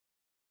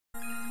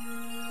Hello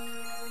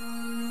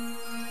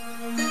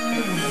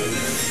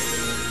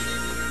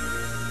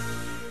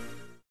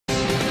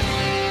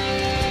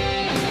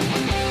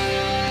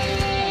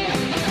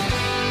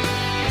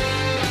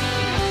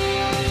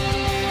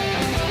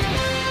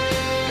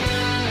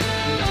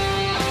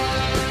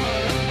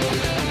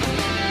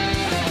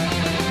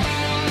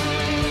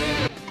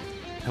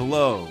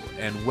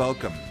and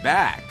welcome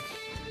back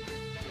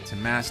to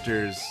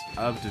Masters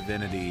of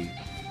Divinity.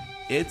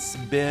 It's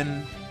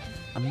been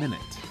a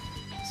minute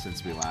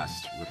since we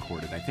last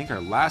recorded. I think our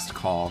last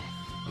call,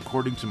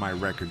 according to my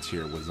records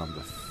here, was on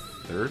the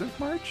 3rd of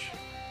March?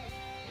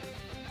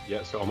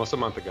 Yeah, so almost a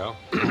month ago.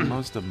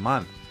 Almost a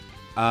month.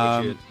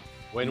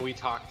 When we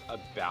talked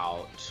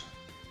about...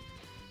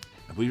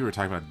 I believe we were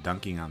talking about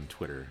dunking on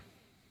Twitter.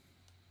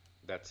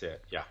 That's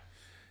it, yeah.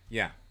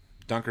 Yeah,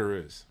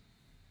 Dunkaroos.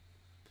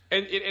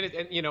 And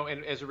you know,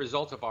 and as a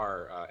result of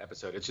our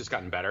episode, it's just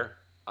gotten better,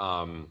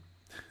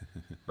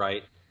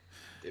 right?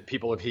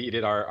 People have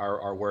heeded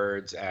our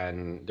words,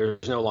 and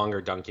there's no longer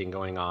dunking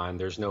going on.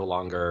 There's no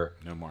longer...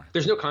 No more.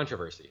 There's no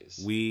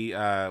controversies. We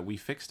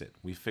fixed it.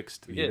 We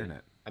fixed the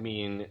internet. I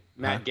mean,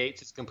 Matt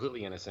Gaetz is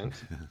completely innocent.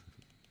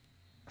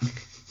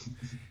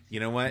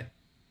 You know what?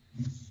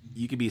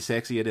 You can be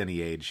sexy at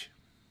any age.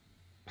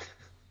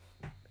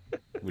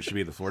 Which should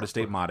be the Florida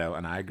State motto,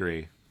 and I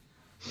agree.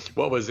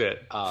 What was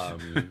it? What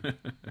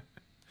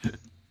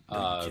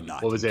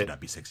was it? You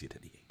cannot be sexy at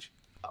any age.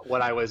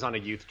 When I was on a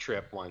youth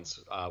trip once,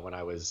 when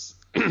I was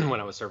when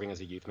I was serving as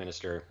a youth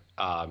minister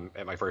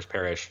at my first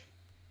parish,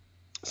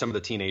 some of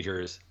the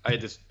teenagers, I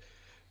had this.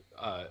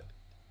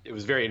 It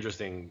was very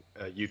interesting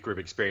youth group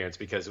experience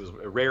because it was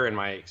rare in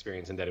my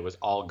experience in that it was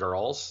all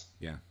girls.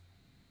 Yeah.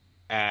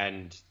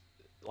 And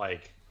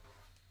like,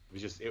 it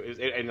was just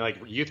and like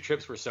youth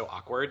trips were so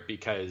awkward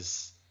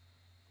because,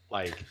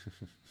 like.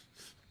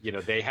 You know,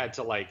 they had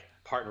to like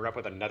partner up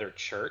with another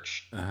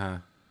church,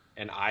 and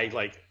I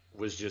like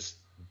was just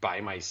by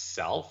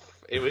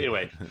myself.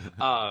 Anyway,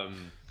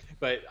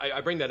 but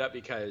I bring that up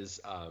because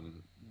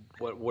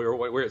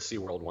we're at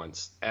SeaWorld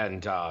once,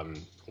 and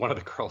one of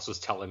the girls was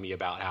telling me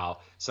about how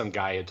some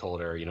guy had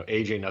told her, you know,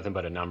 age ain't nothing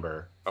but a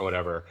number or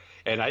whatever,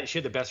 and she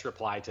had the best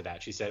reply to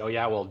that. She said, "Oh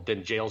yeah, well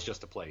then jail's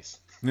just a place."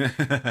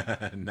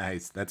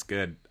 Nice, that's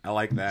good. I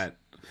like that.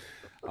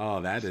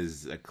 Oh, that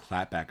is a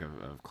clapback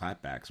of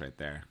clapbacks right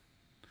there.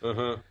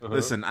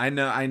 Listen,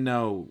 I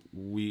know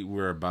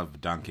we're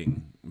above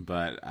dunking,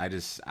 but I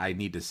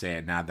need to say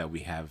it now that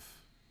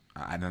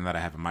I know that I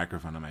have a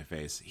microphone on my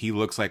face. He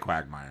looks like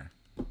Quagmire.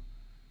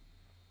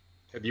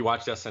 Have you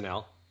watched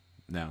SNL?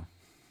 No.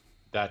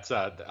 That's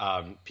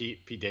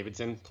Pete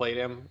Davidson played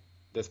him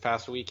this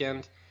past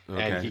weekend,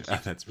 and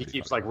he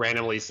keeps like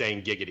randomly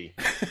saying giggity.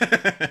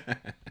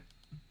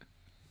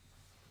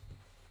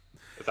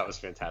 That was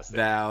fantastic.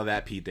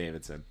 That Pete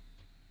Davidson,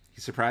 he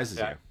surprises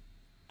you.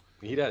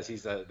 He does.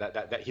 He's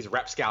he's a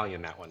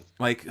rapscallion, that one.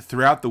 Like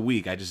throughout the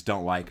week, I just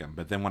don't like him,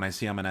 but then when I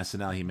see him on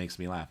SNL, he makes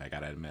me laugh. I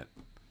gotta admit,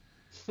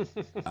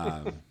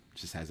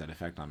 just has that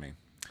effect on me.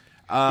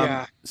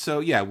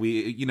 So yeah,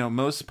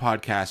 most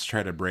podcasts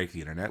try to break the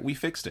internet. We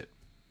fixed it.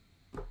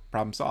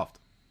 Problem solved.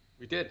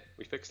 We did.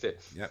 We fixed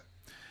it. Yep.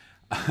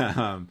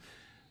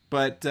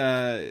 But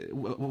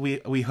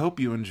we hope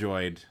you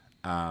enjoyed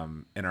in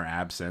our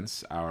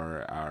absence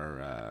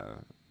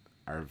our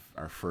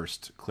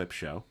first clip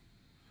show.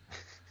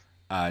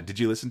 Did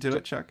you listen to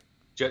it, Chuck?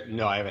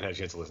 No, I haven't had a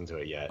chance to listen to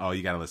it yet. Oh,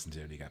 you got to listen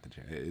to it. You got the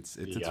chance. It's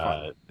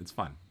fun. It's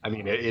fun. I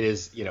mean, it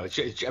is. You know,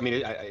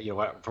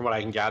 from what I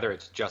can gather,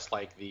 it's just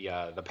like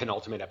the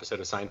penultimate episode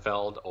of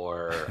Seinfeld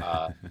or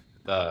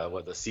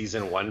the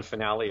season 1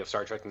 finale of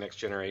Star Trek: The Next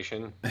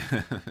Generation.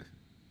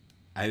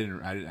 I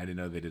didn't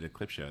know they did a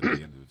clip show at the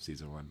end of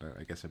season 1.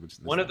 I guess I would.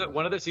 One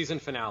of the season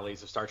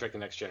finales of Star Trek: The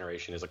Next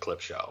Generation is a clip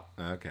show.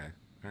 Okay,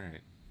 all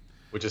right.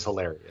 Which is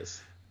hilarious.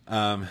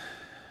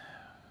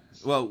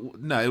 Well,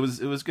 no, it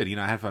was good. You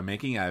know, I had fun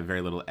making. I have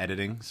very little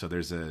editing, so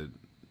there's a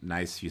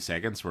nice few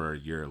seconds where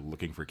you're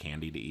looking for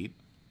candy to eat.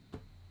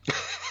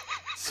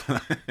 So,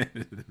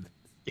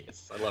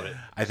 yes, I love it.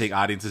 I think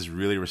audiences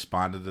really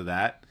responded to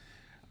that.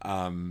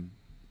 No,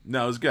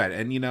 it was good,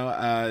 and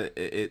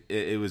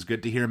it was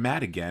good to hear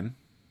Matt again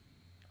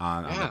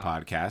on the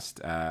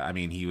podcast. I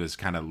mean, he was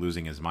kind of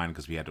losing his mind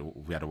because we had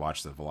to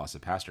watch the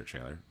Velocipaster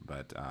trailer,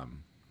 but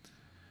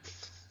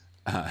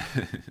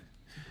it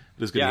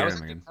was good to hear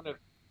him again.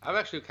 I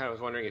actually kind of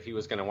was wondering if he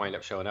was going to wind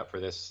up showing up for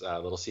this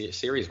little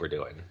series we're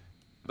doing.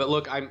 But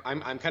look, I'm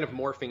kind of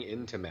morphing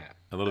into Matt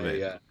a little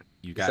bit.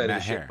 You got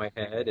Matt hair. My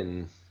head,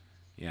 and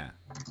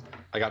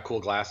I got cool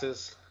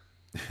glasses.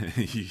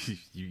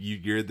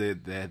 You're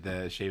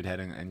the shaved head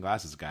and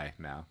glasses guy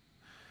now.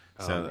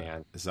 Oh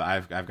man! So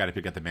I've got to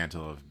pick up the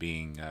mantle of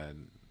being a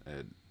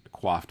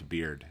coiffed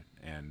beard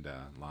and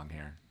long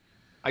hair.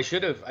 I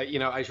should have.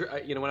 When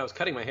I was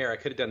cutting my hair, I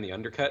could have done the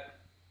undercut,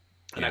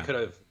 and I could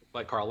have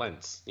like Carl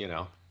Lentz.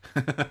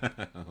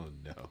 Oh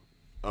no!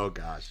 Oh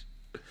gosh,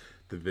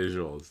 the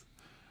visuals.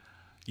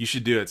 You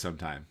should do it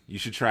sometime. You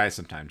should try it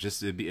sometime.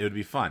 It would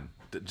be fun.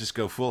 Just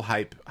go full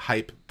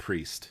hype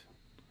priest.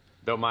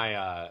 Though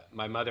my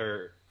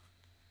mother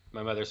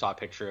saw a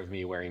picture of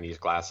me wearing these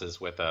glasses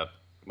with a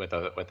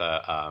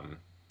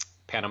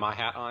Panama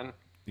hat on.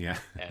 Yeah.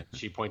 And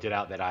she pointed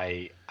out that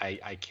I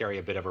carry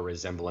a bit of a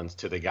resemblance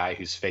to the guy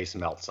whose face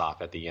melts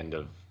off at the end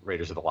of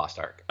Raiders of the Lost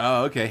Ark.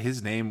 Oh, okay.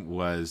 His name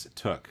was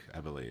Took, I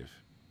believe,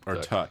 or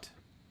Took.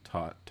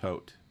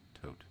 Tote.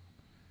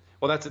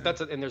 Well, that's a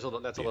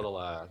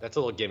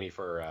little gimme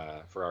for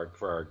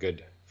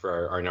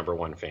our number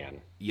one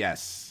fan.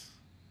 Yes,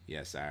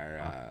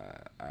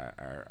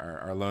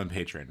 our lone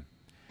patron.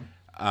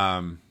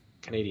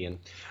 Canadian.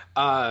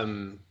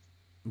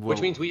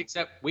 Which means we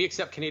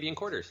accept Canadian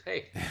quarters.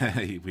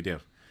 Hey, we do.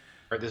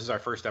 This is our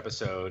first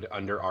episode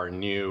under our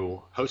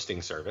new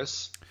hosting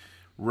service.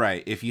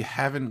 Right. If you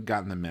haven't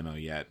gotten the memo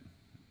yet,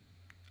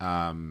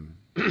 and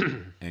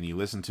you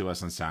listen to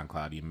us on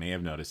SoundCloud, you may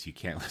have noticed you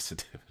can't listen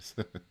to us.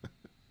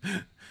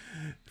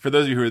 For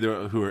those of you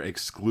who are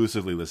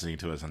exclusively listening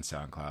to us on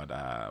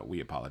SoundCloud, we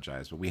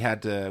apologize, but we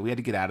had to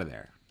get out of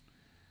there.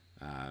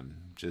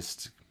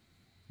 Just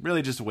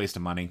a waste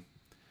of money.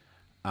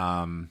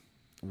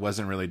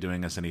 Wasn't really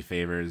doing us any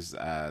favors.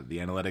 The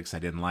analytics I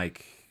didn't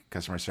like.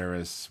 Customer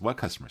service. What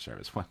customer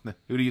service?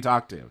 Who do you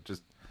talk to?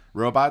 Just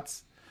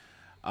robots?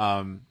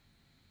 Rappers.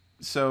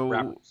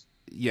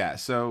 Yeah,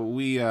 so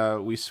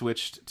we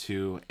switched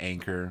to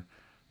Anchor,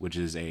 which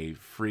is a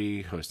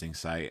free hosting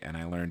site, and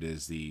I learned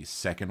is the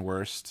second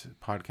worst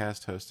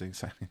podcast hosting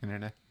site on the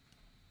internet.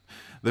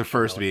 The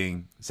first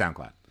being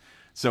SoundCloud.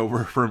 So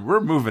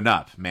we're moving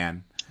up,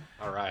 man.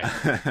 All right.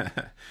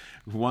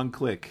 One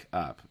click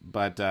up.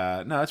 But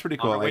no, that's pretty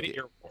cool. On our way to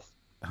Earwolf.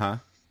 Huh?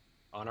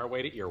 On our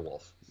way to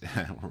Earwolf.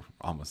 We're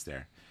almost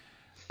there.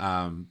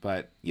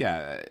 But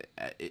yeah,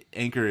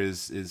 Anchor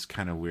is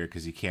kind of weird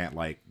because you can't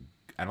I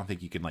don't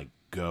think you can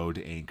go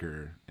to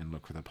Anchor and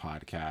look for the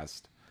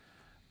podcast.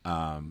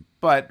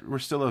 But we're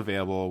still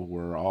available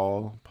where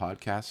all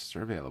podcasts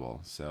are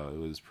available. So it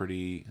was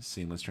pretty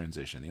seamless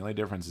transition. The only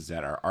difference is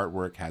that our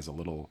artwork has a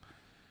little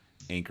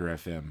Anchor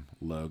FM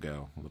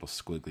logo, a little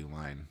squiggly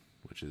line,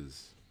 which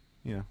is,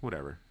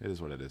 whatever. It is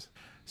what it is.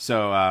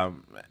 So,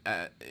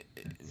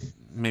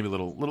 maybe a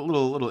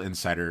little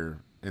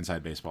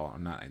inside baseball,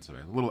 not inside,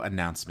 a little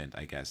announcement,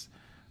 I guess.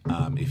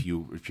 If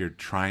you're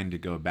trying to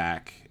go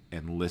back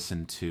and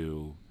listen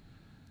to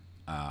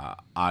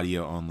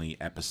audio only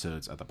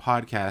episodes of the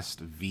podcast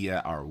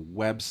via our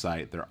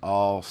website, they're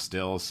all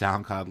still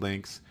SoundCloud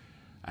links.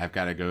 I've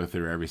got to go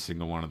through every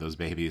single one of those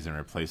babies and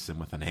replace them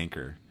with an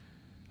Anchor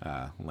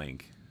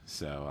link.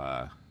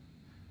 So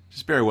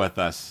just bear with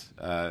us.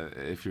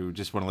 If you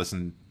just want to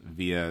listen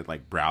via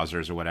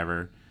browsers or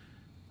whatever,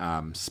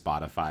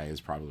 Spotify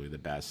is probably the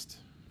best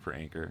for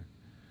Anchor.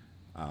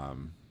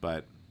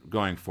 But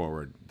going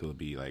forward, there'll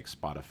be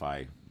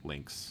Spotify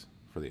links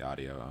for the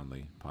audio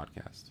only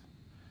podcast.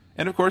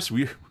 And of course,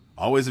 we're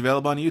always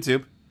available on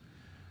YouTube.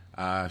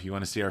 If you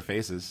want to see our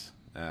faces,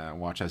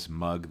 watch us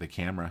mug the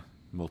camera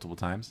multiple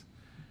times,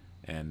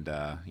 and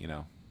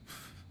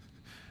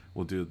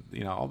we'll do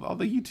all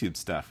the YouTube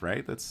stuff,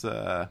 right? That's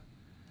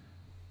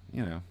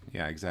yeah,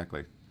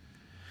 exactly.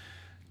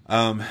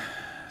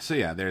 So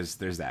yeah, there's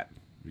that.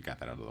 We got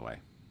that out of the way.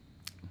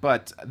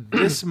 But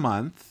this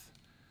month,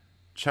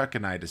 Chuck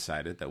and I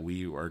decided that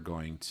we are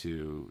going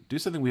to do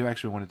something we've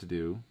actually wanted to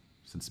do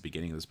since the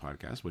beginning of this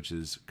podcast, which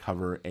is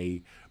cover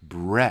a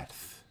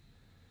breadth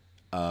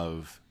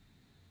of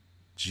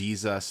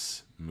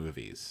Jesus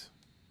movies.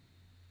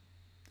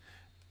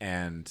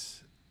 And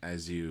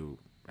as you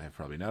have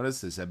probably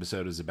noticed, this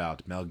episode is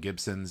about Mel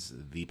Gibson's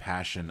The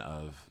Passion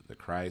of the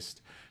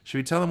Christ. Should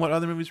we tell them what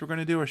other movies we're going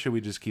to do, or should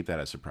we just keep that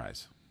a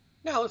surprise?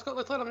 No, let's go.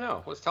 Let's let them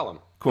know. Let's tell them.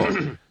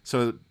 Cool.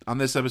 So on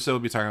this episode,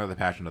 we'll be talking about The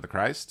Passion of the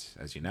Christ,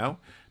 as you know.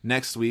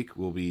 Next week,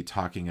 we'll be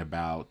talking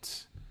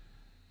about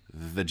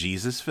the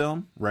Jesus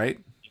film, right?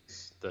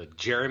 The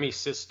Jeremy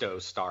Sisto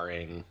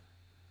starring.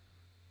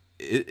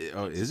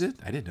 Is it?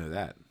 I didn't know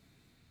that.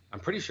 I'm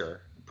pretty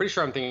sure.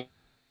 I'm thinking.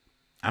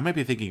 I might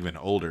be thinking of an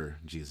older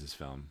Jesus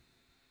film.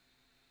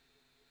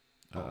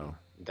 Uh-oh.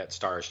 That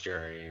stars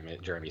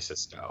Jeremy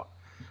Sisto.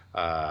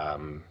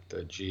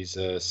 The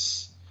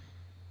Jesus.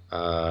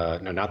 No,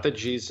 not the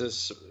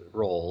Jesus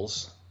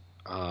Rolls.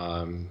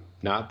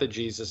 Not the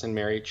Jesus and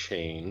Mary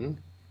Chain.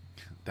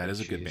 That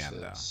is a good band,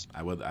 though.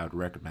 I would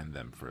recommend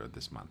them for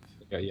this month.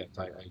 Yeah,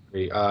 I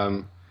agree.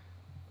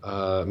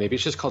 Maybe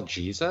it's just called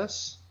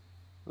Jesus.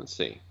 Let's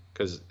see,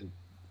 because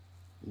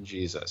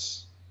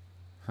Jesus.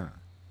 Huh.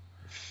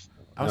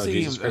 I was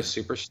thinking Jesus Christ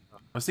Superstar.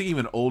 I was thinking of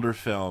an older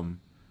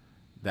film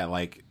that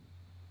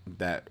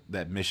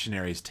that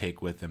missionaries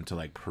take with them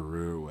to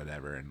Peru or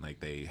whatever, and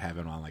they have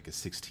it on a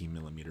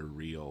 16mm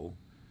reel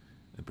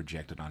and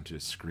project it onto a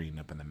screen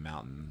up in the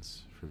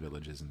mountains for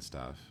villages and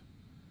stuff.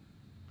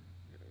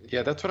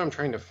 Yeah, that's what I'm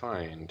trying to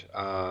find.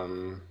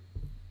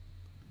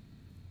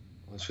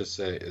 Let's just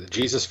say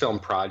Jesus Film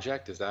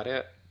Project. Is that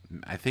it?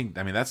 I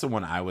mean, that's the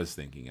one I was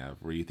thinking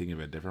of. Were you thinking of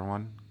a different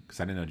one?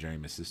 Because I didn't know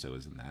Jeremy Sisto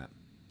was in that.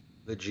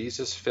 The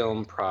Jesus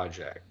Film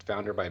Project,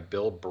 founder by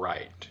Bill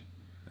Bright.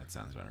 That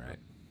sounds about right.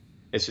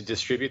 is to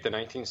distribute the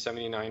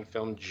 1979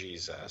 film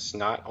Jesus,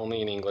 not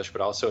only in English,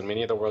 but also in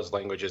many of the world's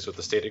languages with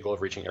the stated goal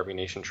of reaching every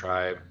nation,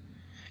 tribe.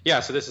 Yeah,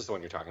 so this is the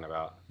one you're talking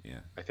about. Yeah.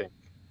 I think.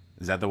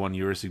 Is that the one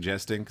you were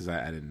suggesting? Because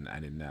I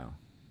didn't know.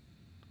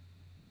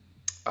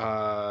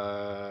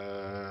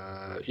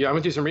 Yeah, I'm going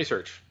to do some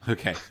research.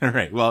 Okay. All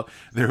right. Well,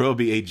 there will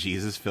be a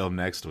Jesus film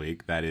next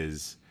week that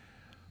is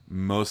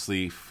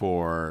mostly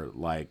for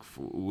like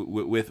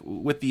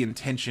with the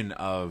intention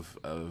of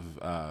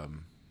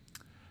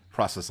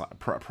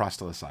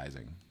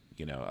proselytizing,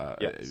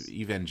 yes.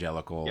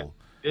 Evangelical. Yeah.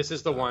 This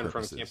is the one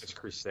purposes. From Campus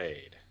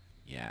Crusade.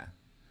 Yeah.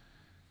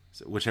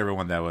 So whichever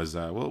one that was,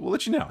 we'll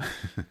let you know.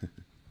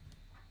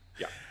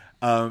 Yeah.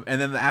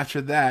 And then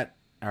after that,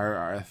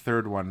 our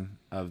third one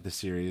of the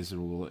series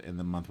in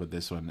the month with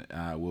this one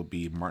will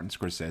be Martin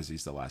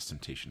Scorsese's The Last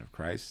Temptation of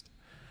Christ,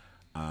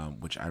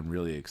 which I'm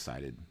really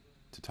excited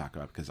to talk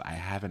about because I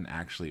haven't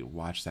actually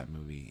watched that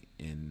movie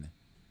in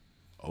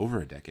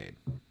over a decade,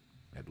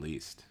 at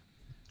least.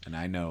 And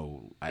I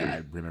know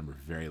I remember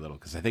very little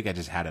because I think I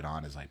just had it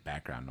on as like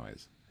background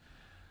noise.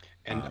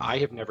 And I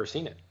have never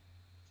seen it.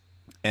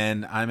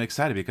 And I'm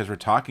excited because we're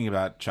talking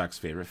about Chuck's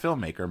favorite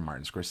filmmaker,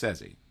 Martin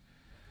Scorsese.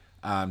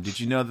 Did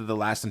you know that The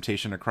Last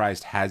Temptation of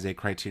Christ has a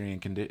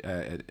Criterion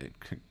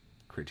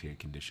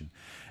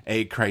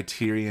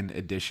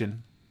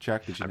edition?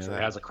 Chuck, did you know that?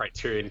 It has a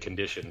Criterion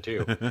condition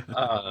too.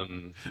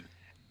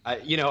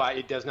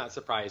 It does not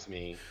surprise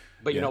me.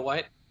 But you know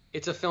what?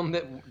 It's a film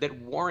that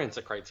warrants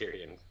a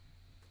Criterion.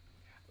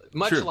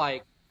 Much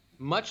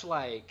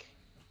like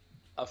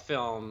a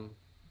film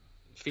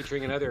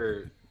featuring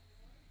another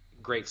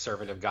great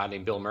servant of God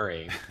named Bill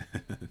Murray.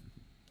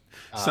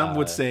 Some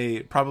would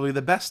say probably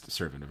the best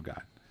servant of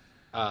God.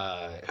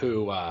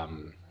 Who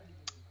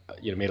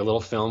made a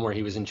little film where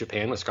he was in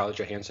Japan with Scarlett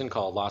Johansson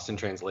called Lost in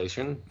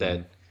Translation.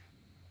 That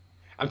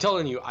I'm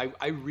telling you,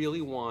 I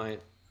really want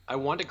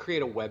to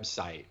create a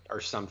website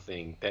or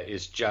something that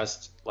is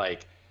just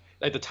like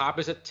at the top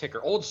is a ticker,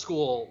 old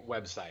school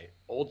website.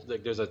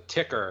 There's a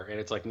ticker and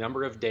it's like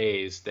number of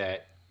days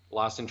that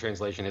Lost in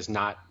Translation has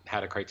not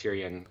had a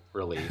Criterion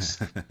release.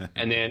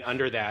 And then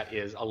under that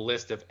is a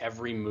list of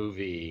every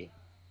movie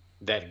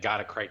that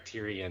got a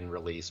Criterion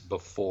release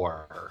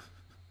before.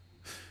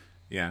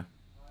 Yeah.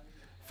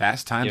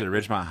 Fast Times at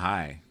Ridgemont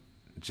High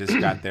just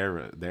got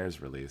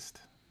theirs released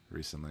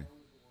recently.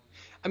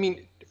 I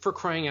mean, for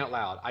crying out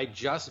loud, I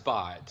just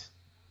bought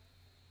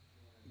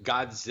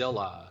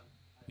Godzilla.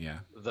 Yeah.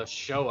 The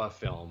Showa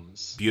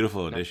films.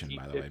 Beautiful edition,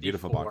 by the way.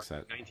 Beautiful box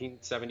set.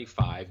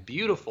 1975.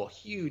 Beautiful,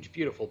 huge,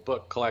 beautiful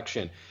book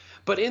collection.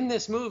 But in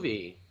this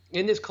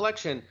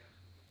collection,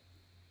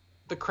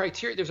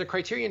 there's a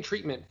Criterion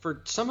treatment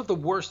for some of the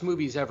worst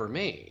movies ever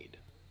made.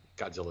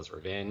 Godzilla's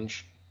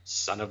Revenge,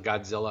 Son of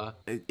Godzilla.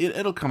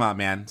 It'll come out,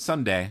 man,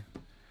 someday.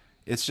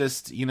 It's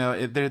just,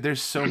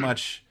 there's so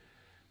much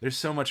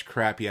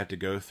crap you have to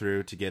go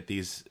through to get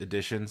these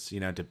editions,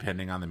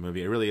 depending on the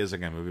movie. It really is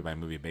like a movie by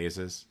movie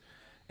basis.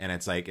 And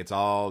it's like, it's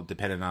all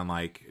dependent on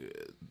like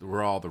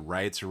where all the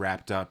rights are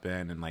wrapped up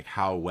in and like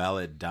how well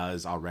it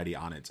does already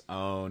on its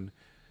own.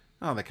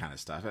 All that kind of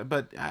stuff.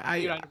 But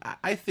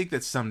I think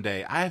that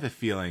someday, I have a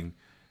feeling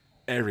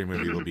every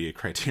movie will be a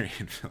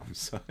Criterion film.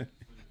 So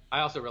I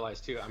also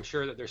realized too, I'm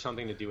sure that there's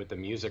something to do with the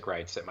music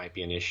rights that might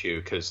be an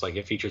issue because like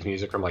it features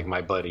music from like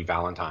My Bloody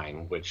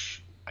Valentine,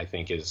 which I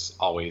think is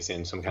always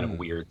in some kind of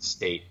weird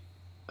state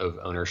of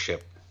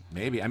ownership.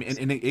 Maybe. I mean,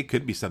 and it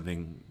could be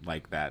something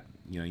like that.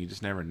 You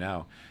just never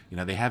know.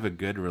 They have a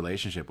good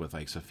relationship with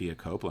like Sofia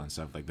Coppola and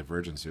stuff. Like The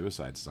Virgin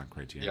Suicides is on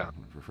Criterion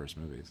for first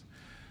movies.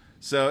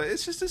 So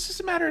it's just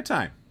a matter of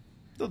time.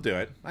 They'll do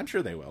it. I'm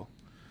sure they will.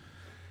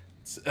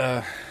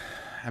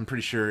 I'm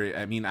pretty sure.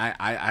 I mean,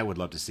 I would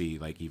love to see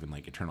like even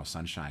like Eternal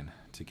Sunshine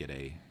to get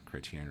a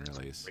Criterion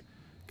release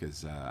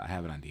because I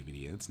have it on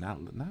DVD. It's not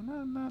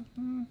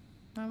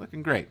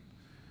looking great.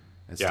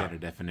 A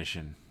standard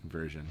definition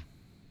version,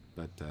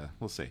 but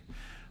we'll see.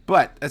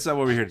 But that's not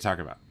what we're here to talk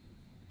about.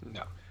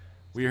 No,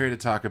 we're here to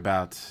talk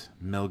about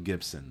Mel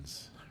Gibson.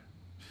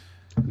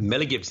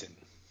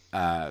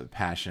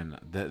 Passion,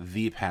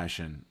 the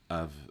Passion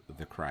of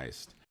the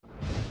Christ.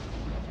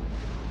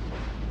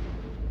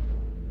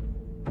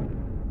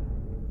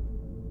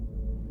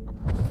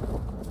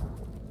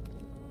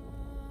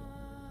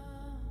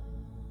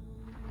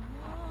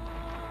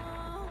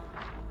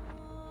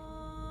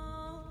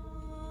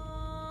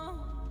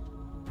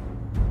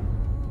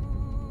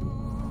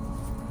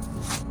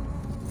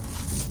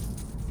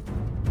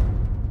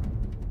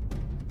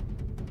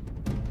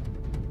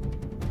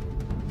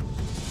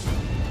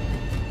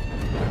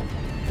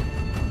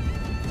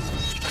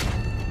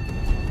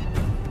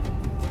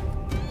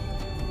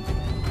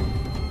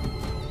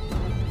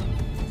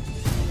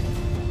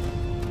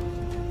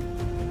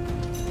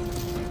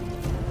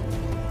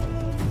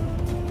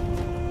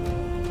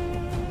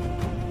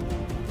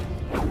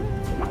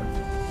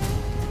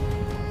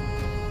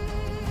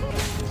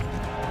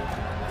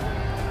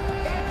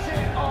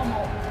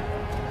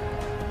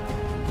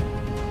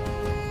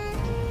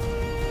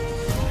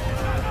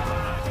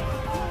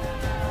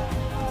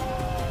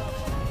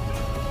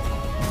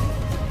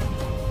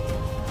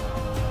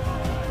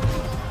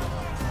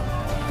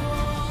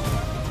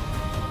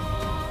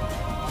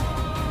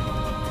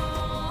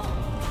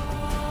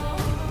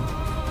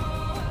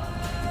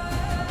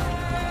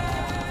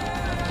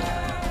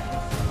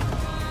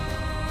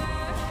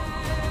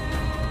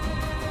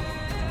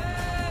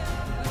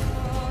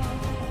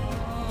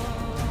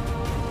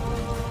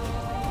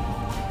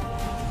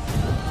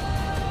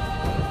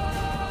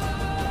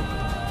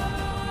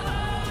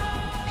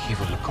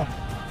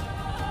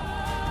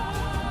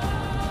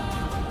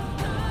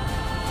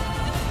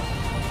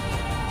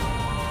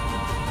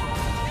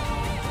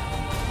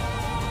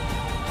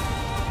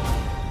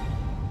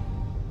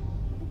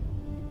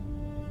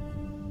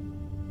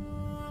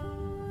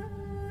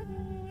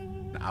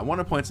 I want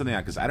to point something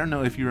out because I don't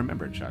know if you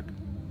remember, Chuck.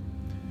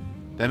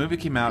 That movie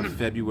came out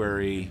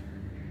February.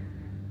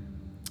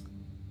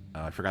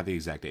 I forgot the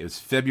exact date. It was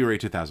February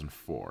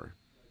 2004.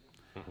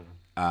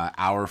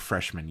 Our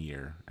freshman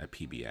year at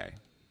PBA.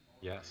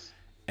 Yes.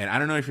 And I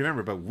don't know if you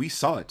remember, but we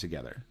saw it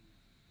together.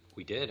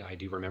 We did. I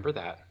do remember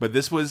that. But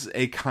this was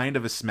a kind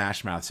of a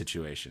Smash Mouth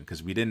situation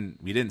because we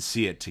didn't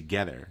see it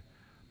together,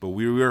 but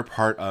we were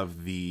part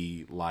of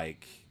the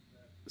like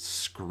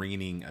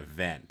screening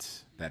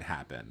event that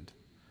happened.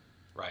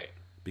 Right.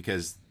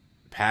 Because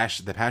the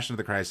Passion of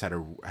the Christ had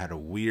a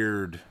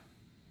weird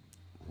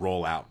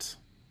rollout.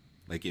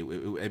 Like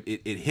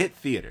it hit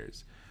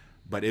theaters,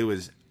 but it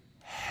was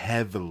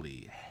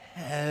heavily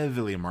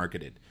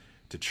marketed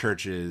to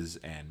churches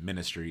and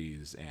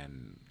ministries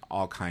and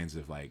all kinds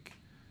of like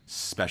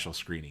special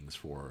screenings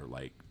for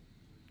like,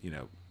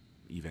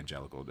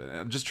 evangelical,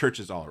 just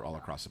churches all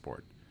across the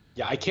board.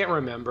 Yeah, I can't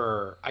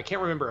remember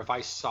if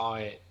I saw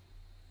it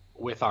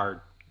with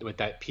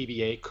that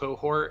PBA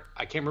cohort.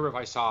 I can't remember if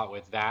I saw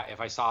it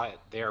if I saw it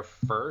there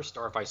first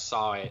or if I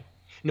saw it.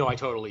 No, I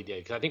totally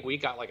did because I think we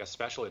got like a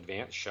special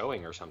advance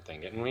showing or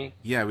something, didn't we?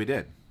 Yeah, we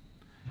did.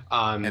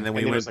 And then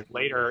it was like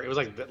later. It was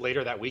like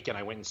later that weekend.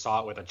 I went and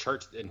saw it with a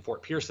church in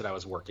Fort Pierce that I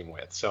was working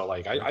with. So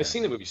like I've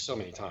seen the movie so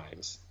many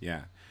times.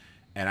 Yeah,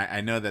 and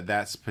I know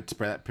that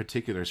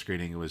particular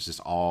screening, it was just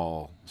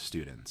all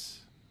students.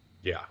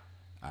 Yeah,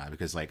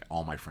 because like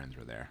all my friends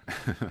were there.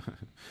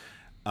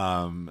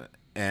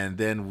 And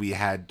then we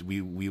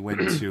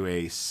went to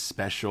a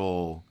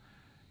special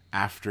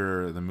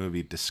after the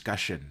movie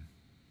discussion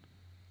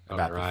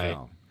about the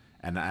film.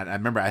 And I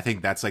remember, I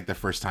think that's like the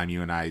first time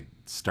you and I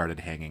started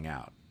hanging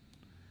out.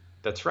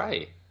 That's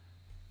right.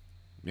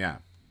 Yeah.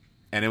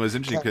 And it was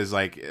interesting because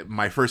like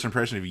my first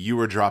impression of you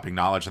were dropping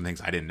knowledge on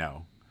things I didn't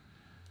know.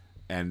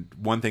 And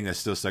one thing that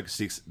still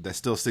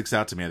sticks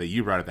out to me that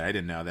you brought up that I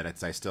didn't know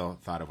that I still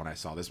thought of when I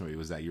saw this movie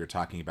was that you were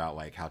talking about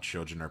like how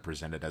children are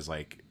presented as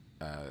like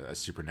a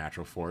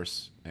supernatural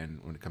force, and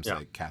when it comes to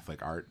like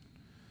Catholic art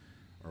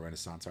or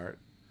Renaissance art.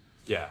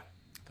 Yeah,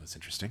 that's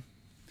interesting.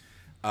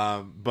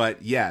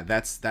 But yeah,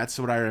 that's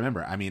what I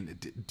remember. I mean,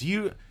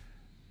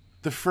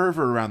 the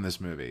fervor around this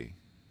movie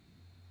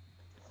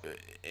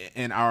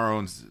in our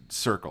own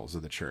circles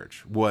of the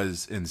church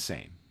was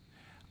insane.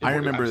 I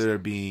remember there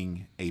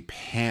being a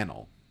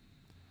panel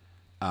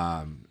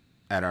at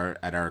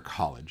our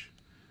college,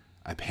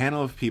 a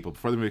panel of people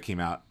before the movie came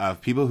out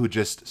of people who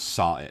just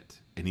saw it,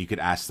 and you could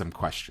ask them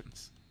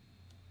questions.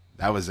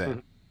 That was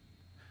it.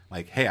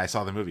 Like, hey, I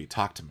saw the movie.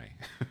 Talk to me.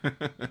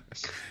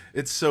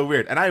 It's so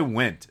weird, and I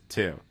went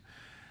too.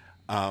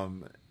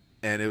 And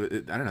I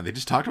don't know. They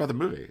just talked about the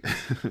movie.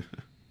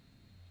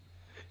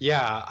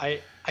 Yeah,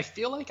 I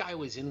feel like I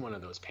was in one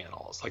of those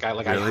panels. Like I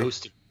really?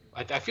 hosted.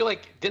 I feel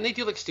like, didn't they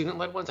do like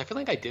student-led ones? I feel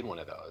like I did one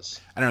of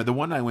those. I don't know. The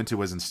one I went to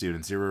wasn't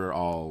students. They were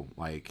all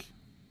like,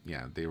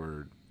 they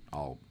were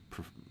all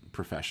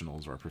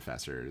professionals or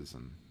professors,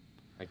 and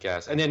I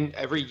guess. And then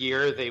every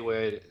year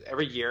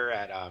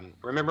at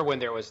remember when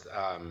there was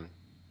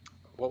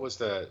what was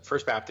the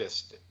First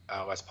Baptist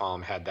West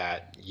Palm had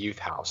that youth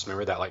house?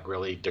 Remember that like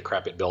really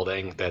decrepit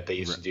building that they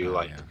used to do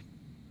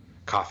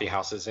coffee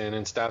houses in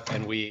and stuff?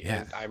 And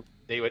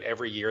they would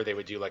every year they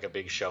would do like a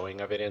big showing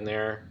of it in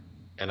there,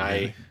 and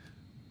I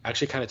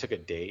actually kind of took a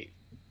date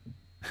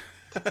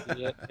to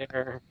see it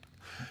there.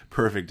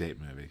 Perfect date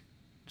movie,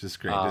 just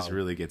great. Just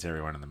really gets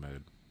everyone in the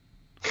mood.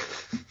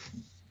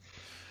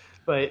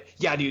 But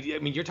yeah, dude, I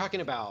mean, you're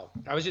talking about,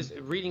 I was just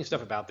reading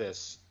stuff about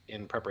this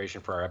in preparation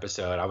for our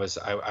episode. I was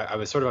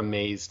sort of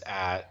amazed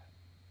at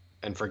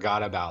and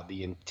forgot about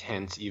the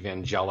intense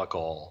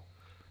evangelical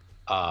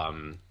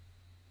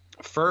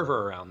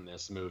fervor around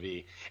this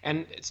movie.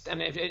 And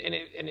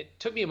it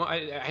took me a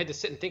moment. I had to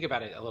sit and think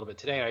about it a little bit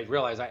today. I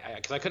realized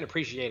because I couldn't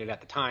appreciate it at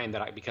the time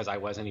because I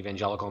wasn't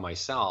evangelical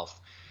myself.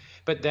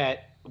 But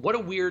what a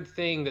weird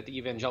thing that the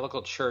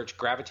evangelical church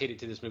gravitated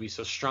to this movie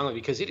so strongly,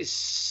 because it is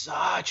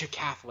such a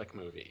Catholic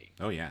movie.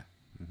 Oh yeah.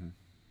 Mm-hmm.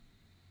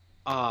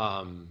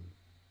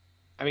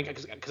 I mean,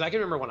 because I can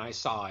remember when I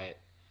saw it,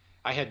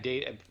 I had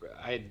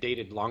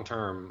dated long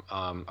term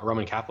a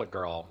Roman Catholic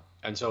girl,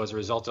 and so as a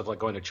result of like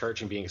going to church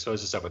and being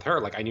exposed to stuff with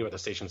her, like I knew about the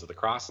Stations of the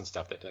Cross and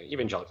stuff that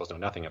evangelicals know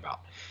nothing about.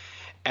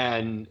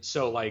 And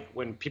so like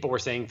when people were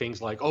saying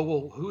things like, "Oh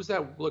well, who's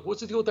that? Like,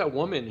 what's the deal with that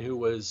woman who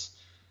was?"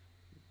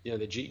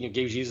 That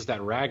gave Jesus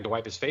that rag to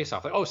wipe his face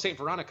off. Like, oh, Saint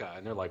Veronica.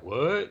 And they're like,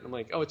 what? I'm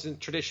like, oh, it's a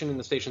tradition in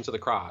the Stations of the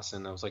Cross.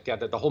 And I was like, yeah,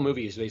 the whole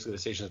movie is basically the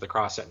Stations of the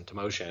Cross set into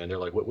motion. And they're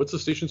like, what's the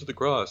Stations of the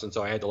Cross? And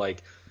so I had to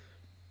like...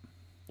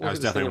 I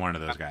was definitely one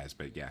of those guys,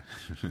 but yeah.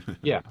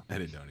 Yeah. I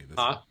didn't know any of this.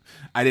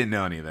 I didn't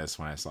know any of this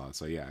when I saw it,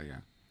 so yeah.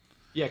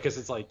 Yeah, because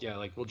it's like,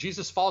 well,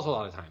 Jesus falls a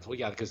lot of times. Well,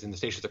 yeah, because in the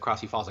Stations of the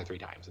Cross, he falls like 3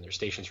 times. And there's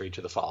stations for each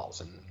of the falls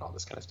and all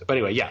this kind of stuff. But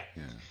anyway, yeah.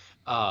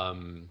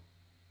 And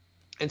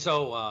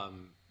so...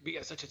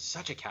 it's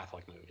such a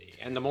Catholic movie,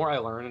 and the more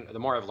I've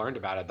learned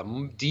about it,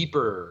 the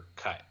deeper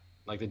cut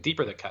like the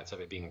deeper the cuts of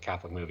it being a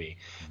Catholic movie.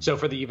 So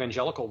for the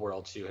evangelical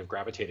world to have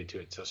gravitated to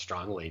it so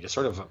strongly just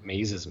sort of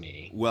amazes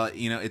me. Well,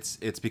 you know, it's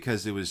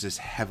because it was just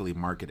heavily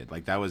marketed.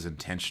 Like that was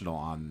intentional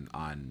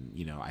on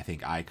you know, I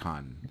think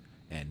Icon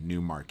and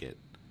Newmarket,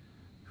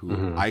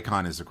 who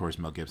Icon is of course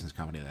Mel Gibson's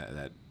company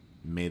that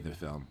made the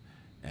film,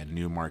 and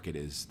Newmarket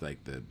is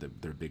like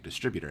their big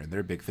distributor, and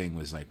their big thing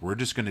was like, we're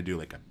just going to do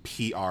like a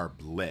PR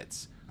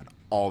blitz on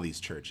all these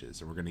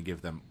churches, and we're going to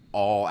give them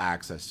all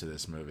access to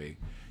this movie.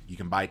 You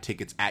can buy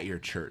tickets at your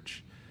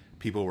church.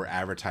 People were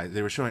advertising.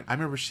 They were showing. I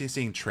remember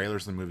seeing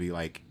trailers of the movie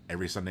like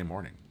every Sunday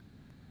morning,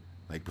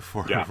 like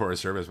before a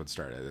service would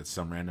start at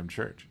some random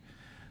church.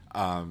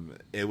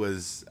 It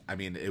was. I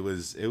mean, it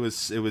was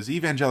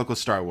evangelical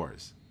Star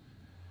Wars.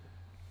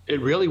 It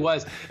really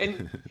was.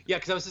 And yeah,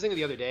 because I was just thinking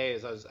the other day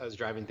as I was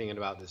driving thinking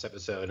about this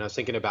episode, and I was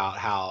thinking about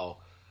how,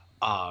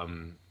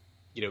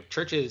 you know,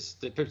 churches,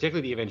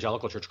 particularly the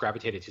evangelical church,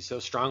 gravitated to so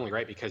strongly,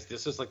 right? Because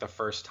this is like the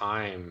first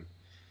time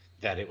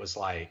that it was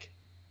like,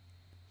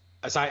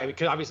 aside,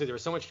 because obviously there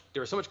was so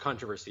much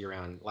controversy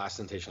around Last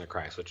Temptation of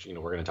Christ, which, you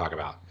know, we're going to talk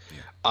about.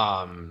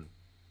 Yeah.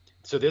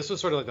 So this was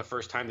sort of like the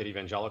first time that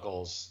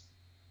evangelicals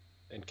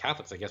and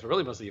Catholics, I guess, but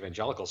really mostly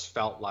evangelicals,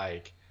 felt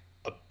like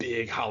a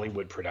big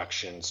Hollywood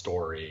production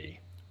story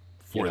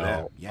for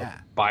them, yeah,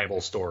 Bible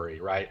story,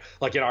 right?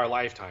 Like in our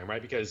lifetime,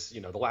 right? Because,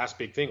 you know, the last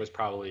big thing was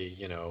probably,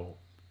 you know,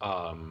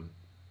 the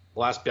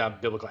last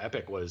biblical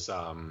epic was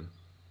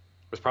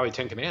probably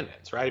Ten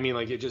Commandments, right? I mean,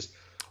 like it just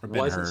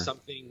wasn't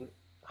something,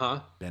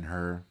 huh?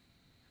 Ben-Hur.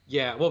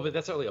 Yeah, well, but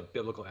that's not really a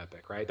biblical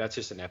epic, right? That's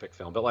just an epic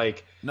film. But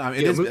like, no, I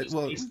mean, it is.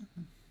 Well, it's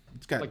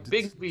got like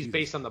big movies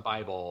based on the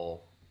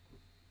Bible.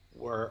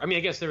 Were, I mean,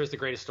 I guess there is the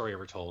greatest story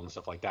ever told and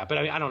stuff like that. But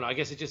I mean, I don't know. I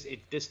guess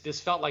this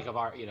felt like of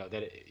our, you know,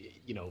 that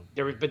you know,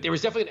 there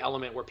was definitely an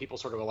element where people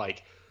sort of were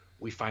like,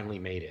 we finally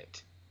made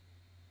it.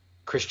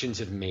 Christians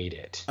have made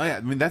it. Oh yeah,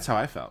 I mean that's how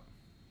I felt.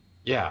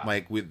 Yeah,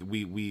 like we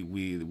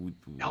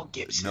Mel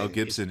Gibson. Mel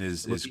Gibson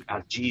is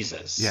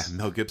Jesus. Yeah,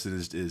 Mel Gibson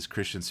is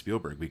Christian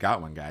Spielberg. We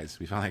got one, guys.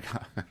 We finally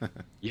got.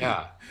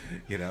 Yeah,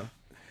 you know.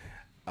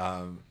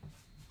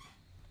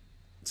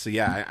 So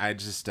yeah, I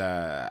just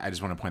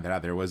want to point that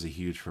out. There was a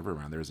huge fervor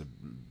around. There was a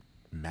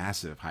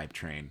massive hype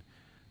train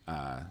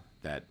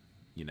that,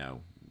 you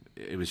know,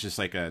 it was just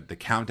like the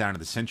countdown of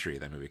the century,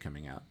 that movie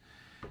coming out.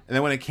 And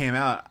then when it came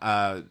out,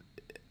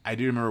 I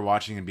do remember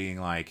watching and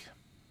being like,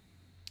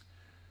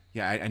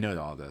 yeah, I know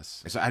all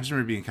this. So I just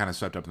remember being kind of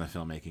swept up in the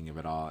filmmaking of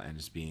it all and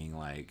just being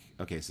like,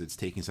 okay, so it's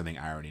taking something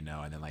I already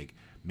know and then like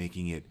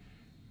making it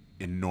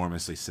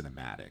enormously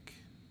cinematic.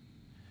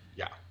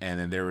 Yeah. And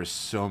then there were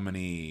so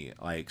many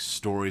like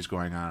stories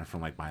going on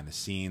from like behind the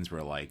scenes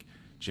where like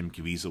Jim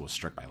Caviezel was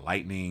struck by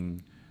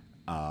lightning,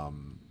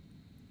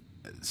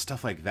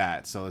 stuff like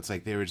that. So it's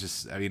like they were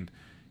just, I mean,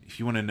 if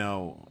you want to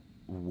know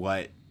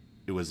what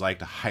it was like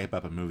to hype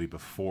up a movie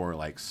before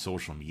like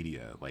social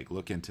media, like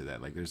look into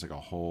that. Like there's like a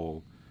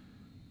whole,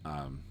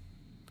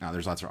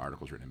 there's lots of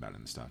articles written about it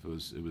and stuff. It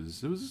was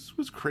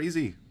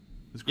crazy.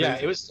 It was crazy. Yeah,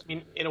 it was. I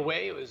mean, in a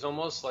way, it was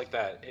almost like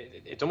that.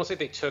 It's almost like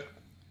they took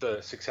the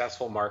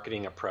successful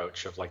marketing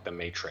approach of like The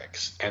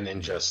Matrix and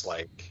then just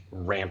like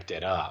ramped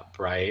it up,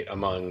 right,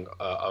 among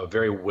a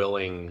very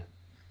willing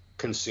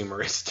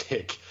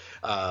consumeristic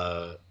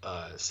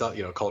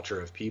culture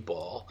of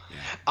people.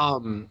 Yeah.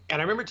 And I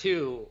remember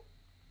too,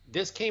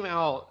 this came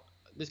out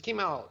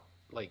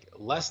like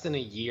less than a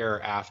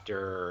year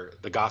after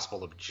the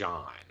Gospel of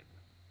John,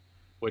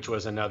 which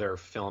was another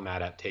film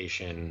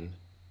adaptation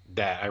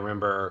that I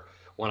remember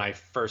when I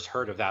first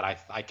heard of that,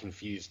 I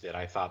confused it.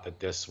 I thought that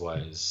this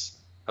was,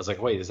 I was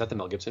like, wait, is that the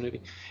Mel Gibson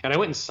movie? And I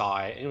went and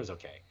saw it, and it was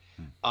okay.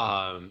 It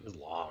was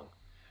long.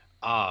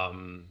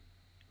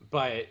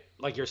 But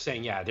like you're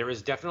saying, yeah, there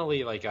was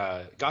definitely like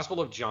a Gospel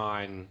of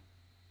John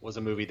was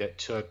a movie that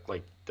took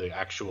like the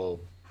actual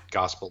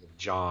Gospel of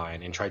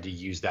John and tried to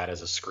use that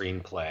as a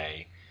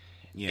screenplay.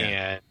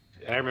 Yeah.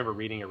 And I remember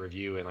reading a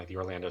review in like the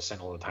Orlando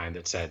Sentinel at the time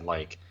that said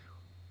like,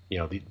 you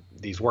know,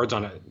 these words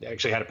on it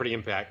actually had a pretty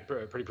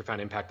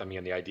profound impact on me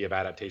on the idea of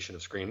adaptation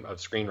of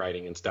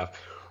screenwriting and stuff,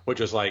 which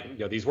was like, you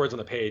know, these words on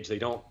the page, they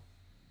don't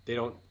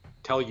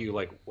tell you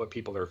like what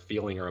people are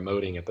feeling or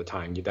emoting at the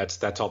time.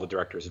 That's all the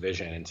director's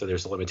vision. And so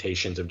there's the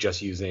limitations of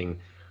just using,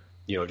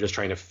 you know, just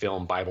trying to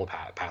film Bible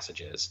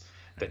passages,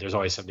 that there's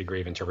always some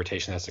degree of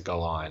interpretation that has to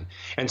go on.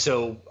 And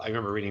so I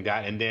remember reading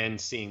that and then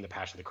seeing The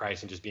Passion of the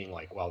Christ and just being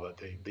like, well,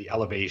 the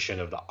elevation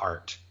of the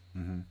art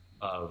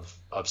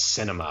of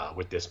cinema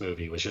with this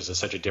movie was just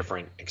such a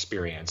different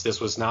experience.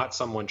 This was not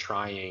someone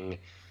trying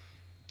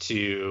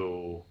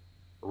to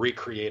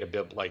recreate a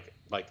bit like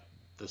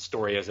the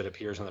story as it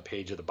appears on the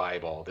page of the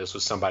Bible. This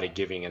was somebody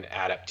giving an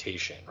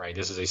adaptation, right?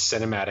 This is a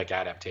cinematic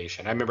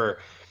adaptation. I remember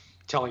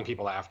telling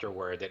people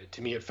afterward that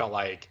to me it felt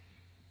like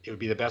it would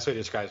be the best way to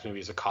describe this movie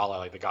is to call it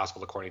like the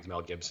Gospel according to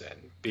Mel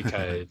Gibson,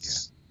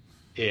 because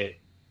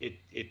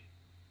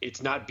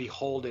it's not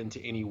beholden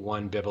to any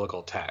one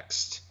biblical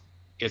text.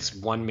 It's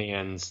one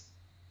man's,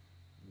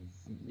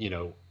 you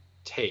know,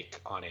 take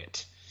on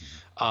it.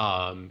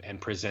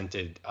 and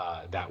presented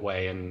that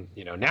way. And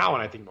now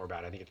when I think more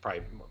about it, I think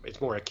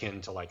it's more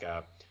akin to like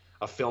a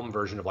film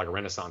version of like a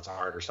Renaissance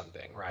art or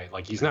something, right?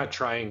 Like he's not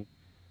trying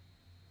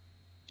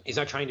to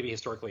be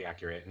historically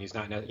accurate, and he's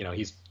not,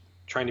 he's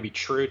trying to be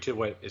true to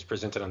what is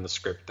presented on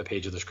the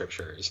page of the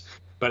scriptures,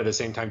 but at the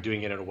same time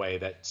doing it in a way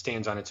that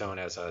stands on its own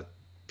as a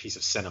piece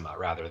of cinema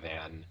rather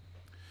than,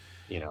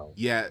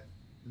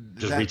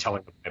 just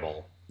retelling the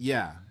Bible.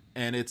 Yeah.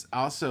 And it's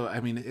also, I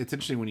mean, it's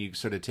interesting when you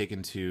sort of take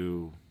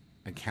into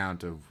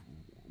account of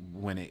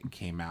when it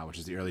came out, which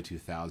is the early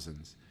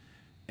 2000s,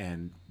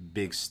 and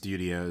big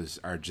studios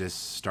are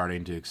just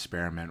starting to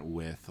experiment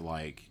with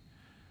like,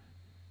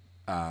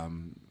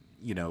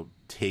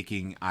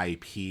 taking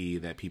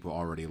IP that people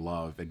already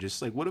love and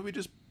just like, what if we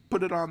just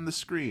put it on the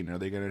screen? Are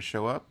they going to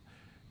show up?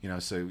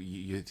 So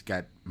you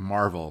got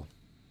Marvel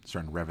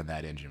starting revving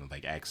that engine with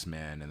like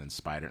X-Men, and then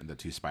the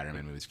 2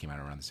 Spider-Man movies came out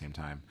around the same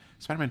time.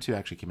 Spider-Man 2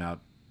 actually came out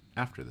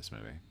after this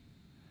movie.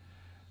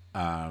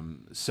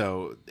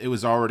 So it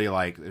was already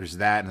like, there's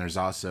that, and there's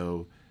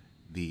also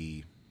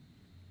the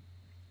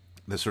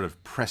sort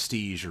of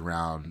prestige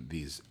around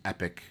these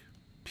epic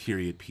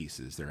period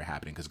pieces that are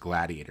happening, because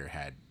Gladiator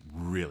had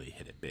really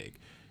hit it big.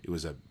 It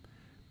was a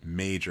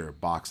major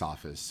box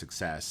office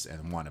success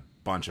and won a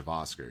bunch of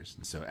Oscars,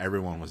 and so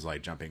everyone was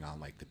like jumping on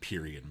like the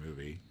period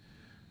movie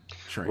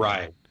train.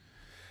 Right.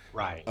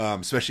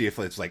 Especially if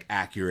it's like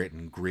accurate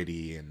and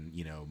gritty and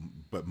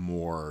but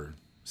more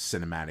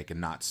cinematic and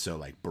not so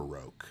like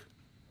Baroque.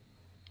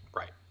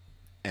 Right.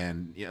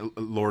 And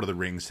Lord of the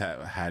Rings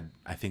had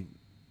I think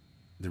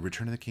the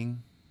Return of the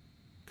King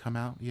come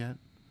out yet?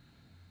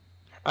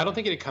 I don't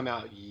think it had come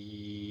out.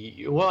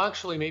 Well,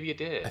 actually, maybe it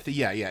did. I think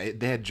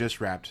they had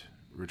just wrapped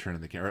Return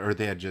of the King, or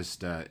they had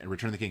just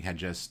Return of the King had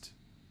just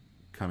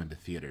come into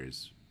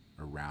theaters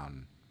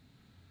around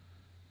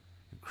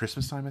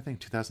Christmas time, I think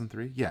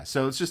 2003. Yeah,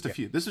 so it's just a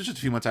few. This was just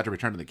a few months after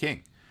Return of the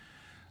King.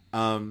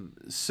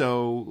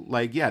 So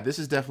like, yeah, this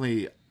is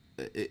definitely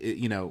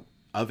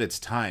of its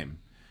time,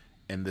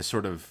 and the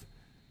sort of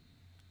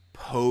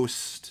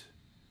post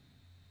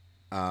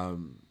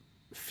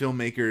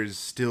filmmakers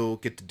still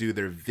get to do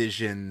their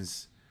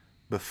visions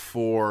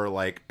before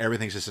like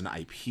everything's just an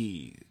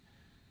IP,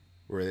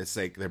 where it's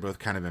like they're both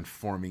kind of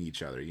informing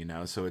each other,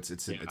 so it's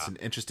an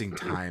interesting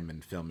time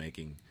in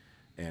filmmaking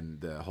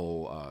and the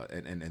whole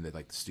and the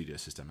like the studio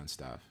system and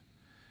stuff.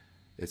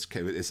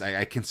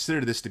 I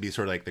consider this to be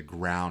sort of like the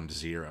ground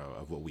zero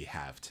of what we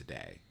have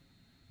today,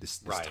 this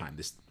time,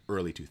 this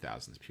early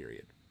 2000s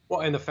period.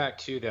 Well, and the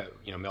fact too that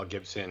Mel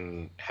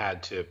Gibson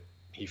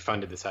he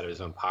funded this out of his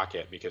own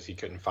pocket because he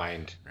couldn't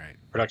find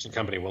a production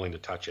company willing to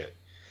touch it,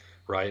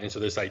 right? And so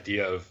this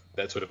idea of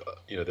that sort of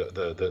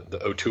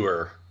the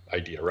auteur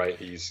idea, right?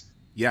 There's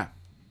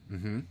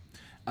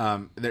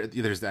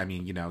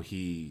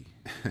he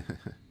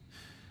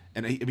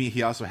and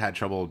he also had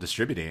trouble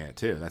distributing it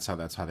too. That's how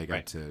they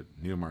got to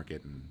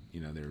Newmarket, and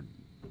they're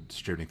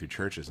distributing through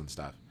churches and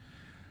stuff.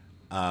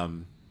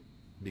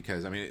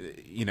 Because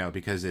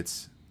because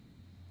it's,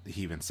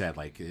 he even said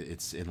like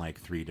it's in like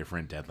 3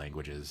 different dead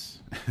languages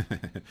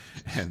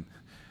and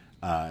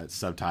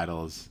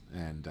subtitles,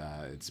 and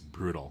it's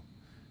brutal.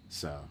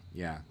 So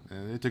yeah,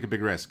 it took a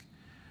big risk.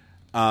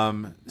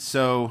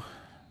 So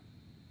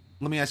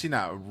let me ask you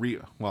now.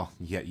 You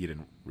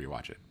didn't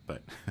rewatch it,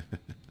 but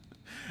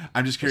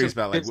I'm just curious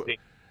about like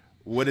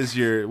what is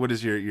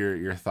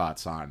your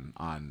thoughts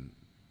on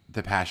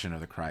the Passion of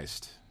the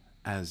Christ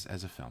as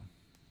a film?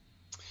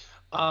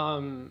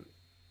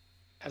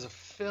 As a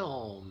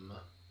film,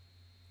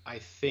 I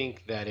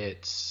think that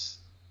it's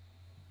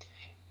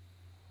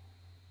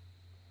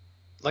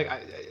like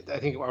I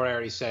think what I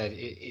already said.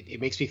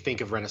 It makes me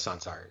think of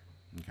Renaissance art.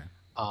 Okay.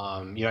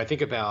 I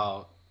think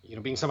about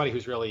being somebody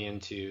who's really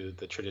into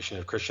the tradition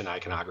of Christian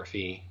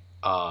iconography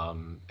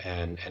and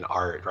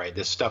art. Right,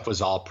 this stuff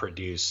was all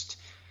produced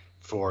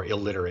for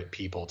illiterate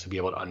people to be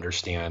able to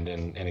understand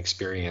and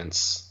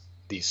experience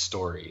these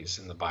stories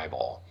in the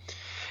Bible,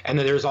 and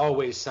that there's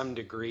always some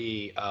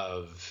degree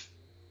of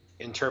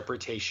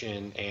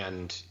interpretation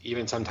and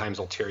even sometimes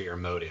ulterior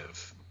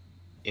motive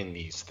in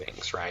these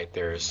things, right?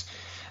 There's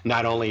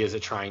not only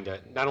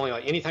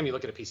like anytime you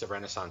look at a piece of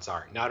Renaissance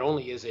art, not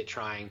only is it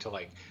trying to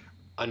like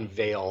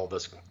unveil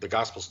the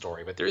gospel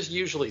story, but there's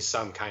usually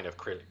some kind of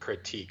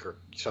critique or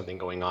something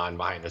going on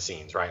behind the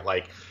scenes, right?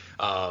 Like,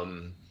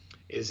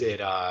 is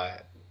it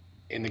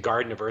in the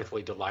Garden of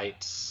Earthly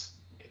Delights,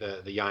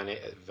 the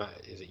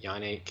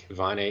Janek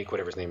Van Eyck,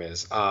 whatever his name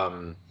is,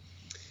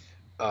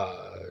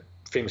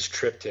 famous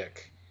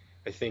triptych.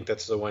 I think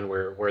that's the one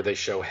where they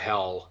show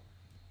hell.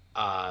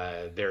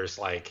 There's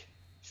like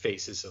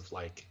faces of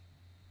like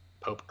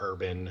Pope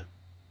Urban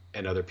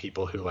and other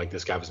people who like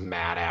this guy was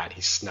mad at.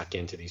 He snuck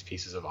into these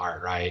pieces of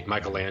art, right?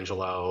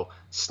 Michelangelo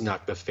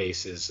snuck the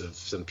faces of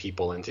some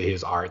people into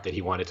his art that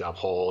he wanted to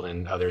uphold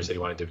and others that he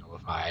wanted to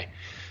vilify.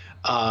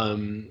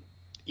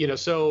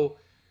 So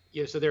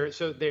Yeah, so they're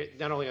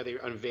not only are they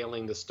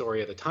unveiling the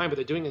story at the time, but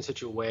they're doing it in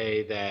such a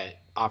way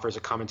that offers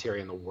a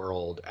commentary on the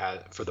world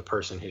for the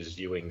person who's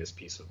viewing this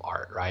piece of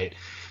art, right?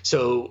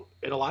 So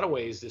in a lot of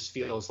ways, this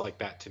feels like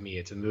that to me.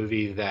 It's a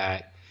movie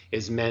that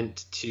is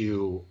meant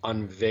to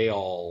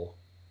unveil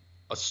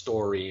a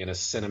story in a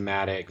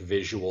cinematic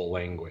visual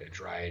language,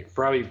 right?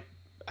 Probably,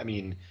 I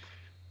mean,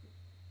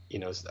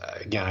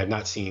 again, I've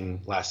not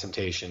seen Last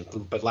Temptation,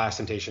 but Last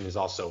Temptation is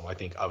also, I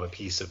think, of a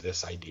piece of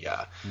this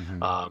idea.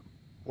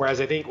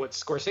 Whereas I think what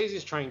Scorsese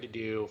is trying to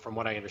do, from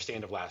what I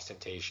understand of Last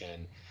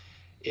Temptation,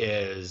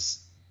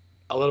 is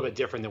a little bit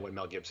different than what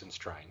Mel Gibson's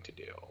trying to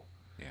do.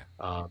 Yeah.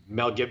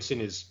 Mel Gibson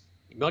is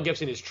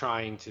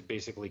trying to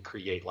basically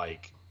create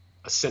like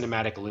a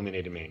cinematic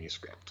illuminated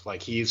manuscript.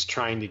 Like he's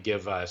trying to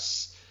give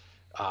us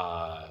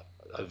a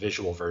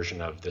visual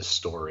version of this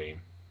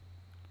story,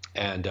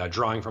 and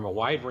drawing from a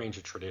wide range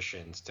of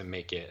traditions to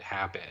make it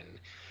happen,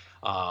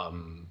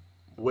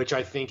 which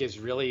I think is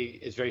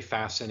very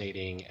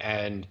fascinating.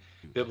 And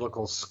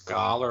biblical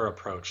scholar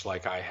approach,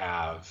 like I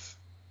have,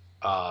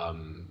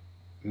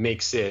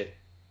 makes it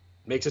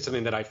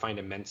something that I find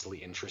immensely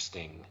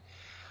interesting.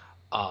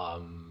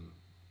 That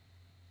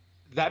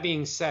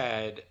being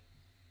said,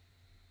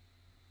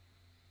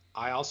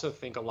 I also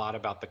think a lot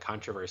about the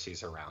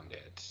controversies around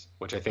it,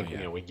 which I think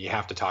you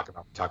have to talk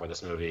about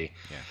this movie,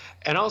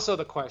 and also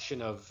the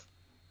question of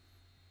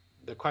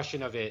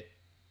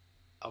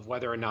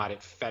whether or not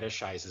it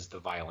fetishizes the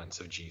violence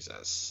of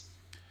Jesus,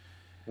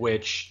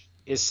 which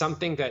is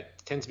something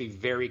that tends to be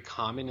very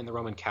common in the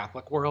Roman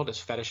Catholic world, is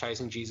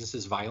fetishizing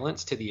Jesus's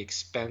violence often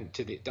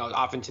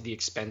to the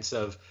expense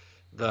of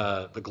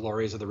the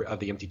glories of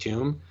the empty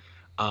tomb.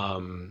 I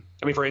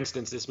mean, for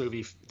instance, this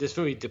movie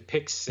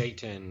depicts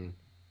Satan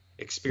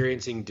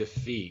experiencing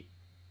defeat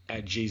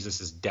at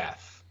Jesus's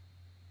death,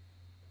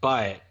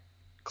 but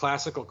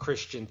classical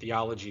Christian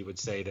theology would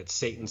say that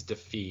Satan's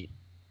defeat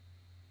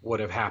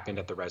would have happened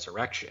at the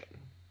resurrection.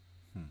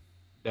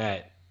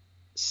 That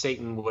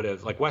Satan would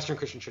have, like Western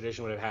Christian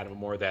tradition would have had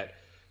more that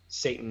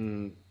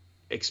Satan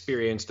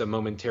experienced a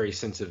momentary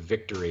sense of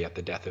victory at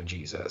the death of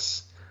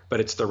Jesus,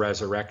 but it's the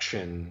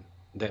resurrection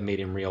that made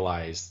him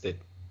realize that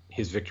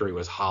his victory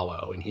was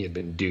hollow and he had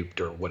been duped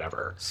or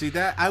whatever. See,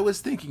 that I was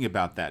thinking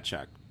about that,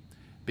 Chuck,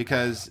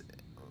 because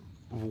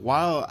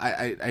while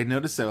I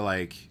noticed that,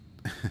 like,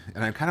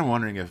 and I'm kind of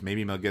wondering if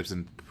maybe Mel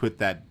Gibson put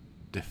that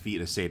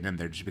defeat of Satan in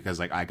there just because,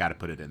 like, I got to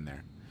put it in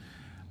there,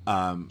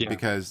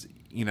 because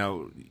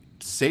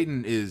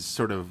Satan is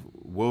sort of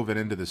woven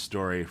into the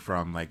story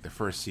from like the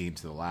first scene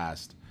to the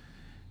last,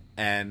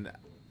 and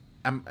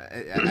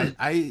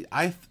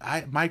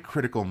my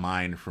critical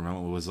mind for a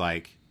moment was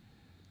like,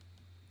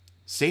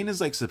 Satan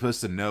is like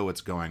supposed to know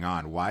what's going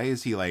on. Why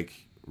is he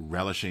like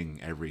relishing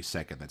every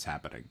second that's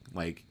happening?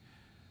 Like,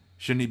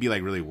 shouldn't he be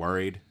like really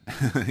worried?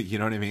 You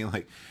know what I mean?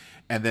 Like,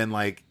 and then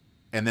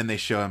they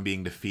show him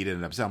being defeated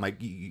and upset. I'm like,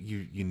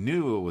 you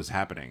knew it was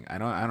happening. I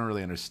don't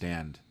really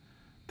understand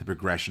the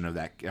progression of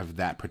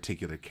that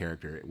particular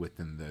character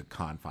within the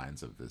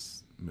confines of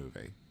this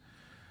movie.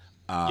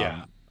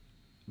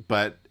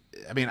 But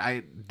I mean,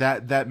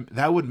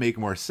 that would make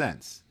more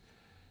sense,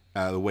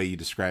 the way you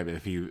describe it,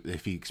 if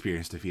he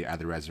experienced defeat at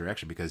the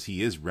resurrection, because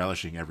he is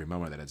relishing every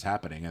moment that it's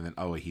happening, and then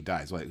he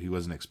dies. Like, he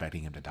wasn't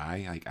expecting him to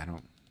die. Like,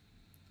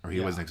 he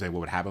wasn't expecting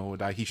what would happen when he would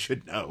die. He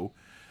should know.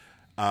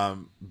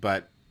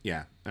 But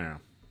yeah, I don't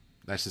know.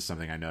 That's just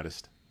something I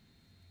noticed.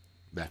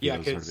 That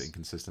feels sort of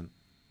inconsistent.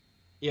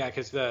 Yeah,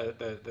 because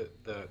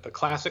the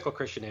classical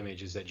Christian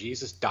image is that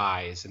Jesus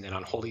dies, and then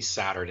on Holy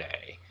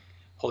Saturday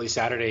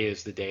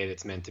is the day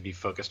that's meant to be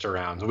focused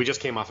around. We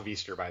just came off of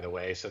Easter, by the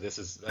way, so this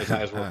is,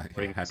 as we're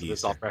recording, so this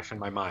is all fresh in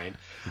my mind.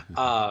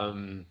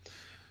 And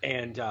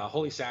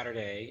Holy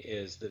Saturday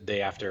is the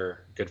day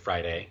after Good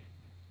Friday,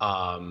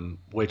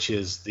 which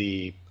is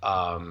the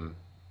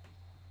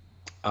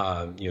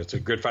so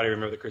Good Friday, we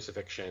remember the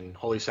crucifixion.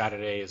 Holy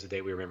Saturday is the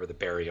day we remember the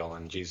burial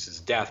and Jesus'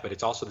 death, but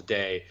it's also the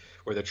day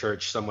where the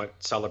church somewhat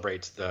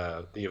celebrates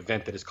the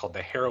event that is called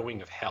the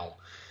harrowing of hell,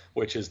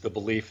 which is the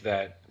belief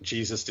that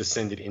Jesus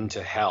descended into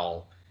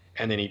hell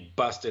and then he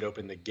busted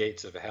open the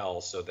gates of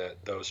hell so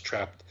that those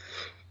trapped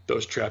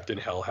in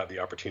hell have the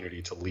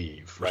opportunity to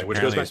leave, right? Which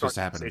goes back to our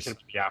conversation of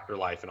the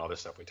afterlife and all this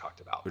stuff we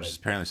talked about. Which is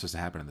apparently supposed to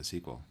happen in the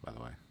sequel, by the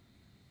way.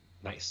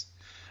 Nice.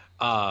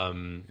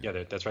 Yeah,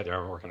 that's right.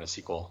 They're working on a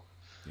sequel.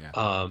 Yeah.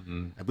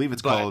 I believe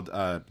it's called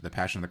The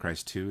Passion of the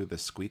Christ 2, The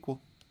Squeakquel.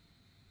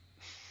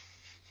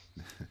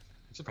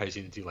 I'm surprised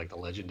you didn't do like The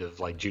Legend of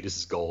like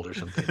Judas's Gold or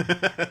something.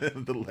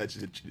 The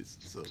Legend of Judas'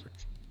 Silver.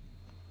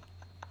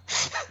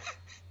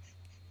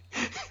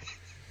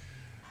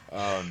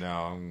 Oh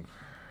no.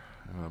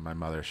 My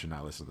mother should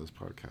not listen to this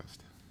podcast.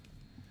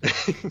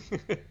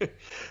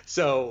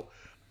 So,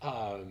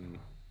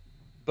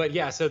 but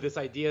yeah, so this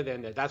idea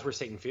then that's where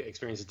Satan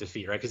experiences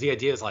defeat, right? Because the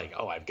idea is like,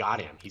 oh, I've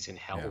got him. He's in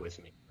hell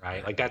with me,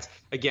 right? Like that's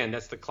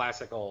the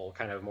classical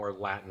kind of more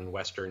Latin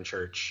Western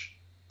church,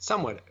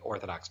 somewhat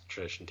Orthodox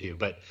tradition too.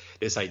 But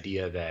this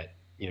idea that,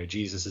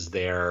 Jesus is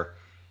there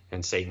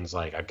and Satan's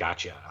like, I've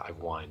got you. I've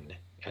won.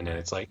 and then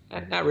it's like,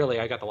 not really.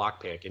 I got the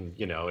lockpick, and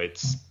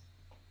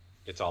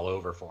it's all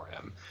over for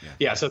him.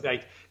 Yeah. So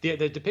like the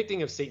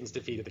depicting of Satan's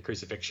defeat at the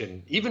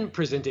crucifixion, even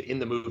presented in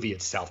the movie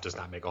itself, does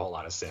not make a whole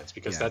lot of sense,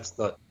 because that's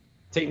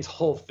Satan's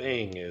whole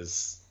thing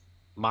is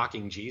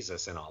mocking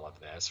Jesus in all of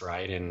this,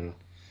 right? And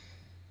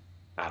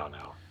I don't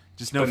know.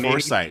 Just no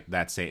foresight.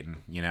 That's Satan.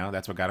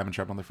 That's what got him in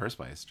trouble in the first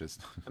place.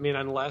 I mean,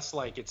 unless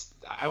like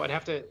I would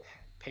have to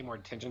pay more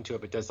attention to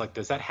it. But does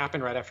that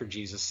happen right after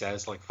Jesus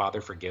says like,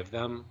 "Father, forgive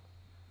them"?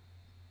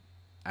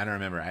 I don't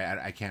remember.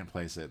 I can't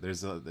place it.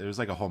 There's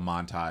like a whole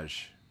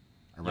montage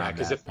around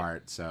that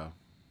part. So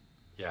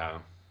yeah,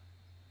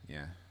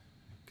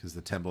 because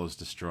the temple is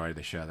destroyed.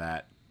 They show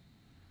that.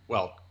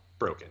 Well,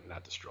 broken,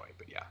 not destroyed,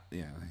 but yeah.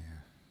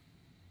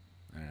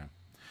 I don't know,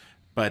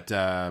 but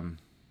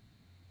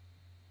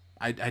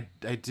I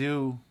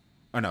do.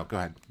 Oh no, go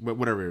ahead.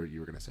 Whatever you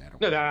were gonna say.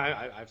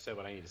 I've said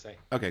what I need to say.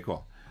 Okay,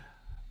 cool.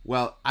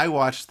 Well, I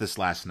watched this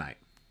last night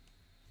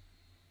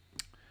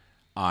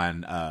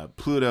on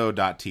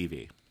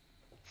Pluto.tv.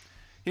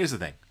 Here's the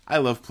thing. I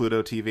love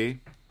Pluto TV.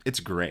 It's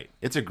great.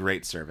 It's a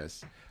great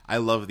service. I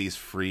love these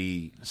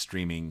free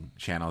streaming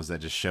channels that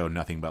just show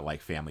nothing but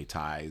like Family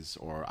Ties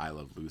or I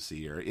Love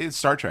Lucy or it's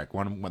Star Trek.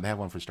 They have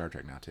one for Star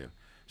Trek now too.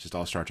 It's just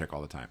all Star Trek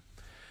all the time.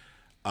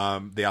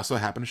 They also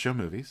happen to show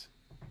movies.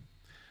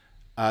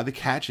 The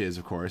catch is,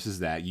 of course, is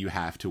that you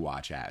have to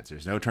watch ads.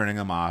 There's no turning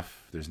them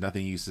off. There's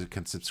nothing you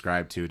can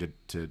subscribe to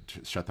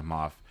shut them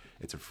off.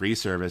 It's a free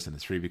service, and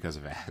it's free because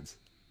of ads.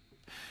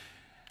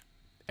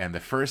 And the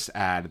first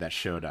ad that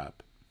showed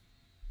up,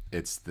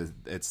 it's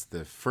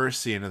the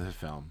first scene of the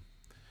film.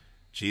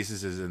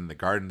 Jesus is in the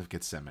Garden of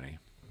Gethsemane.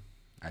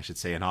 I should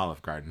say an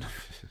Olive Garden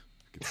of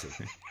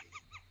Gethsemane.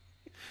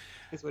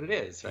 That's what it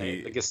is,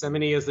 right? The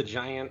Gethsemane is the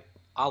giant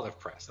olive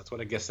press. That's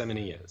what a Gethsemane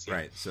is. Yeah.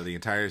 Right. So the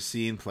entire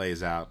scene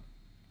plays out,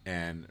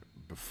 and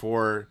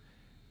before,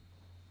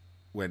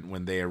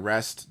 when they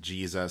arrest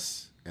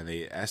Jesus and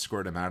they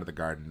escort him out of the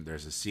garden,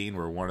 there's a scene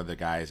where one of the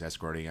guys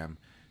escorting him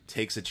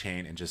takes a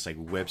chain and just like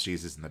whips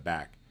Jesus in the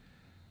back.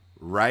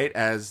 Right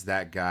as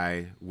that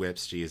guy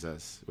whips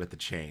Jesus with the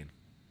chain,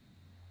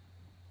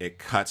 it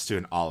cuts to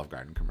an Olive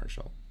Garden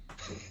commercial.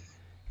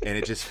 And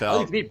it just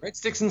felt... Oh, you need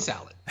breadsticks and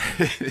salad.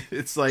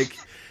 It's like,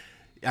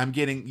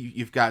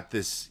 you've got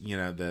this,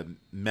 the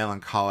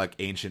melancholic,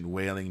 ancient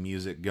wailing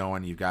music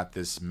going. You've got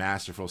this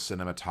masterful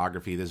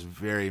cinematography, this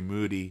very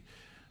moody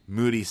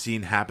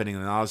scene happening.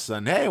 And all of a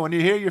sudden, hey, when you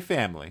hear your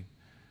family...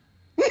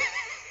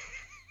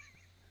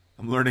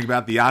 I'm learning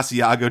about the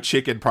Asiago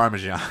chicken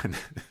parmesan.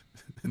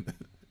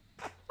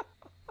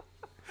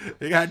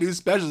 They got new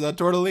specials on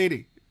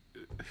tortellini.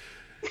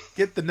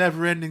 Get the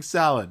never-ending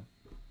salad.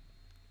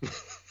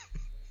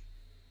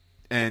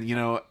 And,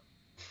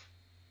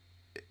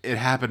 it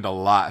happened a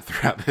lot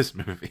throughout this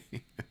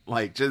movie.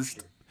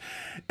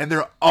 And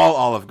they're all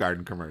Olive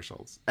Garden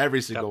commercials.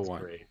 Every single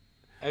one.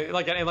 Great.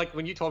 Like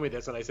when you told me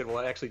this, and I said, well,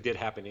 it actually did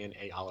happen in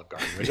a Olive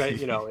Garden, which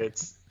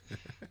it's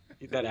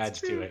that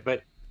adds to it.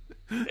 But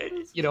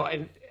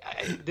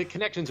the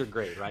connections are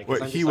great, right?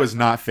 Well, he was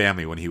not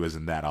family when he was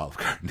in that Olive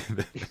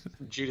Garden.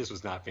 Judas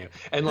was not family,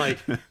 and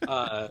and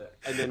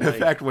then in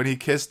fact, when he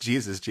kissed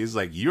Jesus, Jesus was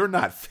like, "You're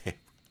not family."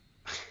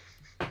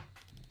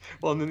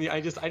 Well, and then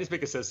I just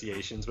make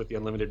associations with the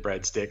unlimited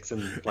breadsticks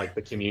and like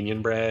the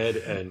communion bread,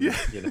 and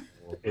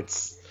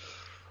it's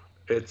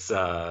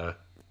yeah.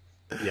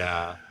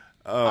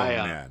 Oh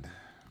man.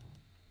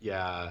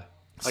 Yeah.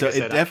 So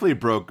it definitely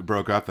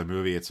broke up the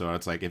movie. So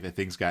it's like if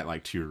things got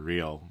like too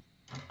real,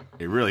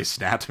 it really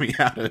snapped me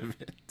out of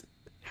it.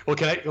 Well,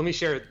 let me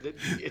share.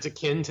 It's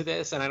akin to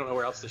this, and I don't know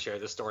where else to share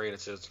this story, and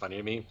it's just funny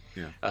to me.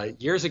 Yeah.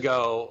 Years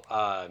ago,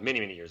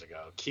 many years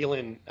ago,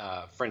 Keelan,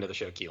 friend of the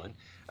show, Keelan,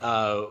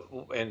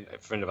 and a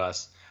friend of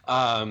us,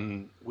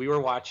 we were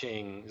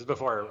watching. This is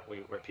before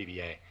we were at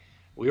PBA.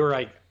 We were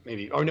like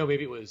maybe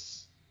it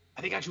was.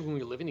 I think actually when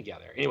we were living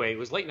together. Anyway, it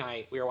was late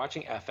night. We were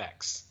watching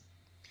FX,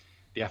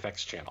 the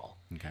FX channel.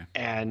 Okay.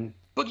 And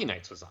Boogie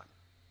Nights was on.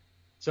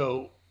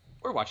 So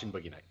we're watching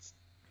Boogie Nights.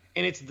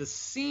 And it's the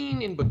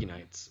scene in Boogie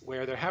Nights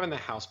where they're having the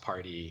house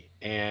party,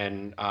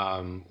 and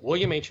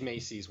William H.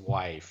 Macy's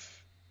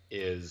wife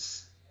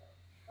is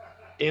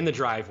in the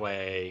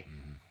driveway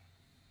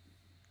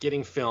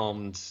getting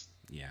filmed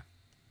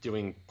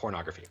doing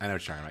pornography. I know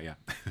what you're talking about,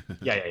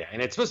 yeah. yeah.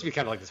 And it's supposed to be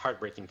kind of like this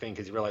heartbreaking thing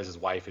because you realize his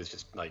wife is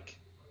just like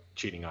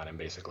cheating on him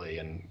basically,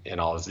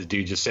 and all this. The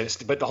dude just says,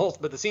 but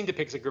the scene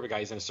depicts a group of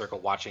guys in a circle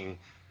watching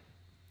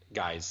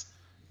guys.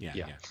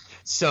 Yeah.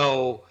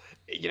 So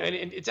and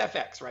it's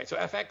FX, right? So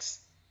FX,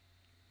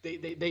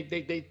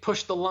 they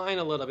push the line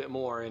a little bit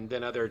more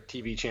than other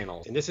TV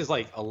channels. And this is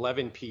like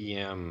 11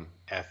 p.m.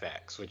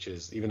 FX, which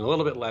is even a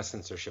little bit less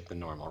censorship than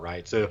normal,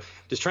 right? So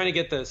just trying to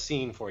get the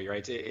scene for you,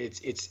 right?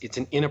 It's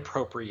an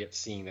inappropriate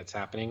scene that's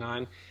happening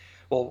on.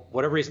 Well,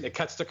 whatever reason, it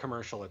cuts to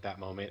commercial at that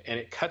moment, and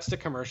it cuts to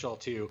commercial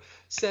to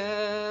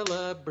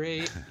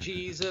celebrate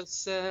Jesus,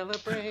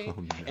 celebrate.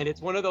 Oh, no. And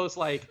it's one of those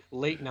like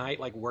late night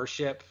like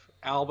worship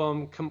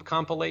album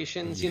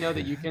compilations,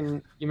 that you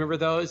remember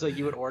those? Like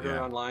you would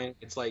order online.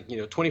 It's like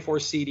 24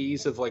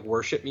 CDs of like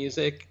worship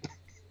music.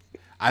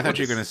 I thought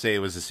you were going to say it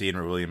was the scene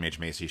where William H.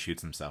 Macy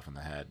shoots himself in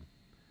the head,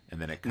 and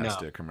then it cuts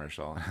to a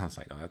commercial, and I was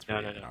like, "Oh, that's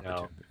pretty good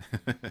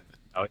opportunity."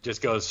 No, it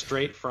just goes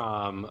straight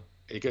from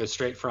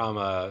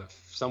a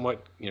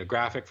somewhat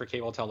graphic for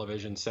cable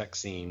television sex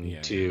scene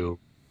to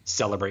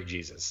celebrate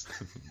Jesus.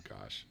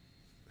 Gosh.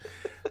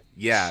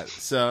 Yeah.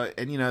 So,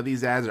 and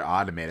these ads are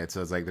automated,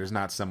 so it's like there's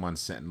not someone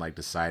sitting like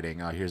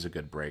deciding, "Oh, here's a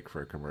good break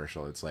for a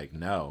commercial." It's like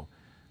no,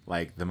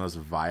 like the most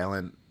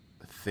violent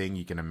thing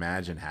you can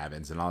imagine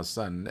happens, and all of a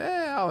sudden,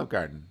 Olive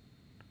Garden.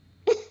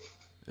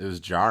 It was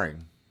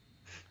jarring.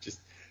 Just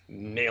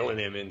nailing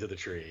him into the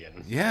tree,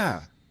 and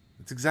yeah,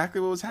 that's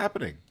exactly what was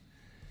happening.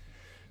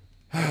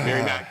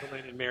 Mary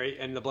Magdalene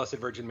and the Blessed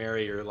Virgin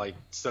Mary are like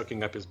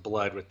soaking up his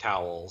blood with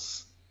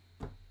towels.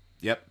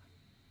 Yep.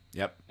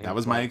 That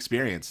was my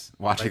experience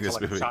watching this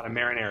movie. A shot of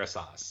marinara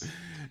sauce.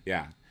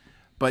 Yeah,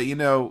 but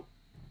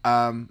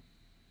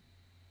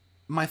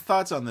my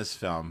thoughts on this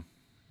film.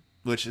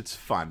 Which it's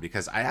fun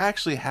because I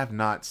actually have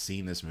not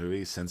seen this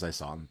movie since I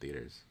saw it in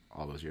theaters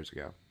all those years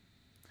ago.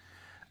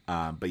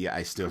 But yeah,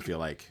 I still feel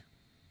like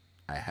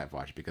I have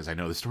watched it because I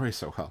know the story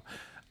so well.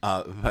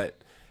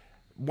 But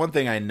one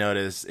thing I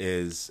noticed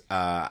is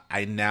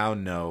I now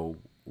know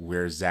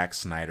where Zack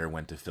Snyder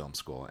went to film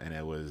school, and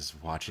it was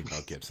watching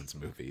Mel Gibson's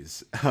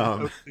movies. I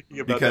was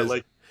thinking about that,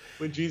 like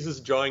when Jesus is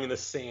drawing in the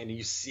sand, and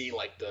you see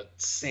like the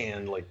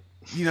sand like.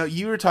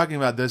 You were talking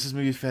about this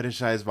movie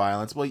fetishized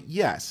violence. Well,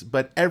 yes,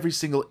 but every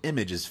single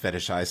image is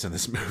fetishized in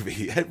this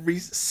movie. Every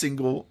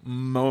single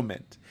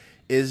moment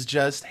is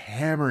just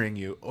hammering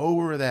you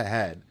over the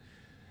head.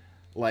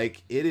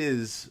 Like, it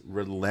is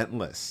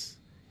relentless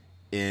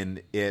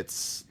in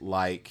its,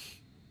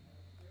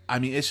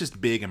 it's just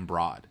big and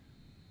broad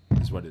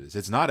is what it is.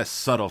 It's not a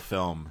subtle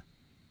film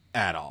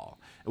at all,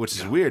 which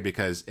is weird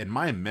because in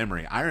my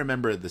memory, I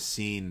remember the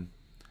scene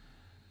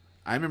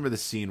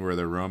where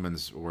the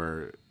Romans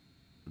were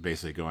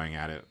basically going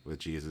at it with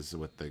Jesus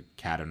with the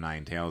cat of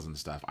nine tails and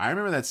stuff. I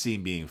remember that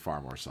scene being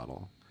far more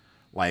subtle,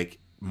 like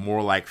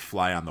more like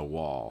fly on the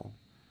wall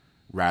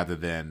rather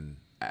than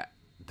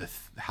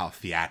how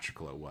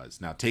theatrical it was.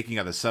 Now, taking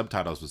out the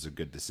subtitles was a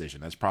good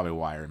decision. That's probably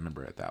why I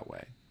remember it that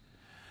way.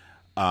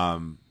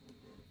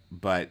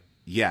 But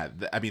yeah,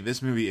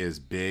 this movie is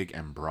big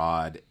and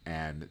broad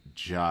and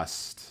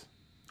just,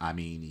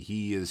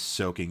 he is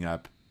soaking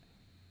up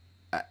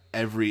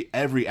every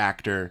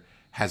actor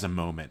has a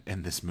moment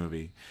in this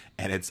movie,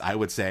 and I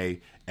would say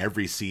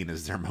every scene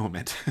is their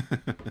moment.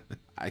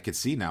 I could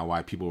see now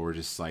why people were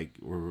just like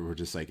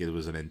it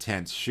was an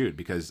intense shoot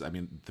because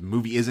the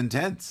movie is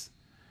intense,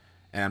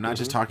 and I'm not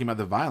just talking about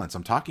the violence.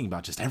 I'm talking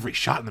about just every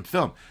shot in the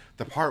film.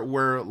 The part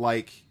where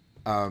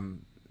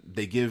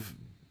they give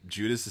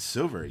Judas the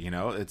silver,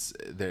 it's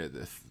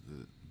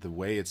the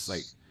way it's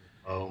like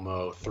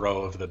slow-mo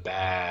throw of the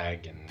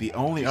bag, and the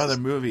only other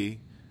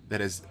movie that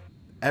has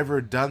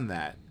ever done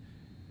that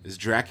is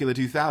Dracula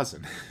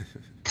 2000.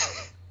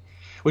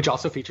 Which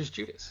also features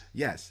Judas.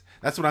 Yes,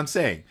 that's what I'm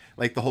saying.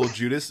 Like the whole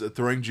Judas,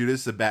 throwing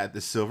Judas the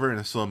silver in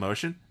a slow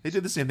motion. They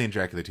did the same thing in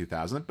Dracula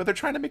 2000, but they're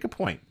trying to make a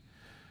point.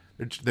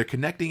 They're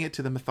connecting it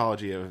to the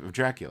mythology of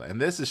Dracula.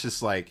 And this is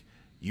just like,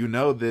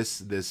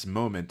 this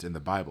moment in the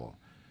Bible.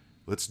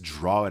 Let's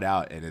draw it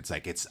out. And it's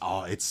like, it's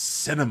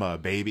cinema,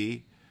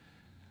 baby.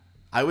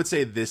 I would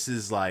say this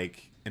is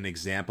like an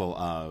example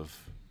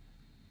of,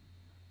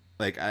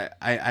 like,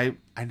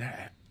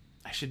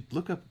 I should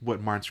look up what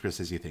Martin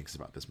Scorsese thinks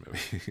about this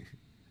movie.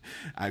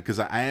 Because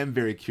I am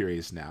very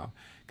curious now.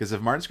 Because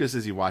if Martin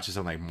Scorsese watches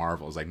something like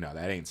Marvel, he's like, no,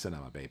 that ain't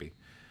cinema, baby.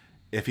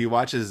 If he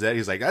watches that,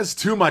 he's like, that's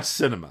too much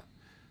cinema.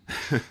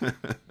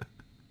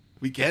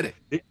 We get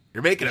it.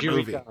 You're making a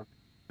movie.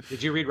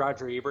 Did you read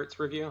Roger Ebert's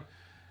review?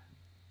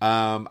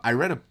 I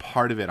read a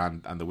part of it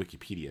on the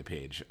Wikipedia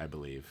page, I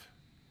believe.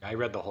 I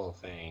read the whole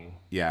thing.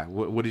 Yeah.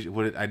 What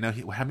did I know?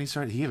 How many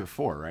stars? He gave it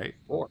 4, right?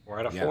 4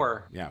 out of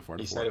 4. Yeah, 4 out of 4.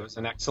 He said it was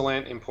an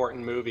excellent,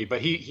 important movie, but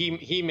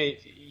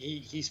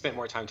he spent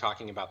more time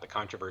talking about the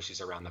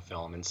controversies around the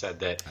film and said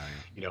that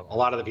a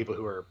lot of the people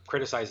who are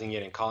criticizing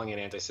it and calling it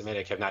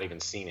anti-Semitic have not even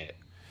seen it,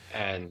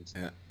 and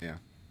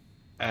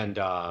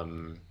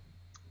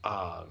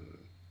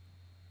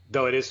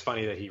though it is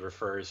funny that he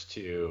refers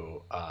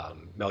to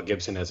Mel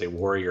Gibson as a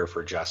warrior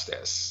for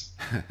justice.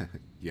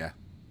 Yeah,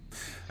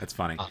 that's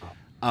funny.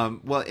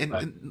 Well,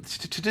 and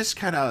to just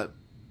kind of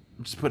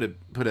just put a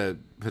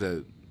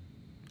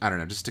I don't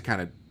know, just to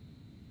kind of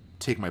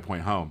take my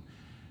point home.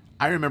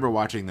 I remember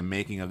watching the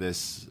making of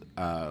this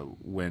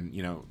when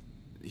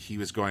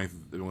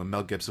when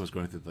Mel Gibson was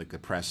going through like the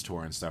press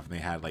tour and stuff, and they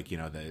had like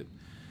the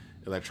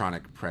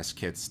electronic press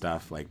kit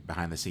stuff, like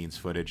behind the scenes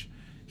footage.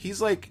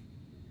 He's like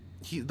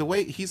the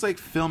way he's like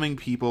filming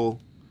people,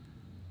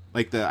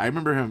 like I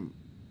remember him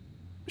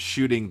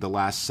shooting The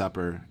Last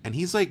Supper, and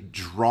he's like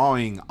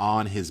drawing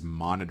on his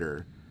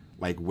monitor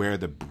like where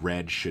the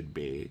bread should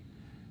be,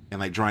 and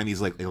like drawing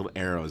these like little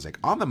arrows like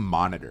on the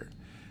monitor,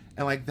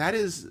 and like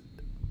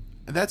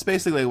that's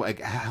basically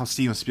like how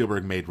Steven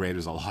Spielberg made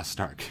Raiders of the Lost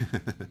Ark.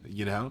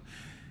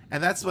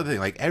 And that's the thing,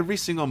 like every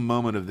single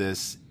moment of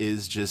this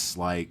is just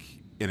like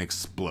an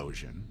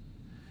explosion,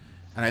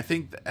 And I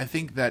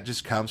think that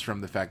just comes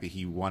from the fact that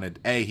he wanted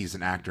he's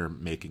an actor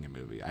making a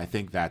movie. I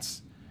think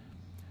that's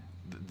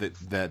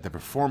the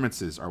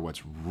performances are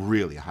what's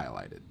really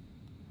highlighted.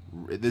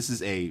 This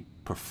is a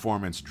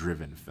performance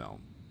driven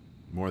film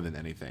more than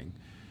anything.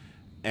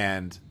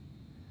 And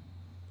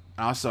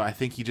also I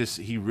think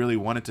he really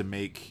wanted to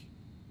make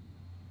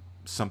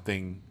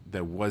something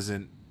that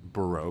wasn't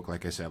Baroque,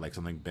 like I said, like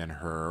something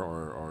Ben-Hur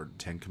or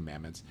Ten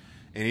Commandments,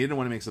 and he didn't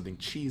want to make something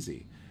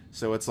cheesy.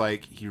 So it's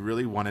like he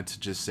really wanted to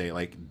just say,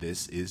 like,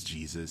 this is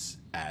Jesus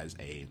as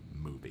a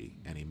movie.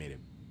 And he made it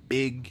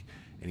big,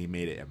 and he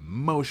made it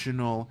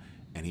emotional,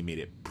 and he made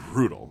it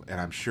brutal. And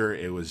I'm sure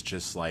it was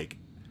just like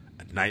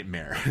a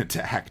nightmare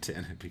to act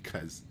in,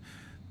 because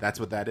that's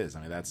what that is.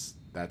 I mean, that's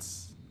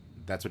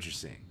what you're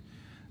seeing.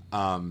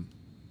 And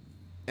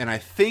I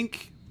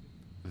think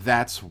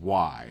that's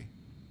why,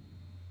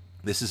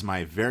 this is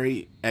my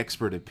very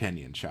expert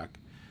opinion, Chuck,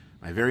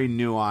 my very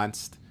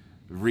nuanced,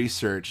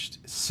 researched,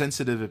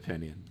 sensitive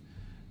opinion.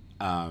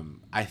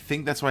 I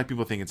think that's why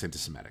people think it's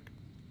anti-Semitic,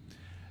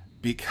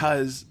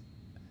 because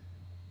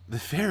the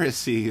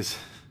Pharisees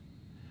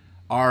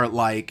are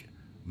like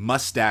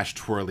mustache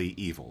twirly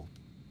evil.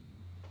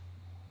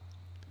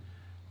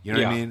 You know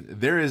what I mean?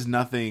 There is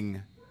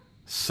nothing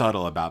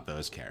subtle about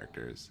those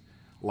characters.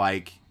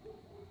 Like,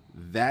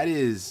 that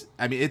is,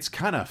 I mean, it's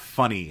kind of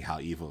funny how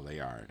evil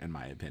they are, in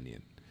my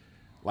opinion.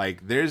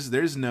 Like,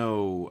 there's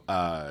no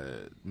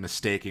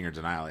mistaking or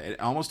denial.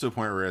 Almost to a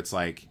point where it's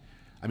like,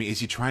 I mean, is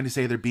he trying to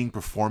say they're being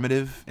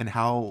performative in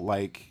how,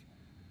 like,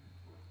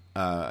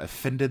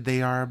 offended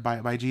they are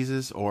by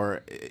Jesus?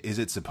 Or is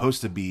it supposed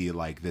to be,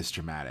 like, this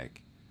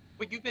dramatic?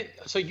 But you've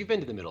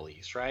been to the Middle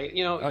East, right?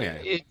 You know,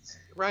 it's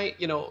right.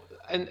 You know,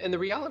 and the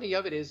reality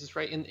of it is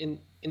right in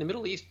the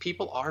Middle East,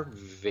 people are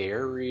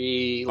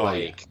very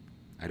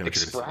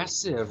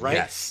expressive, right?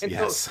 Yes, and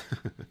yes. So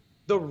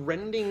the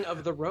rending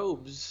of the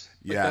robes,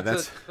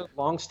 that's a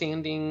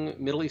long-standing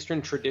Middle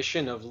Eastern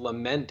tradition of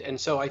lament, and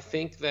so I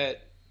think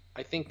that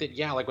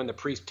like when the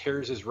priest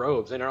tears his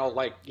robes, and they're all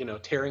like, you know,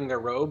 tearing their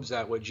robes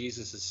at what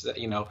Jesus is,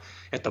 you know,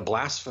 at the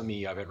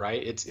blasphemy of it,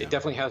 right? It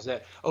definitely has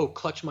that,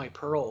 clutch my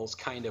pearls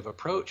kind of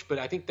approach, but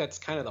I think that's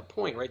kind of the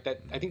point, right?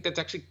 That I think that's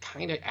actually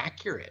kind of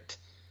accurate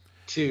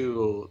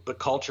to the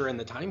culture and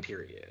the time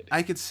period.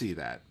 I could see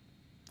that.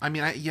 I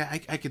mean,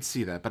 I could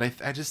see that, but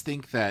I just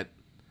think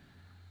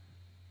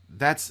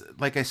that's,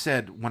 like I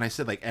said, when I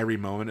said like every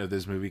moment of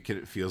this movie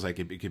feels like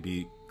it could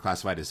be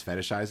classified as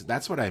fetishized,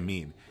 that's what I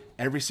mean.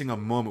 Every single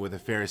moment with a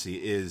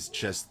Pharisee is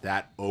just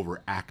that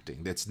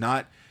overacting. It's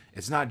not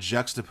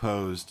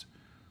juxtaposed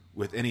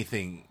with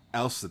anything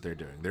else that they're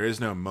doing. There is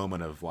no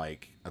moment of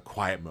like a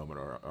quiet moment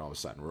or all of a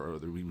sudden where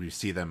we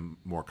see them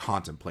more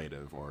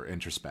contemplative or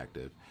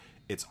introspective.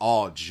 It's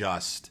all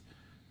just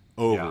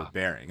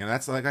overbearing. And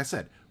that's, like I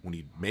said, when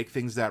you make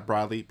things that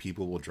broadly,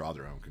 people will draw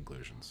their own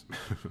conclusions.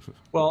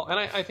 Well, and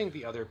I think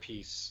the other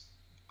piece,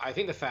 I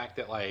think the fact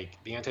that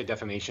like the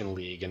Anti-Defamation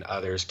League and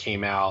others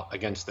came out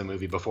against the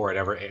movie before it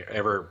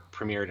ever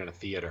premiered in a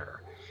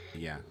theater.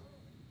 Yeah.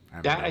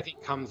 I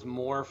think comes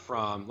more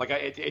from like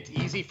it's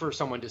easy for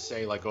someone to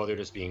say like, they're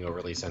just being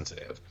overly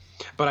sensitive,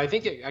 but I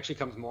think it actually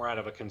comes more out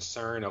of a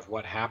concern of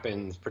what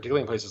happens,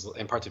 particularly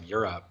in parts of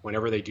Europe,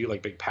 whenever they do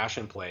like big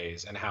passion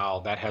plays, and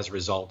how that has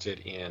resulted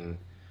in,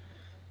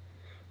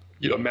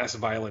 you know, mass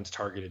violence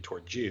targeted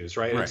toward Jews,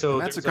 right? Right. And so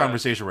and that's a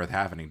conversation worth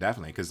having,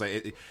 definitely, because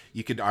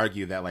you could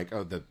argue that like,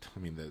 the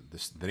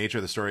nature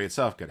of the story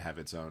itself could have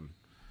its own,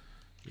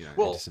 you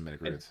know, anti-Semitic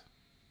roots.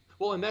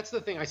 Well, and that's the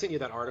thing. I sent you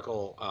that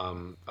article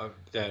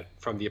that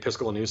from the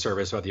Episcopal News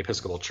Service about the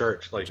Episcopal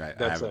Church. Like,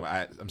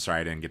 I'm sorry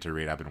I didn't get to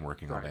read. I've been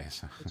working all day.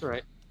 So. That's all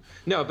right.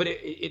 No, but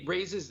it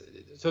raises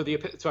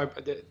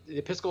the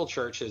Episcopal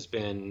Church has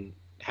been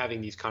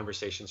having these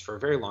conversations for a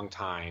very long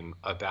time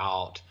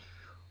about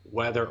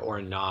whether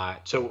or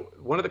not. So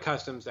one of the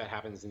customs that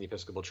happens in the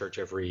Episcopal Church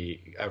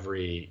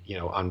every you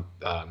know, on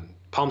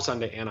Palm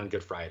Sunday and on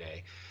Good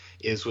Friday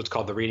is what's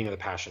called the reading of the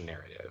Passion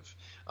narrative.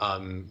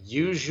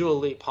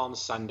 Usually Palm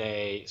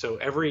Sunday. So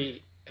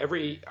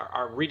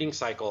our reading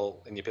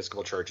cycle in the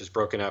Episcopal Church is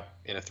broken up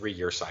in a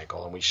 3-year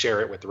cycle, and we share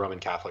it with the Roman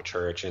Catholic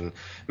Church and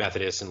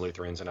Methodists and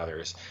Lutherans and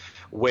others,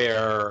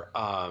 where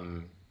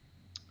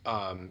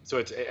so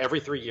it's every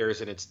 3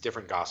 years and it's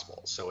different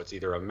gospels. So it's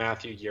either a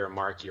Matthew year, a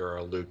Mark year, or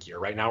a Luke year.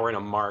 Right now we're in a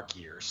Mark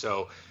year.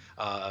 So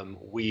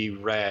we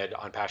read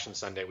on Passion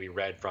Sunday, we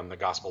read from the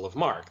Gospel of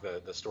Mark.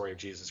 The story of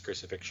Jesus'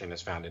 crucifixion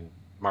is found in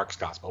Mark's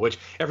Gospel, which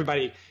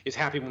everybody is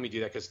happy when we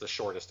do that because it's the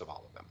shortest of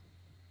all of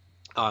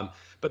them.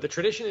 But the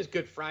tradition is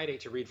Good Friday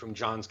to read from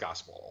John's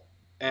Gospel.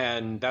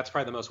 And that's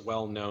probably the most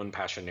well-known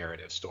Passion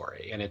narrative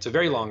story. And it's a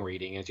very long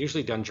reading. And it's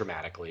usually done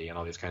dramatically and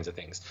all these kinds of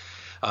things.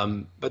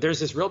 But there's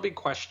this real big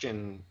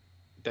question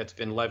that's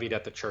been levied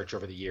at the church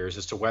over the years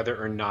as to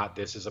whether or not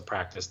this is a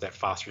practice that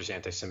fosters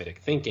anti-Semitic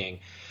thinking,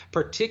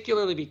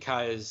 particularly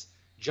because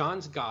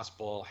John's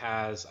Gospel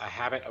has a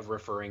habit of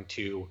referring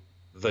to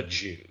the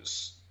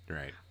Jews.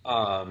 Right.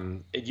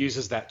 It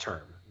uses that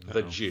term,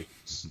 the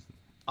Jews.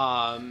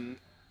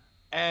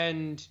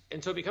 And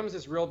so it becomes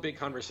this real big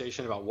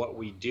conversation about what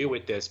we do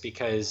with this,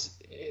 because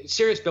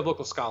serious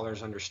biblical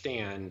scholars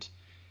understand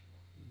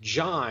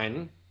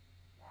John,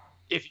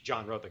 if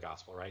John wrote the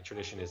gospel, right?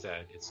 Tradition is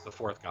that it's the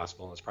fourth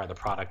gospel and it's probably the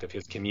product of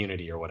his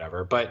community or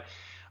whatever. But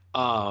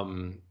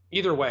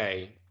either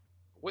way,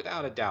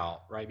 without a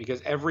doubt, right?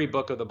 Because every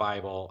book of the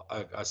Bible,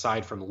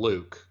 aside from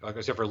Luke,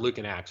 except for Luke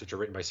and Acts, which are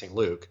written by St.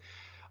 Luke,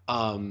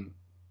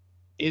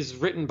 is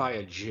written by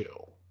a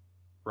Jew,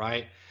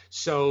 right?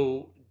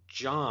 So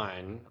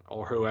John,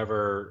 or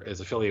whoever is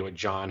affiliated with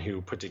John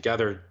who put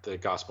together the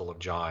Gospel of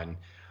John,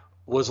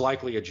 was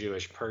likely a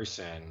Jewish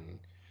person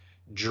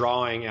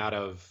drawing out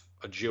of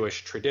a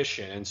Jewish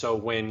tradition. And so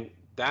when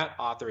that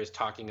author is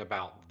talking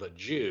about the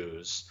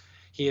Jews,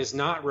 he is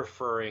not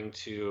referring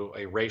to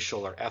a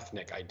racial or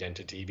ethnic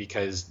identity,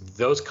 because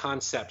those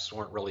concepts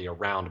weren't really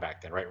around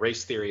back then, right?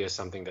 Race theory is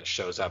something that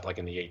shows up like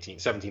in the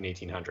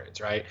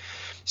 1800s, right?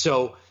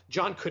 So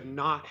John could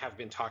not have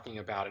been talking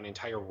about an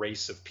entire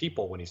race of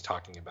people when he's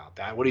talking about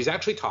that. What he's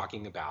actually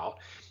talking about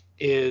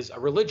is a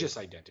religious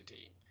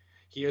identity.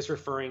 He is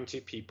referring to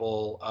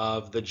people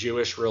of the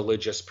Jewish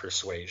religious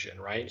persuasion,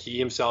 right? He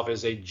himself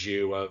is a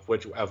Jew of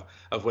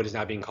what is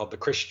now being called the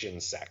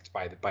Christian sect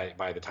by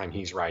the time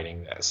he's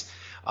writing this.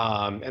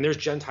 And there's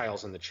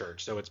Gentiles in the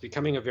church, so it's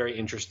becoming a very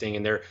interesting.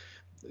 And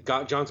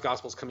John's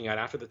gospel is coming out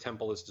after the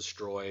temple is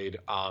destroyed,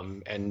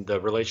 and the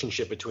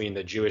relationship between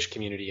the Jewish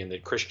community and the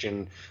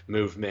Christian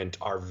movement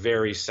are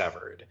very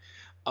severed.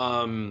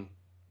 But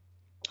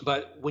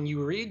when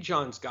you read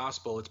John's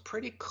gospel, it's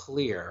pretty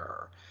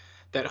clear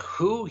that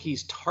who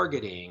he's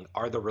targeting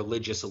are the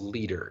religious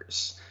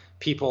leaders,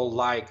 people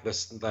like the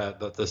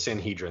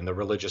Sanhedrin, the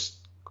religious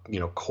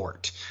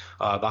court,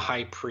 the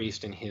high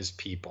priest and his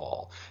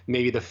people,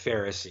 maybe the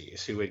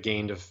Pharisees, who had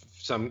gained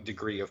some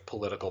degree of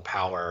political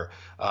power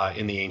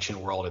in the ancient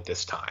world at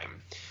this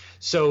time.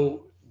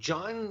 So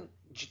John,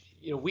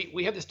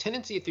 we have this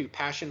tendency through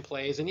passion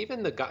plays, and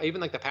even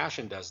like the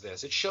Passion does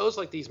this. It shows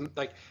that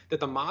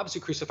the mobs who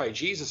crucify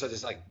Jesus are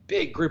this like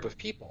big group of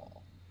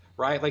people.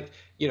 Right, like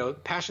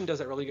Passion does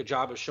that really good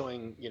job of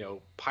showing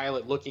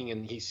Pilate looking,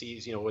 and he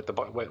sees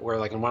where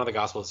like in one of the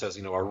Gospels it says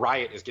a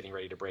riot is getting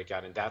ready to break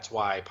out, and that's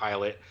why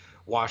Pilate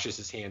washes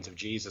his hands of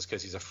Jesus,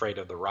 because he's afraid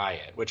of the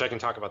riot. Which I can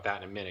talk about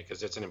that in a minute,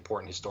 because it's an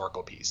important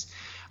historical piece.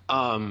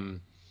 But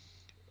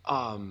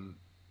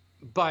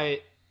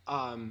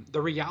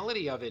the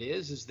reality of it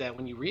is that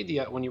when you read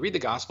the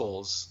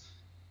Gospels,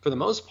 for the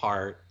most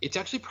part, it's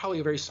actually probably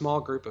a very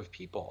small group of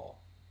people.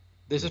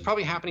 This is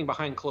probably happening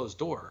behind closed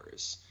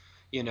doors.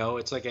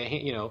 It's like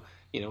a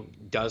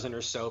dozen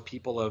or so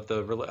people of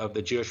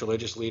the Jewish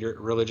religious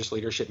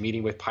leadership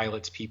meeting with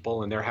Pilate's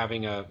people, and they're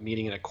having a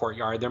meeting in a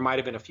courtyard. There might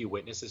have been a few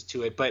witnesses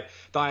to it, but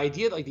the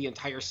idea that the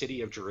entire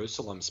city of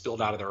Jerusalem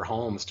spilled out of their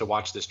homes to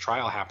watch this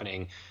trial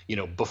happening,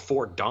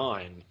 before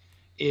dawn,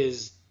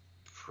 is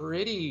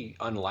pretty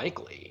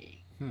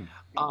unlikely.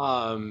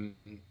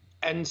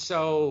 And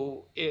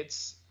so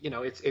it's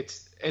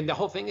and the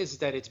whole thing is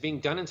that it's being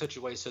done in such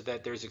a way so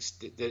that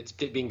it's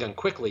being done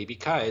quickly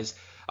because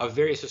of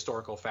various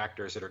historical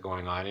factors that are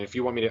going on. And if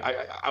you want me to,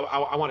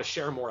 I want to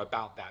share more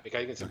about that, because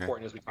I think it's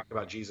important as we talk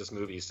about Jesus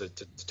movies to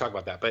talk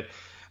about that. But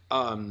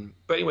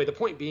anyway, the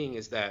point being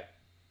is that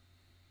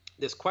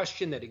this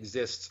question that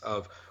exists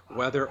of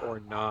whether or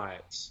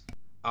not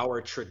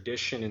our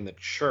tradition in the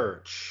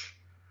church,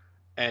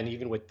 and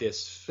even with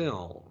this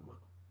film,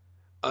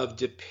 of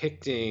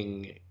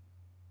depicting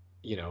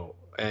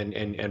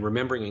and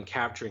remembering and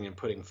capturing and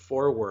putting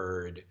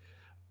forward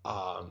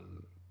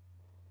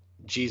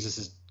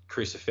Jesus's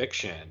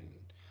crucifixion,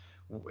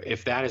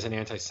 if that is an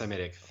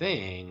anti-Semitic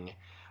thing,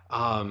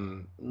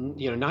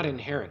 not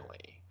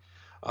inherently,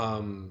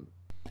 but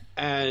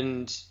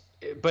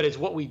it's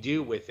what we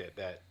do with it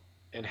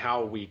and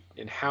how we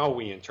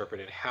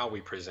interpret it, how we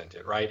present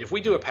it, right? If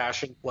we do a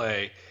passion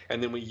play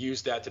and then we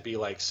use that to be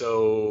like,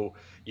 so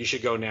you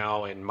should go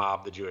now and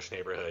mob the Jewish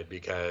neighborhood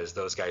because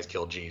those guys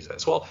killed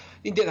Jesus. Well,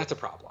 that's a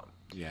problem.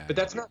 Yeah. But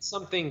that's not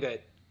something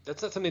that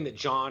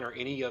John or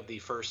any of the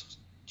first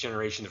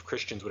generation of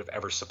Christians would have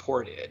ever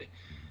supported,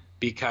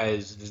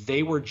 because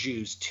they were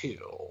Jews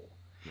too.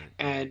 Right.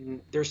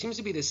 And there seems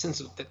to be this sense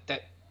of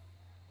that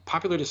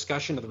popular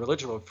discussion of the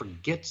religious world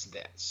forgets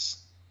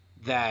this,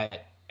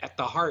 that at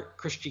the heart,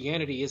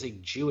 Christianity is a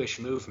Jewish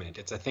movement.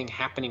 It's a thing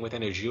happening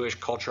within a Jewish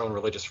cultural and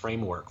religious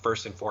framework,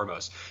 first and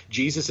foremost.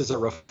 Jesus is a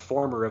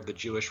reformer of the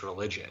Jewish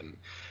religion.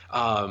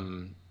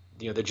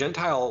 The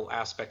Gentile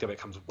aspect of it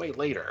comes way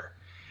later.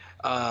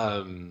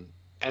 And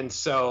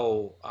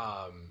so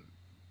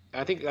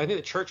I think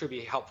the church would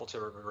be helpful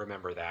to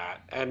remember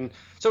that. And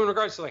so in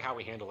regards to like how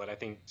we handle it, I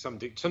think some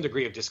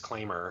degree of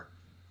disclaimer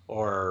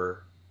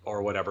or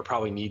whatever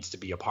probably needs to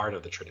be a part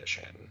of the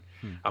tradition.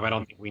 I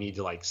don't think we need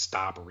to like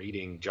stop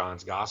reading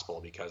John's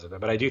gospel because of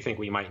it, but I do think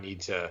we might need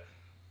to,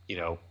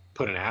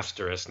 put an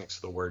asterisk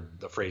next to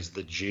the phrase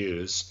 "the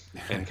Jews"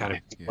 and kind of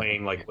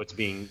explain like what's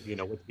being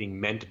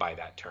meant by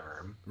that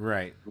term.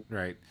 Right.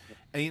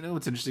 And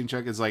what's interesting,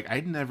 Chuck, is like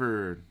I'd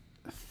never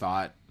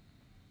thought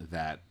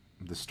that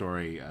the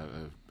story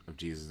of of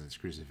Jesus and his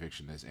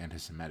crucifixion as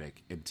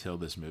anti-Semitic until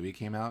this movie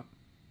came out.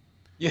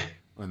 Yeah.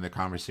 When the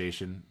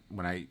conversation,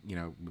 when I,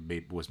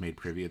 was made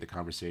privy to the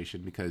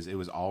conversation, because it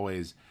was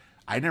always,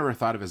 I never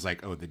thought of it as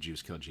like, oh, the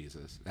Jews killed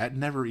Jesus. That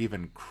never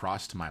even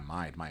crossed my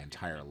mind my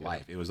entire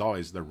life. It was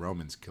always the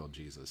Romans killed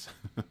Jesus.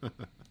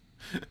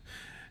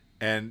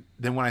 And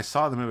then when I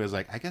saw the movie, I was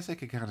like, I guess I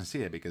could kind of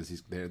see it,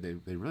 because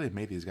they really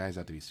made these guys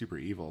out to be super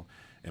evil.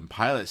 And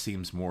Pilate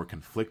seems more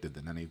conflicted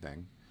than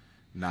anything.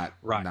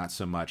 Not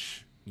so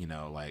much,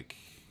 like,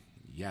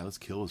 yeah, let's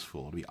kill this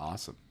fool. It'll be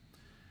awesome.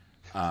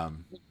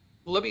 Can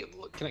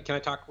I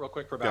talk real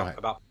quick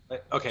about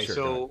okay, sure,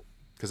 so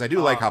because I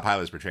do like how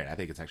Pilate is portrayed. I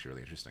think it's actually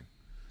really interesting.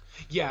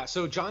 Yeah,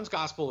 so John's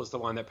Gospel is the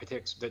one that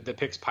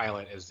depicts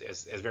Pilate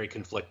as very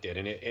conflicted,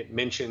 and it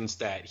mentions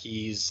that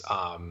he's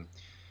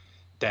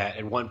that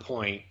at one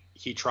point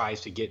he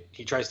tries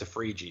to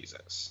free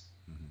Jesus,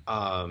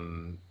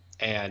 and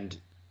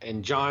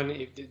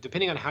John,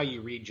 depending on how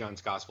you read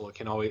John's Gospel,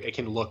 it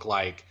can look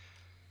like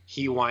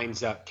he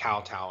winds up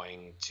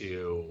kowtowing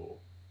to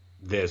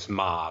this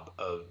mob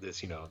of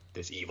this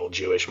evil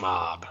Jewish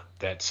mob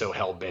that's so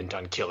hell bent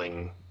on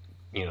killing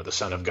the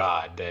Son of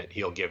God that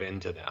he'll give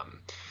in to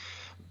them.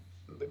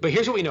 But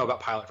here's what we know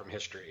about Pilate from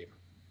history.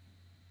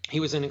 He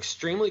was an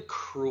extremely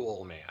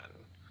cruel man.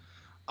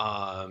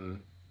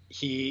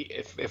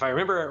 If I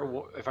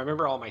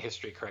remember all my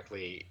history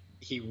correctly,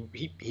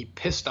 he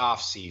pissed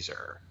off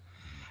Caesar.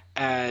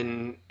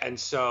 And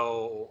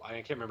so I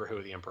can't remember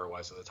who the emperor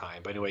was at the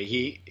time, but anyway,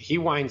 he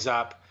winds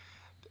up,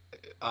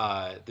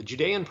 the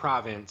Judean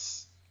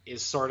province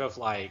is sort of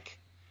like,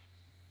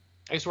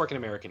 I used to work in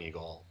American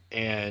Eagle,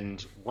 and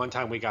one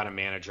time we got a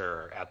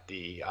manager at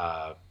the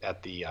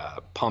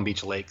Palm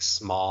Beach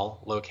Lakes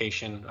Mall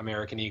location,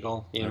 American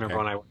Eagle. You remember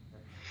when I worked there?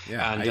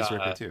 Yeah, and I used to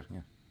work there too.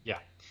 Yeah,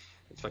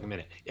 it's like a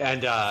minute.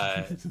 And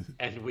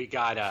and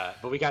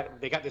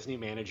they got this new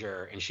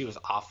manager, and she was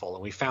awful,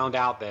 and we found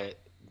out that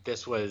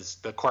this was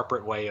the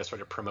corporate way of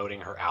sort of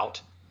promoting her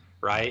out,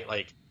 right?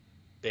 Like,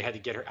 they had to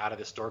get her out of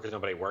the store because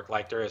nobody worked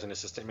like her as an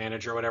assistant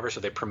manager or whatever. So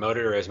they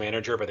promoted her as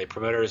manager, but they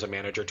promoted her as a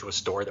manager to a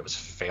store that was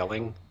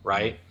failing,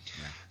 right?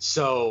 Yeah.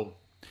 So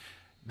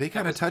they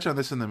kind of touch on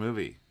this in the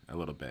movie a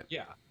little bit.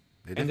 Yeah.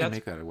 They didn't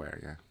make that aware,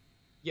 yeah.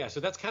 Yeah,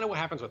 so that's kind of what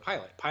happens with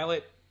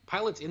Pilate.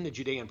 Pilate's in the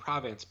Judean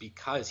province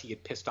because he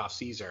had pissed off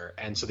Caesar,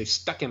 and so they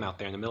stuck him out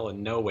there in the middle of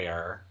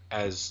nowhere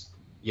as,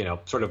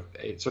 sort of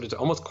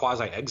almost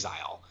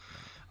quasi-exile.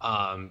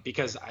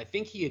 Because I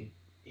think he had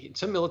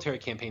some military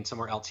campaign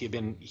somewhere else. He had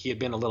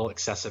been a little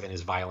excessive in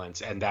his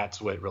violence, and that's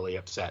what really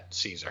upset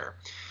Caesar.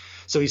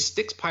 So he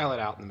sticks Pilate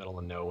out in the middle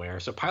of nowhere.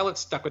 So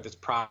Pilate's stuck with this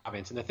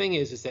province, and the thing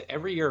is that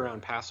every year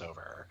around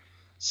Passover,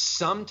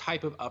 some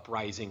type of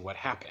uprising would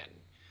happen.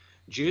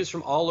 Jews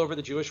from all over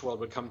the Jewish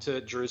world would come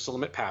to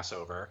Jerusalem at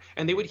Passover,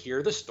 and they would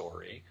hear the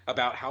story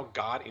about how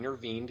God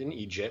intervened in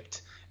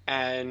Egypt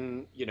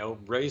and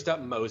raised up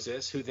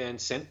Moses, who then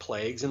sent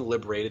plagues and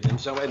liberated them.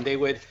 So and they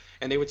would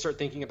start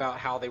thinking about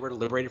how they were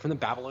liberated from the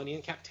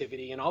Babylonian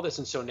captivity and all this.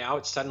 And so now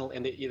it's suddenly,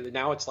 and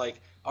now it's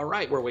like, all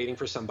right, we're waiting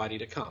for somebody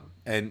to come.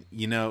 And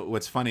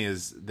what's funny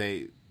is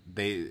they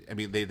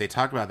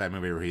talk about that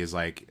movie where he is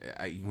like,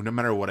 no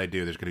matter what I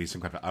do, there's going to be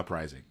some kind of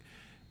uprising,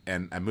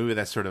 and a movie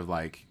that sort of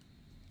like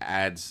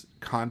adds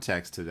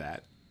context to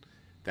that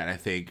I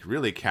think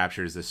really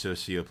captures the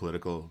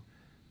socio-political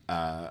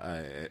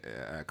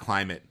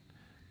climate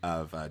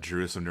of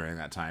Jerusalem during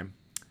that time.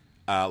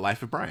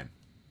 Life of Brian.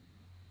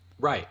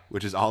 Right.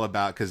 Which is all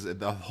about, because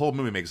the whole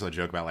movie makes a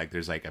joke about like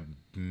there's like a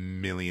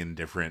million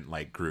different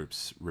like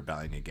groups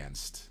rebelling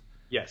against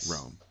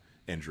Rome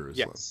and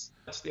Jerusalem. Yes.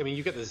 I mean,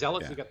 you've got the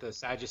Zealots, you've got the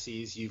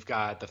Sadducees, you've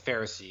got the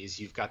Pharisees,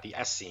 you've got the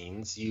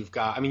Essenes, you've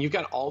got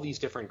all these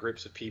different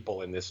groups of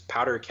people in this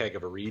powder keg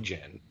of a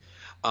region.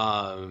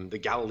 The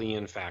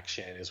Galilean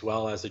faction as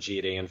well as the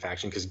Judean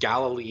faction, because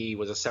Galilee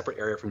was a separate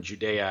area from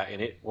Judea,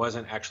 and it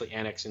wasn't actually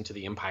annexed into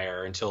the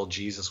empire until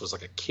Jesus was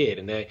like a kid,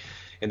 and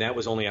that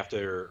was only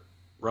after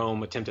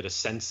Rome attempted a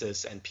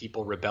census and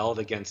people rebelled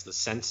against the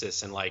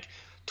census, and like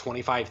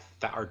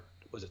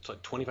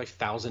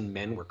 25,000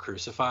 men were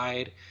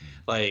crucified.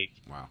 Like,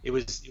 wow. It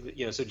was,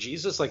 so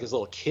Jesus, like as a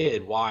little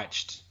kid,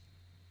 watched,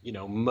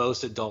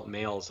 most adult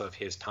males of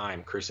his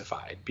time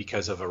crucified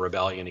because of a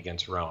rebellion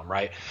against Rome,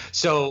 right?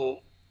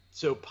 So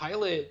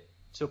Pilate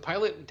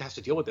has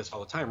to deal with this all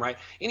the time, right?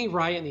 Any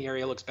riot in the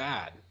area looks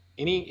bad.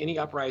 Any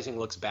uprising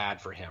looks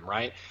bad for him,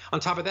 right?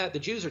 On top of that, the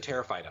Jews are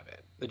terrified of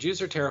it. The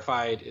Jews are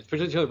terrified,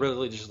 particularly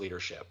religious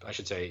leadership, I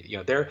should say.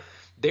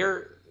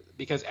 They're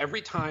because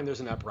every time there's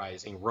an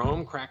uprising,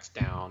 Rome cracks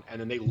down, and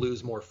then they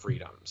lose more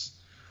freedoms.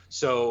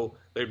 So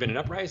there had been an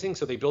uprising,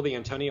 so they build the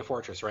Antonia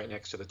Fortress right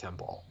next to the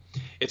temple.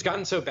 It's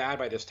gotten so bad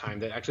by this time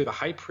that actually the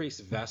high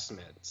priest's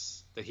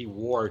vestments that he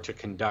wore to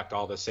conduct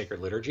all the sacred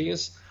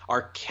liturgies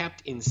are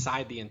kept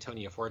inside the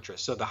Antonia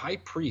Fortress. So the high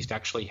priest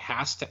actually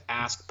has to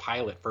ask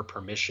Pilate for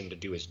permission to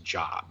do his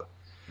job.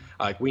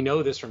 We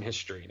know this from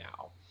history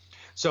now.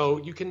 So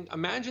you can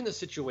imagine the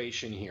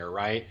situation here,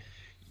 right?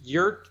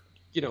 You're,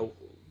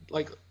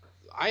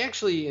 I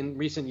actually in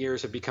recent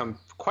years have become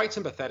quite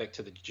sympathetic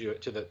to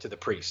the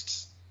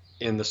priests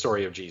in the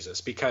story of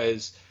Jesus,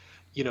 because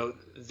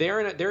they're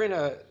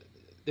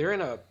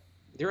in a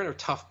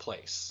tough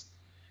place,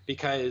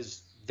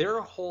 because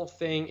their whole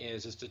thing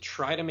is to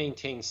try to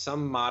maintain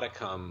some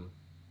modicum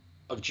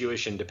of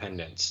Jewish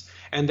independence,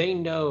 and they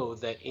know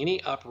that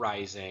any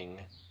uprising,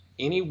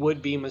 any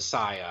would-be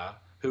Messiah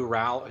who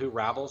rallies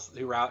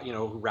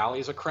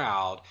a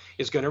crowd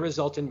is going to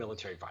result in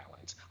military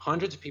violence.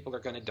 Hundreds of people are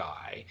going to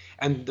die,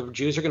 and the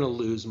Jews are going to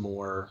lose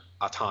more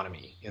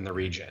autonomy in the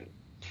region.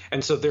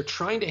 And so they're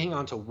trying to hang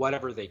on to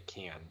whatever they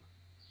can.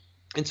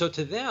 And so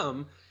to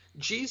them,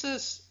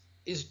 Jesus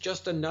is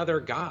just another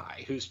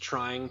guy who's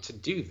trying to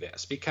do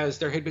this, because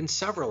there had been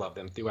several of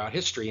them throughout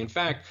history. In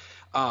fact,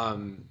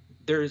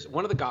 there's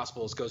one of the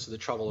Gospels goes to the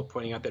trouble of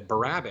pointing out that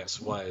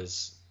Barabbas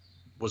was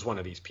one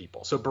of these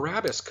people. So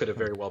Barabbas could have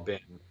very well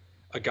been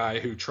a guy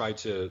who tried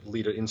to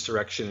lead an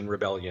insurrection and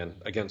rebellion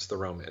against the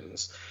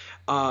Romans.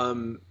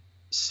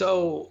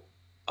 So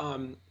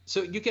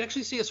you can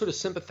actually see a sort of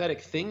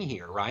sympathetic thing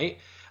here, right?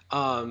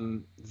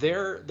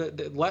 They're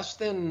less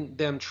than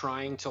them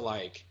trying to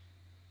like,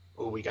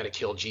 oh, we got to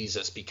kill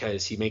Jesus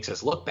because he makes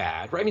us look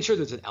bad, right? I mean, sure,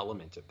 there's an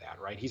element of that,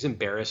 right? He's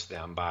embarrassed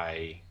them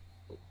by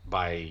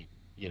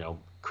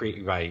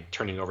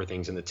turning over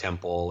things in the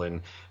temple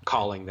and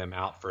calling them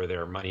out for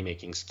their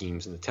money-making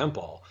schemes in the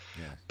temple.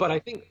 Yeah. But I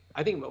think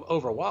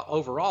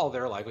overall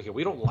they're like, okay,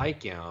 we don't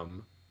like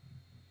him,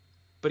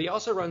 but he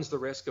also runs the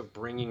risk of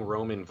bringing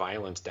Roman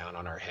violence down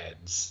on our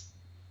heads.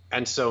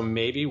 And so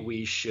maybe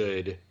we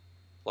should,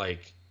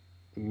 like,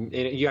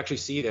 you actually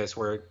see this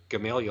where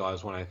Gamaliel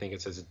has one, I think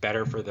it says it's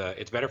better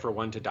for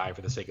one to die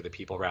for the sake of the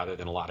people rather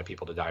than a lot of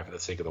people to die for the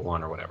sake of the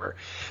one, or whatever.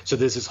 So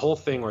there's this whole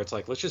thing where it's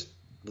like, let's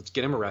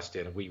get him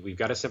arrested. We've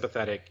got a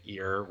sympathetic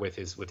ear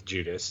with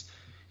Judas.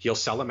 He'll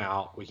sell him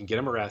out. We can get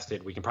him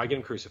arrested. We can probably get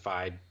him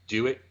crucified.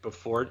 Do it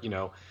before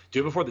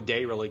the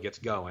day really gets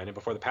going and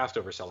before the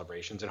Passover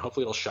celebrations, and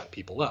hopefully it'll shut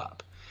people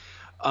up.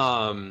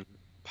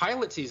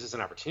 Pilate sees this as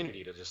an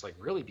opportunity to just like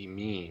really be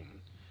mean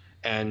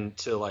and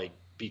to like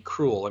be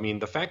cruel. I mean,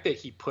 the fact that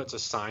he puts a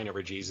sign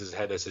over Jesus'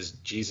 head that says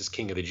Jesus,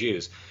 King of the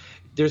Jews,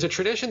 there's a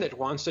tradition that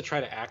wants to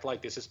try to act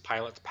like this is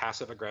Pilate's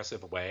passive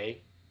aggressive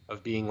way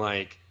of being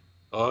like,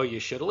 oh, you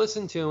should have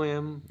listened to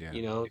him.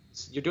 Yeah.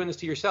 You're doing this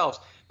to yourselves.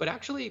 But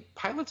actually,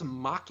 Pilate's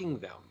mocking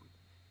them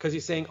because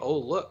he's saying, oh,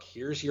 look,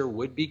 here's your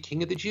would-be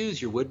King of the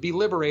Jews, your would-be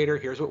liberator.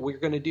 Here's what we're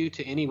going to do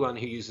to anyone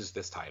who uses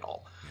this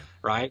title. Yeah.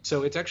 Right.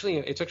 So it's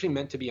actually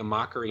meant to be a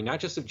mockery, not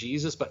just of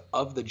Jesus, but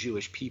of the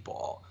Jewish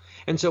people.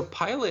 And so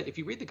Pilate, if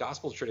you read the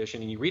gospel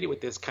tradition and you read it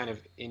with this kind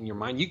of in your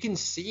mind, you can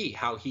see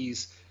how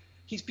he's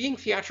being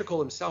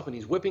theatrical himself, and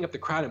he's whipping up the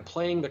crowd and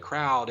playing the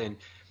crowd. And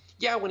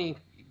yeah, when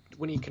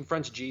he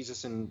confronts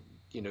Jesus and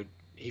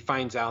he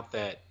finds out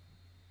that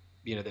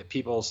that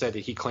people said that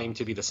he claimed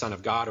to be the Son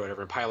of God or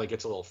whatever, and Pilate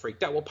gets a little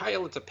freaked out. Well,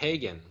 Pilate's a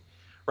pagan,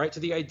 right? So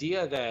the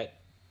idea that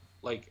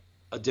like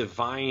a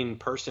divine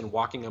person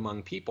walking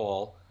among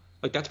people,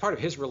 like that's part of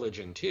his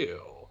religion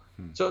too.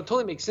 So it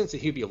totally makes sense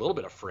that he'd be a little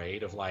bit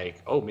afraid of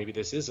like, oh, maybe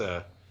this is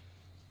a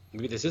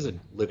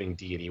living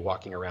deity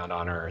walking around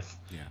on earth.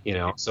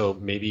 Yeah. So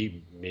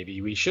maybe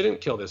we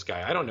shouldn't kill this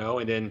guy. I don't know.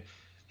 And then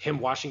him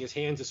washing his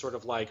hands is sort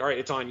of like, all right,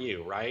 it's on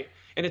you, right?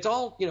 And it's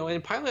all,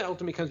 and Pilate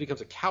ultimately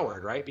becomes a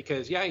coward, right?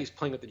 Because yeah, he's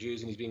playing with the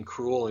Jews and he's being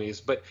cruel,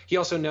 but he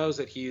also knows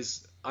that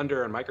he's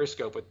under a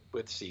microscope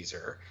with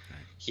Caesar. Right.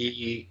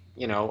 He,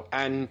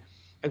 and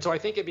so I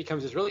think it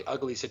becomes this really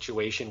ugly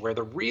situation where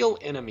the real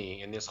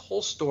enemy in this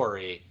whole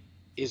story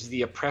is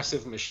the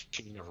oppressive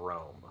machine of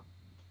Rome.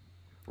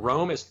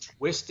 Rome has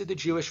twisted the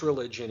Jewish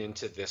religion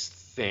into this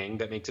thing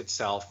that makes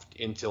itself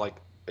into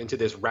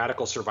this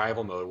radical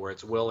survival mode where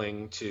it's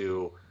willing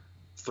to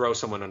throw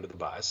someone under the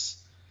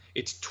bus.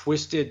 It's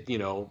twisted,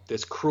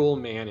 this cruel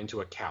man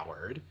into a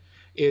coward.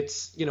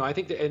 It's, I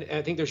think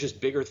there's just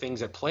bigger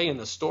things at play in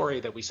the story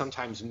that we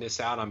sometimes miss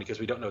out on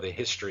because we don't know the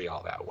history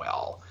all that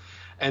well.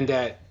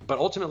 But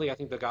ultimately, I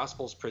think the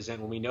Gospels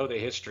present, when we know the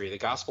history, the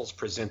Gospels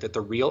present that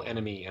the real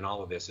enemy in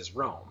all of this is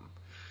Rome.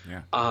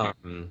 Yeah.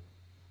 And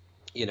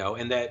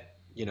that,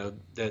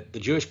 that the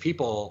Jewish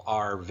people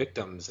are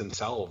victims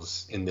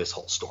themselves in this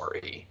whole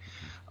story.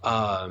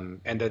 And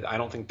that I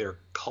don't think they're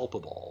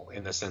culpable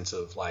in the sense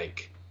of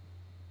like,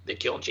 they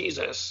killed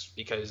Jesus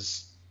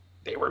because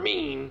they were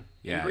mean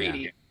and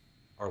greedy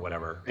or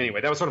whatever.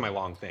 Anyway, that was sort of my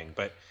long thing,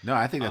 but no,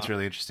 I think that's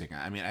really interesting.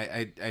 I mean,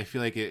 I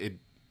feel like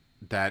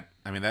that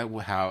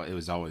how it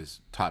was always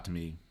taught to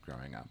me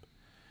growing up,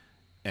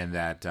 and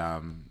that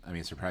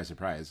surprise,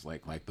 surprise,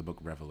 like the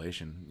Book of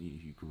Revelation,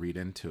 you read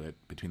into it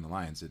between the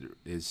lines. It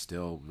is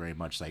still very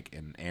much like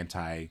an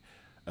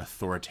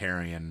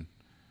anti-authoritarian,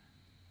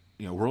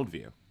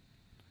 worldview.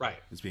 Right.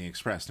 It's being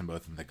expressed in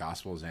both in the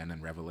Gospels and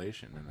in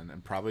Revelation,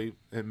 and probably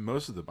in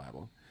most of the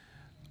Bible.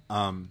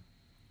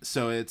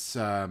 So it's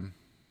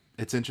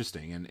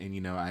interesting, and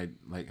I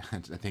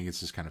think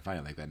it's just kind of funny,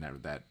 like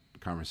that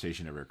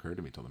conversation never occurred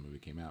to me till the movie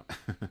came out.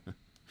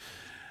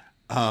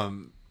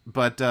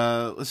 But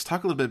let's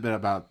talk a little bit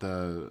about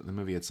the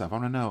movie itself. I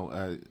want to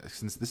know,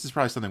 since this is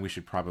probably something we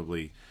should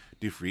probably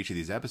do for each of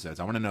these episodes,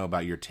 I want to know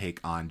about your take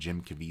on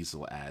Jim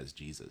Caviezel as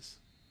Jesus.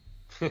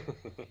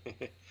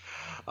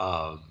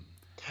 I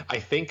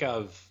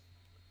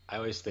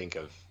always think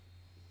of,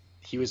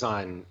 he was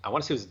on, I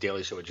want to say it was a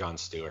Daily Show with Jon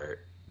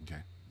Stewart.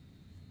 Okay.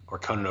 Or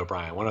Conan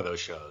O'Brien, one of those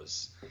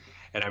shows.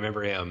 And I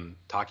remember him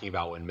talking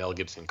about when Mel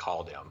Gibson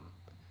called him.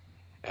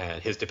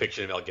 And his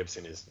depiction of Mel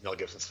Gibson is Mel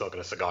Gibson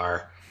smoking a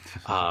cigar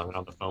and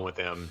on the phone with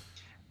him.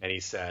 And he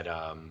said,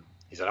 I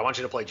want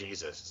you to play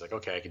Jesus. He's like,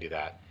 okay, I can do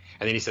that.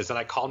 And then he says, then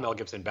I called Mel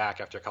Gibson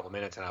back after a couple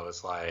minutes, and I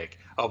was like,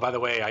 oh, by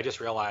the way, I just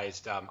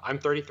realized I'm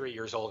 33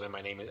 years old, and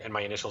my name and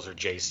my initials are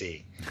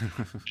JC.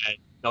 And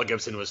Mel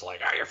Gibson was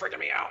like, oh, you're freaking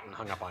me out, and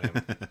hung up on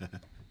him.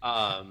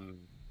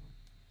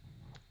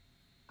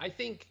 I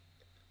think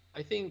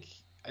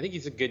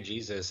he's a good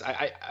Jesus.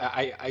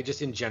 I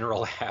just in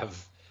general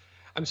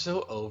I'm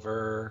so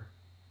over.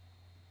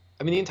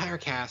 I mean, the entire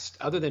cast,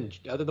 other than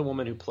the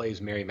woman who plays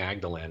Mary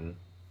Magdalene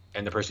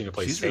and the person who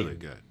plays Satan.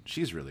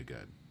 She's really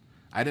good.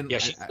 I don't know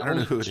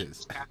who it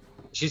is.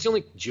 She's the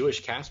only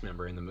Jewish cast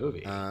member in the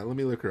movie. Let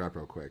me look her up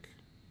real quick.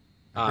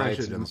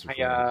 It's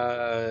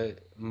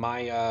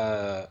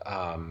Maya.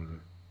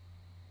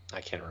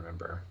 I can't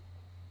remember.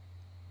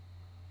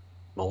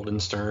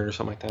 Moldenstern or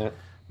something like that.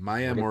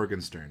 Maya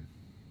Morgenstern.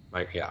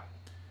 Yeah.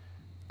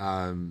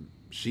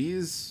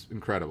 She's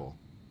incredible.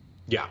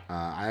 Yeah.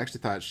 I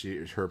actually thought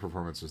her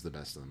performance was the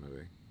best in the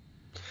movie.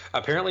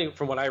 Apparently,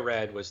 from what I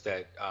read, was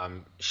that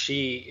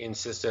she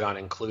insisted on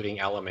including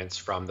elements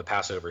from the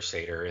Passover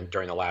Seder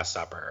during the Last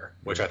Supper,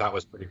 which I thought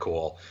was pretty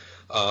cool.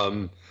 So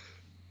from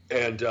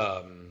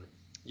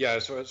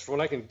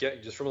what I can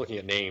get, just from looking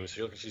at names,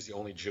 she's the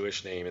only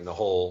Jewish name in the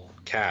whole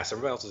cast.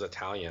 Everybody else is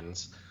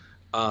Italians.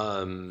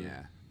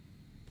 Yeah.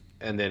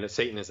 And then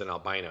Satan is an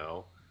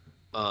albino.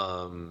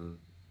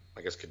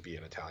 I guess could be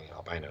an Italian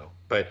albino,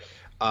 but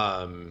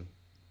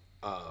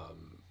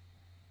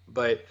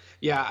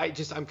yeah,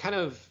 I'm kind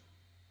of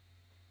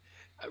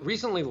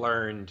recently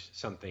learned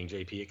something,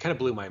 JP. It kind of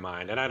blew my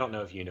mind, and I don't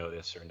know if you know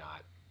this or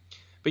not,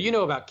 but you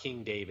know about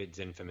King David's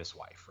infamous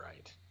wife,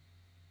 right?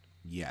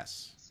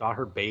 Yes. Saw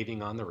her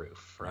bathing on the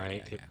roof,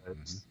 right? Yeah.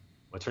 Mm-hmm.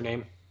 What's her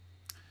name?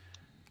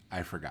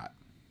 I forgot.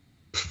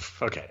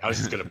 Okay, I was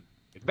just gonna.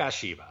 It's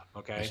Bathsheba.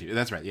 Okay. Bathsheba.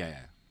 That's right. Yeah.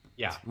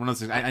 Yeah. One of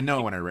those things, I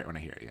know when I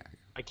hear it. Yeah.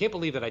 I can't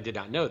believe that I did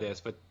not know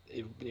this, but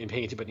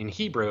in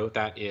Hebrew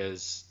that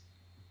is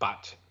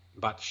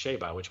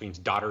Bathsheba, which means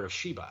daughter of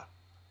Sheba,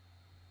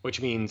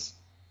 which means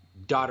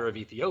daughter of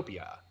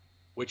Ethiopia,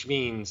 which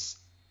means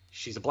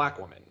she's a black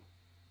woman.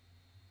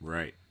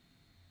 Right.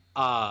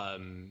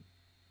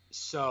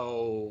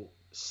 So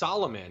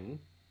Solomon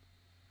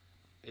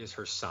is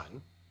her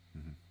son.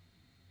 Mm-hmm.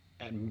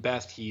 At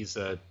best, he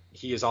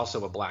is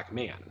also a black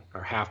man,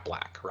 or half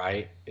black,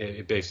 right?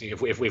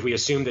 Basically, if we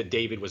assume that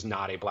David was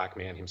not a black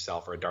man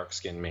himself or a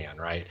dark-skinned man,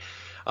 right?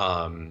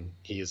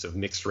 He is of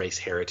mixed race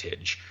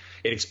heritage.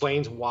 It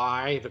explains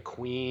why the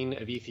queen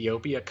of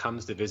Ethiopia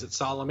comes to visit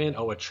Solomon.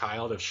 Oh, a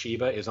child of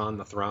Sheba is on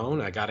the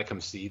throne. I got to come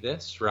see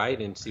this, right?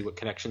 And see what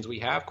connections we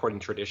have. According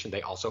to tradition,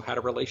 they also had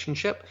a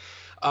relationship.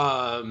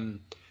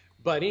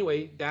 But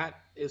anyway, that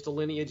is the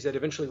lineage that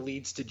eventually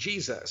leads to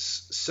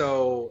Jesus.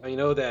 So I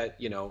know that,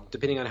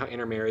 depending on how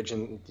intermarriage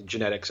and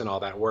genetics and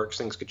all that works,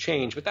 things could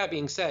change. But that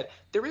being said,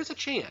 there is a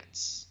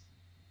chance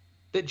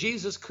that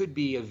Jesus could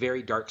be a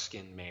very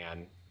dark-skinned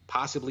man,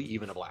 possibly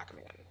even a black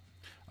man.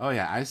 Oh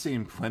yeah, I've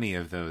seen plenty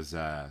of those,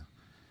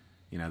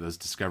 those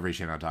Discovery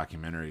Channel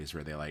documentaries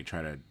where they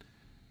try to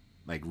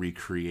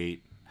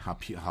recreate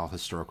how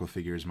historical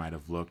figures might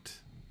have looked.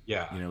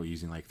 Yeah.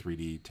 Using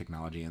 3D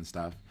technology and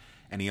stuff.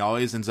 And he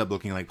always ends up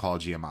looking like Paul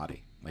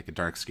Giamatti, like a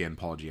dark-skinned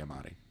Paul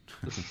Giamatti.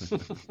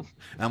 And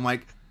I'm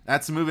like,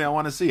 that's the movie I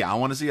want to see. I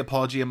want to see a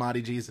Paul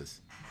Giamatti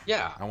Jesus.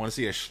 Yeah. I want to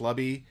see a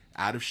schlubby,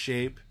 out of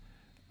shape.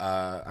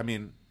 Not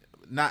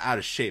out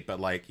of shape,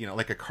 but like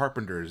a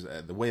carpenter's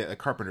the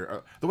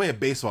way a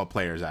baseball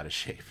player is out of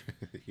shape.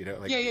 Yeah.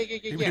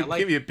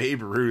 Give me a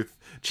Babe Ruth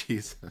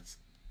Jesus.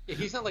 Yeah,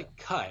 he's not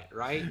cut,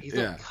 right? He's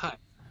not cut.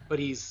 But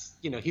he's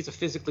a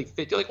physically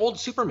fit, like old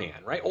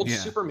Superman, right?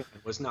 Superman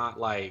was not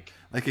like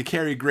a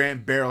Cary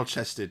Grant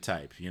barrel-chested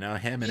type, him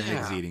and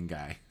eggs eating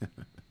guy.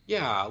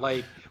 Yeah,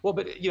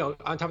 but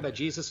on top of that,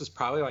 Jesus was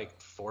probably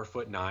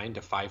 4'9"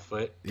 to 5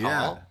 foot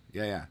tall.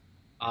 Yeah.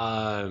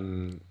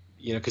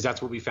 Because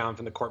that's what we found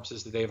from the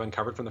corpses that they've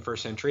uncovered from the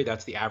first century.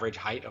 That's the average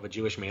height of a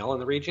Jewish male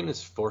in the region is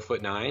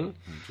 4'9".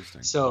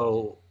 Interesting.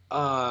 So.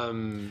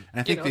 And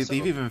I think they've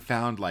even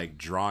found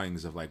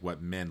drawings of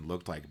what men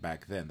looked like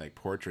back then,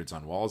 portraits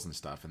on walls and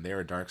stuff, and they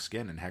were dark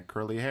skinned and had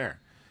curly hair.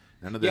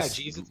 None of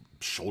this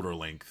shoulder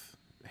length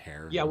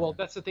hair. Yeah, well,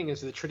 that's the thing is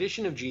the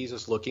tradition of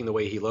Jesus looking the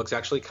way he looks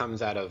actually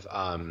comes out of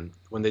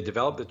when they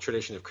developed the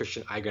tradition of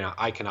Christian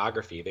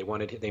iconography.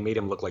 They made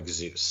him look like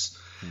Zeus.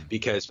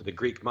 Because for the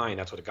Greek mind,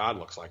 that's what a god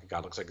looks like. A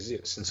god looks like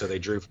Zeus, and so they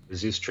drew from the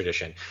Zeus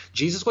tradition.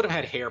 Jesus would have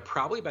had hair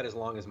probably about as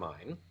long as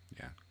mine.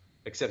 Yeah.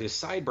 Except his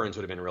sideburns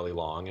would have been really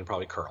long and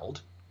probably curled.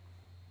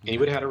 And he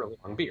would have had a really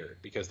long beard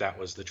because that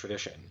was the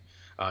tradition.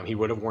 He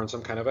would have worn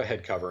some kind of a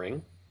head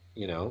covering,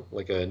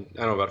 like I don't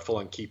know about a full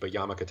on keep a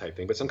yarmulke type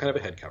thing, but some kind of a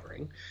head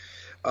covering.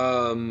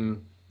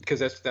 Because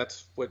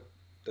that's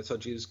how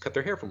Jews cut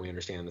their hair, from what we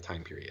understand in the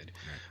time period.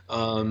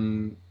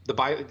 Right. The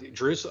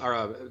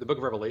Book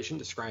of Revelation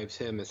describes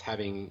him as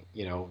having,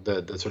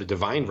 the sort of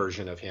divine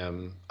version of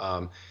him,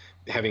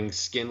 having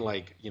skin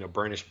like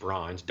burnished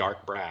bronze,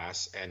 dark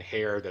brass, and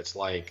hair that's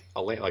like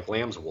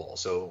lamb's wool.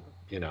 So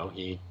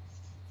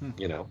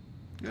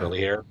curly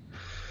hair,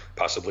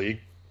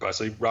 possibly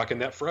rocking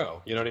that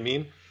fro. You know what I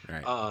mean?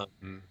 Right.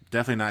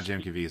 Definitely not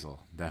Jim Caviezel.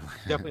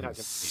 Definitely not Jim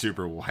Caviezel.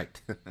 Super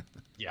white.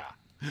 Yeah.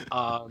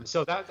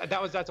 So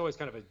that's always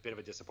kind of a bit of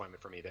a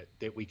disappointment for me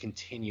that we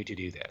continue to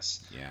do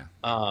this. Yeah.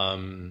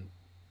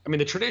 I mean,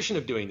 the tradition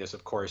of doing this,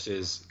 of course,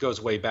 goes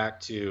way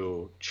back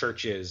to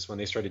churches when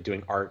they started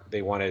doing art.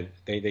 They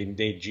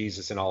made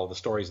Jesus and all of the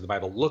stories of the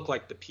Bible look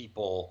like the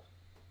people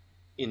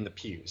in the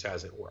pews,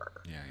 as it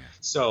were. Yeah.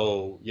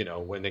 So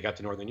when they got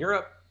to Northern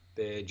Europe,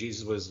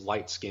 Jesus was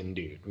light-skinned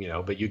dude.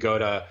 But you go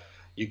to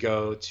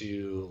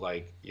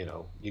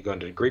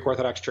into Greek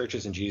Orthodox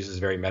churches, and Jesus is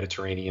very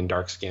Mediterranean,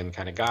 dark-skinned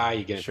kind of guy.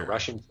 You get into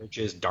Russian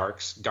churches,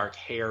 dark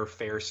hair,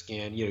 fair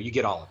skin. You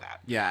get all of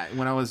that. Yeah,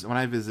 when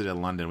I visited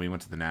London, we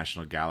went to the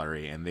National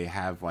Gallery, and they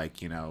have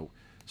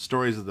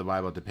stories of the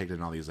Bible depicted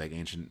in all these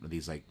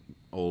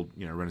old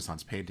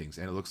Renaissance paintings,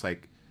 and it looks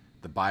like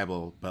the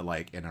Bible, but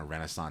in a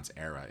Renaissance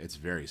era. It's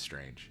very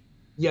strange.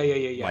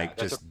 Yeah.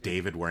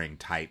 David wearing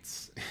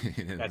tights.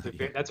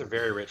 That's a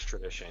very rich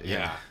tradition.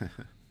 Yeah.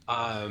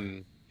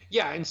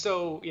 And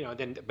so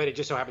but it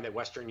just so happened that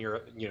Western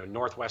Europe,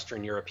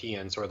 Northwestern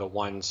Europeans were the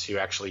ones who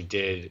actually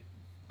did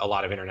a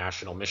lot of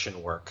international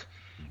mission work,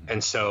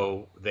 and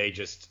so they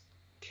just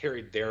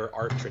carried their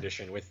art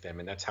tradition with them,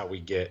 and that's how we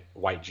get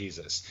white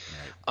Jesus.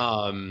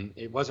 Right.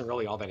 It wasn't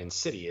really all that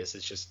insidious;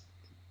 it's just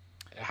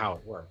how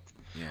it worked.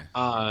 Yeah.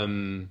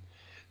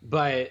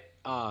 But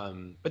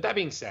that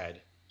being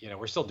said,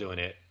 we're still doing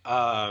it.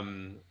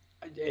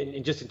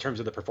 And just in terms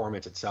of the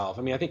performance itself,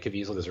 I mean, I think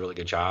Caviezel does a really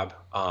good job.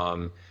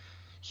 I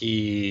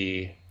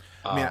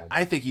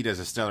think he does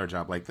a stellar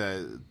job. Like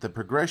the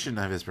progression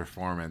of his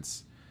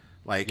performance,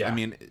 I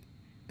mean,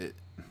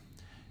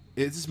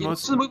 it's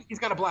most the movie. He's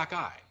got a black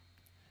eye.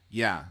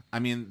 Yeah, I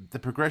mean, the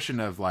progression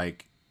of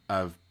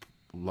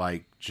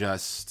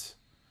just.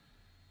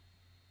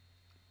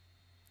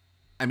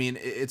 I mean,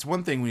 it's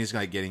one thing when he's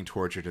getting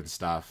tortured and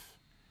stuff,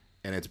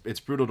 and it's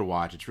brutal to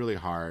watch. It's really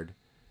hard.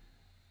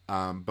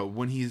 But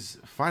when he's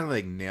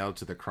finally nailed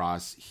to the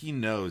cross, he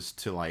knows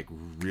to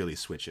really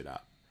switch it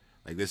up.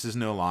 This is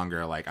no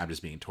longer I'm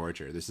just being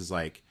tortured. This is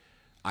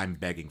I'm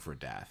begging for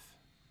death.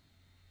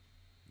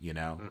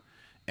 And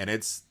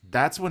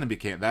that's when it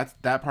became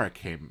that part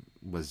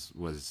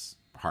was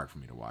hard for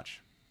me to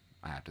watch,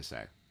 I have to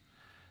say,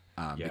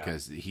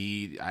 because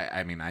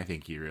I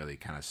think he really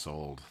kind of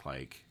sold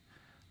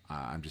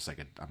I'm just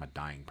I'm a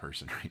dying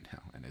person right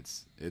now, and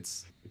it's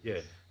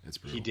brutal.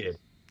 He did.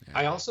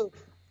 Yeah.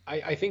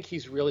 I think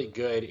he's really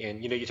good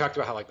in, you talked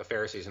about how the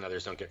Pharisees and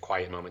others don't get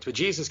quiet moments, but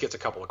Jesus gets a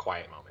couple of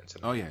quiet moments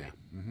in the movie. Yeah.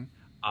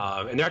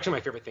 Mm-hmm. And they're actually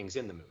my favorite things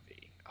in the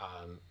movie.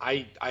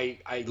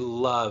 I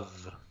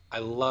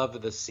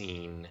love the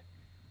scene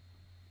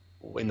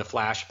in the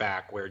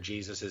flashback where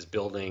Jesus is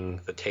building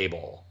the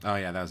table. Oh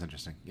yeah, that was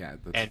interesting. Yeah.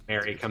 And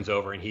Mary comes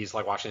over and he's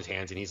washing his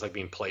hands and he's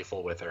being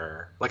playful with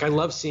her. I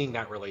love seeing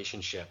that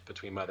relationship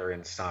between mother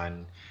and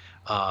son.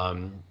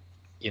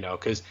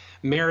 Because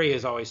Mary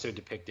is always so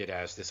depicted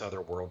as this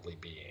otherworldly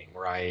being,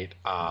 right?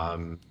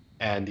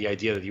 And the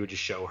idea that you would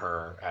just show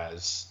her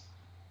as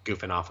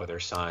goofing off with her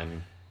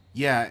son.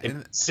 Yeah.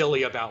 And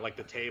silly about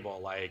the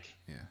table,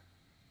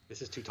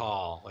 this is too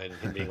tall, and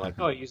him being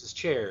oh, he uses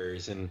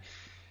chairs, and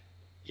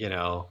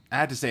I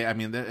had to say, I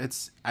mean,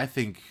 I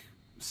think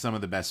some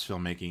of the best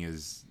filmmaking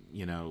is,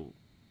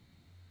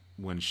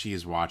 when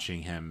she's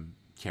watching him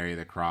carry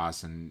the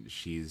cross and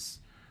she's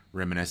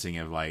reminiscing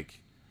of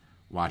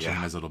watching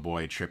him as a little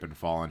boy trip and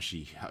fall, and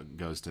she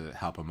goes to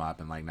help him up,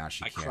 and now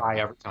she can't. I cry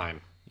every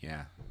time.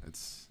 Yeah,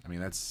 that's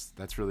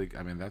really,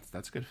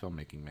 that's good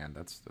filmmaking, man.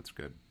 That's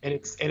good. And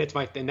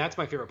that's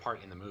my favorite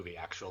part in the movie,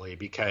 actually,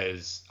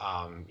 because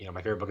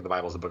my favorite book of the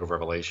Bible is the Book of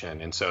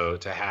Revelation, and so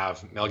to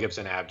have Mel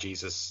Gibson have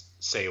Jesus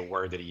say a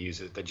word that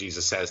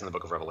Jesus says in the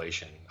Book of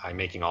Revelation, "I'm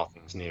making all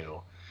things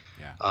new."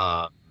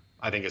 Yeah.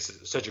 I think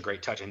it's such a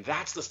great touch, and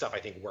that's the stuff I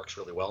think works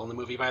really well in the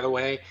movie, by the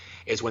way,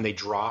 is when they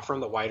draw from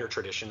the wider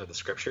tradition of the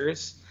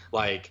scriptures,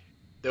 like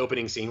the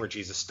opening scene where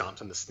Jesus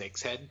stomps on the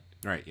snake's head,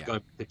 right? Yeah,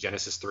 going to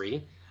Genesis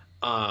 3.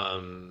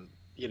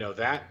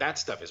 That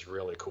stuff is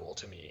really cool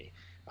to me.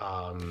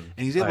 And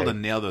he's able to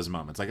nail those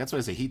moments. That's what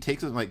I say. He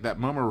takes it that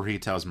moment where he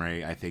tells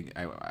Mary, "I think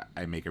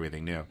I make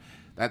everything new."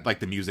 That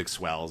the music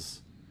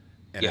swells,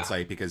 and it's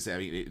because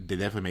they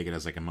definitely make it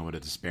as a moment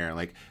of despair.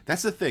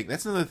 That's the thing.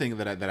 That's another thing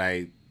that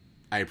I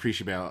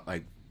appreciate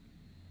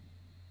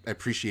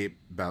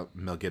about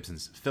Mel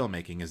Gibson's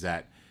filmmaking is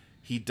that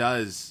he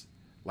does,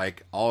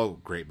 all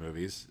great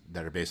movies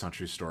that are based on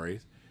true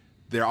stories,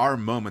 there are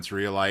moments where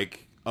you're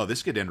oh,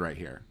 this could end right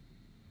here.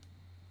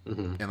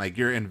 And like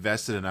you're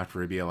invested enough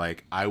to be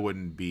like, I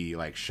wouldn't be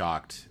like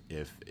shocked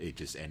if it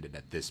just ended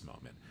at this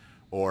moment,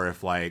 or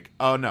if like,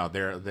 oh no,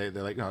 they're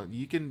like, no,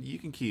 you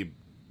can keep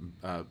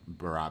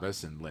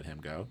Barabbas and let him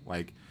go.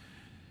 Like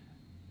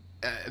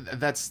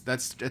that's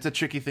it's a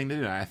tricky thing to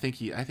do. I think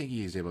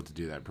he's able to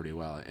do that pretty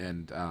well.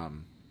 And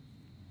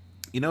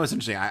you know, it's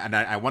interesting.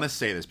 I want to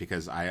say this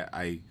because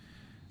I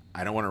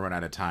don't want to run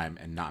out of time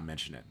and not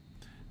mention it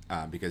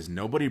because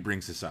nobody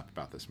brings this up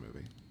about this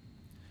movie.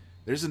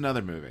 There's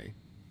another movie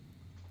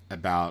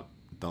about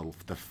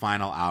the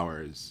final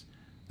hours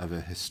of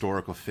a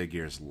historical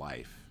figure's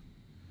life,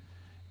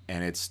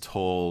 and it's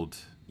told,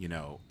 you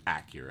know,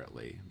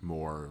 accurately,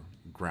 more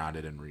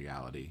grounded in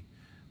reality,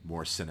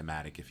 more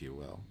cinematic, if you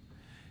will,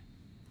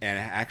 and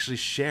it actually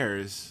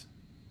shares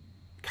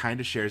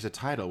a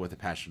title with the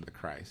Passion of the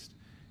Christ,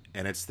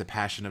 and it's The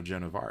Passion of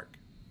Joan of Arc.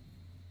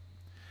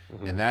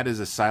 Mm-hmm. And that is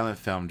a silent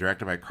film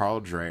directed by Carl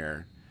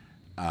Dreyer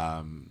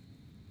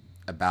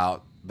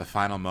about the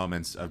final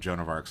moments of Joan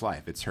of Arc's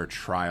life. It's her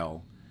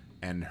trial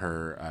and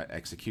her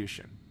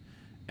execution,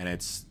 and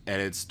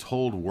it's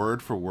told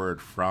word for word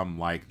from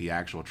like the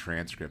actual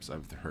transcripts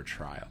of her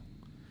trial.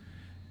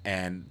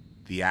 And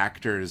the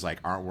actors like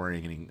aren't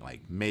wearing any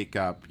like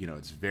makeup. You know,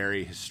 it's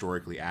very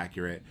historically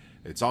accurate.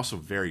 It's also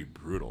very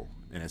brutal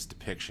in its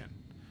depiction.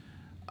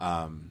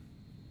 And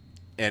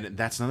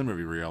that's another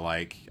movie where you're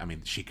like, I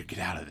mean, she could get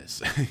out of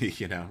this,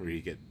 you know, where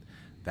you get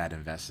that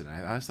invested. And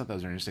I always thought that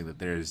was interesting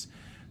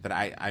that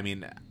I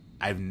mean,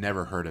 I've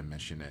never heard him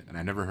mention it, and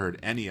I've never heard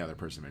any other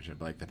person mention it,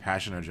 but like the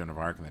Passion of Joan of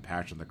Arc and the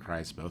Passion of the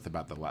Christ, both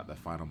about the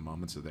final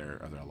moments of their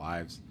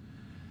lives.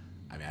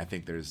 I mean, I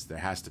think there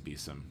has to be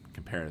some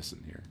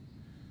comparison here.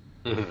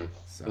 Mm-hmm.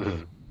 So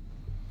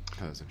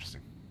that was interesting.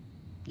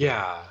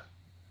 Yeah.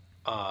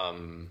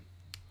 No,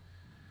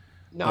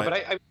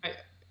 but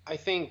I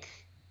think,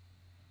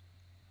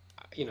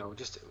 you know,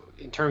 just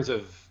in terms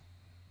of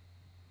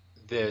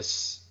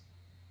this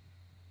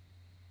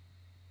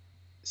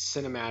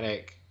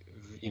cinematic,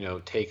 you know,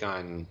 take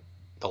on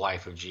the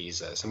life of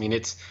Jesus. I mean,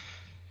 it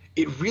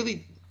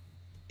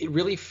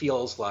really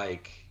feels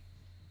like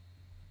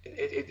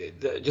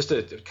just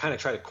to kind of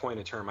try to coin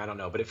a term, I don't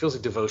know, but it feels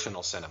like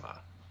devotional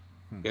cinema.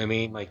 You know what I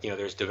mean? Like, you know,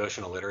 there's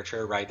devotional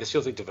literature, right? This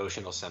feels like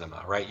devotional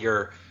cinema, right?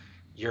 You're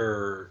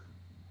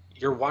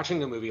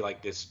watching a movie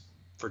like this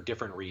for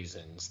different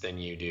reasons than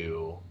you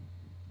do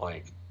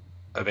like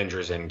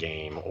Avengers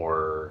Endgame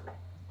or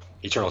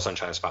Eternal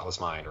Sunshine of the Spotless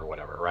Mind or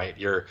whatever, right?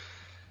 You're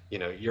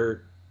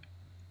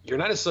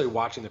not necessarily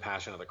watching the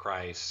Passion of the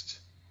Christ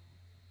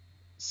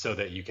so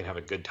that you can have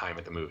a good time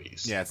at the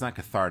movies. Yeah, it's not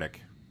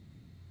cathartic.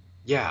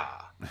 Yeah.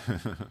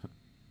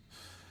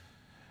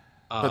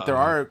 But there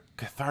are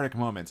cathartic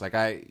moments.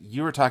 Like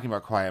you were talking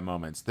about quiet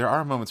moments. There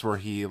are moments where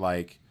he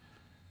like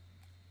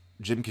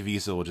Jim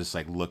Caviezel will just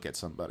like look at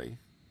somebody,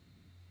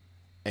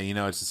 and you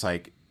know it's just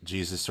like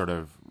Jesus sort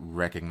of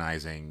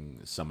recognizing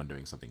someone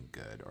doing something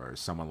good or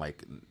someone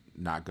like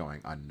not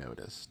going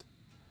unnoticed,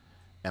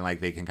 and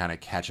like they can kind of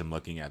catch him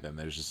looking at them.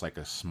 There's just like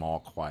a small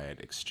quiet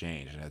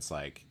exchange, and it's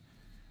like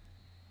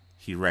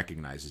he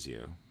recognizes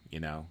you. You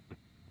know,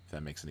 if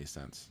that makes any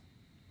sense.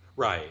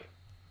 Right.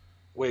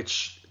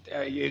 Which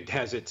it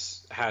has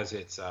its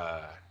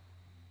a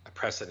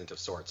precedent of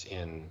sorts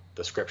in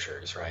the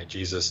scriptures, right?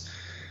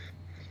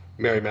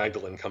 Mary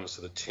Magdalene comes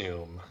to the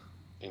tomb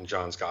in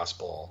John's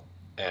Gospel,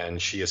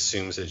 and she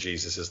assumes that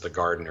Jesus is the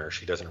gardener.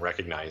 She doesn't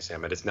recognize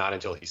him, and it's not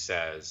until he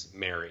says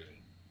Mary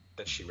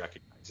that she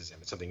recognizes him.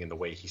 It's something in the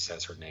way he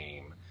says her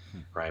name,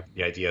 right?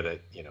 The idea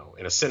that, you know,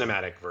 in a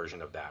cinematic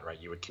version of that, right,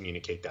 you would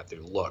communicate that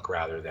through look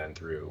rather than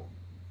through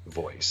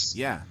voice.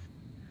 Yeah.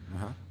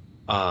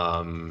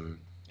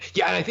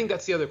 Yeah, and I think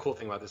that's the other cool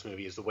thing about this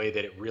movie is the way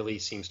that it really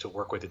seems to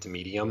work with its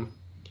medium.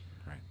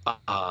 Right.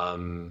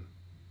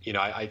 You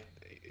know,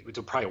 it's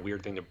probably a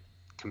weird thing to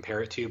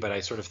compare it to, but I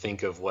sort of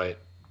think of what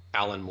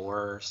Alan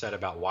Moore said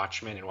about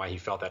Watchmen and why he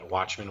felt that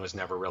Watchmen was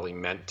never really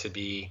meant to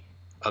be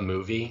a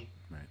movie,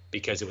 right,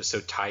 because it was so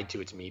tied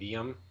to its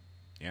medium.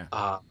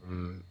 Yeah.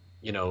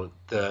 You know,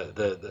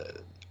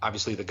 the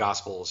obviously the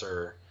Gospels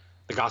are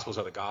the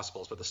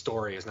Gospels, but the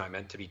story is not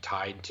meant to be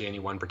tied to any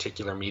one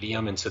particular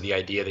medium. And so the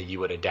idea that you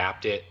would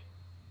adapt the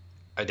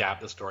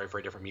story for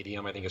a different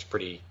medium, I think is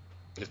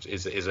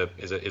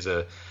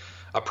a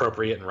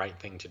appropriate and right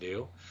thing to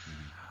do.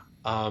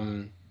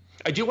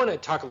 I do want to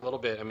talk a little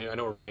bit. I mean, I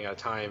know we're running out of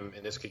time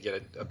and this could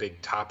get a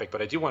big topic,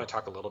 but I do want to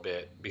talk a little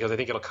bit because I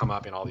think it'll come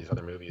up in all these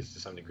other movies to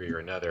some degree or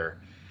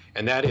another.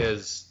 And that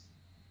is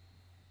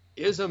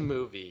a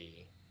movie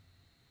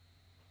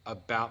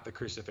about the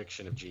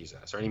crucifixion of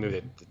Jesus, or any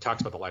movie that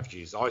talks about the life of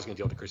Jesus, is always going to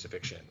deal with the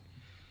crucifixion.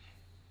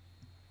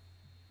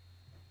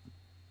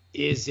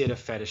 Is it a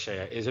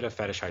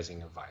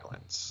fetishizing of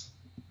violence?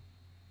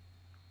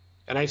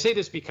 And I say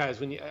this because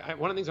one of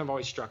the things I'm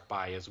always struck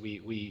by is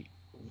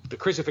the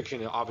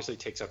crucifixion obviously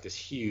takes up this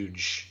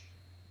huge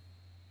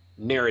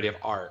narrative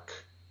arc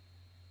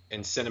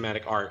and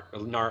cinematic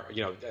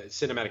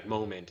cinematic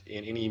moment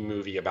in any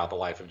movie about the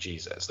life of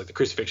Jesus. Like the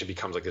crucifixion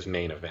becomes like this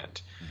main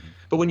event. Mm-hmm.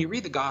 But when you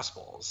read the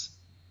Gospels,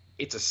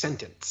 it's a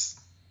sentence.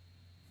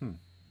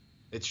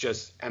 It's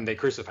just, and they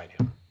crucified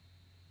him.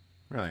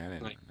 Really, I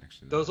didn't Like,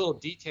 actually know. those little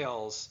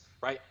details,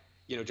 right?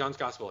 John's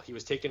gospel, he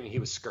was taken and he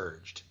was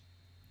scourged,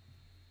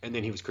 and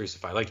then he was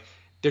crucified. Like,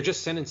 they're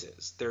just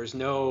sentences. There's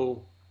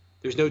no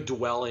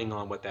dwelling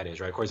on what that is,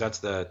 right? Of course, that's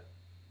the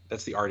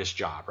artist's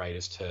job, right?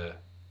 Is to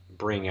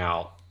bring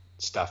out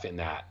stuff in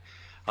that.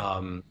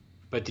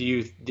 But do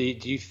you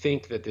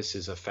think that this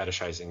is a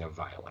fetishizing of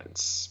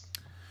violence,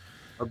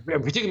 or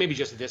particularly maybe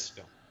just this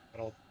film?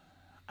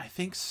 I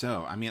think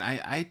so. I mean,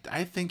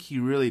 I think he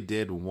really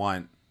did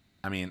want.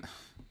 I mean,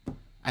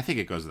 I think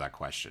it goes to that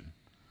question.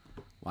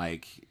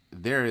 Like,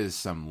 there is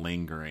some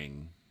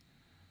lingering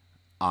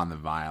on the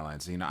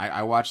violence.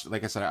 I watched,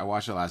 like I said, I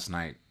watched it last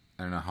night.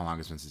 I don't know how long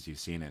it's been since you've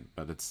seen it,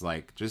 but it's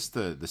like just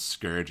the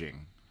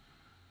scourging.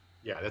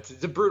 Yeah,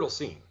 it's a brutal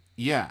scene.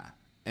 Yeah,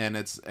 and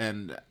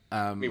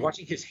I mean,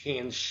 watching his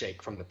hands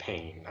shake from the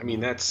pain. I mean,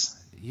 that's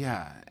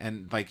yeah,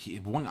 and like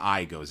one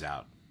eye goes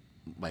out,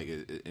 like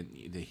you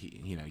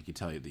can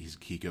tell you that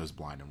he goes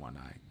blind in one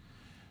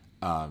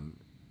eye.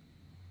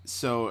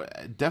 So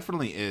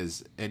definitely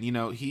is, and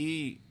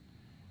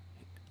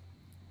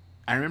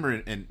I remember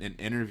in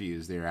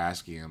interviews they were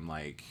asking him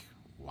like,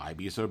 why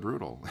be so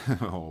brutal?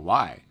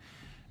 Why?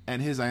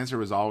 And his answer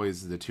was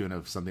always the tune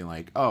of something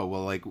like, oh,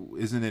 well, like,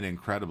 isn't it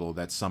incredible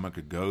that someone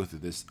could go through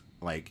this,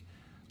 like,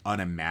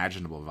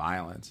 unimaginable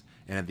violence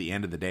and at the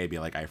end of the day be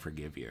like, I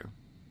forgive you.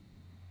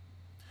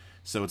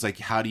 So it's like,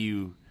 how do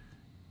you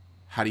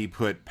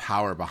put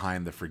power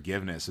behind the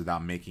forgiveness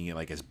without making it,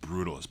 like, as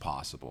brutal as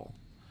possible?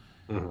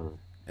 mm-hmm.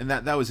 And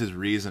that was his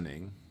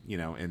reasoning,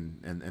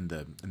 in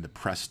the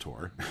press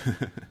tour.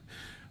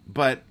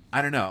 But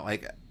I don't know,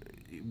 like,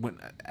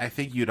 I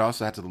think you'd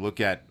also have to look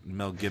at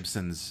Mel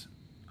Gibson's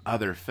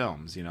other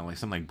films, like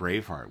something like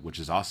Braveheart, which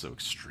is also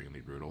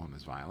extremely brutal in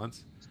its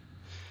violence.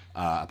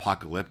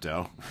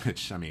 Apocalypto,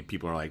 which, I mean,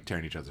 people are like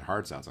tearing each other's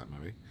hearts out in that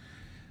movie.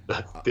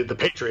 The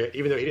Patriot,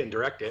 even though he didn't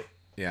direct it.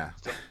 Yeah.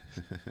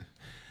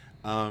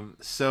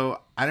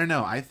 So I don't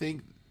know. I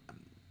think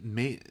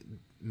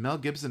Mel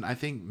Gibson, I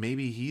think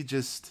maybe he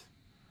just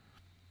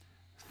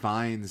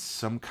finds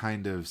some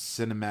kind of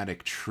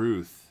cinematic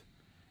truth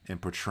in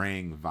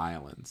portraying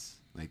violence.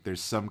 Like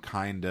there's some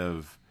kind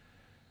of,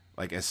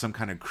 like, as some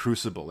kind of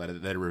crucible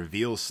that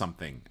reveals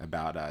something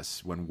about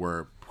us when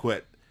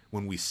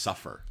we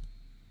suffer,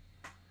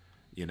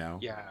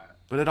 Yeah.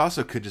 But it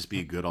also could just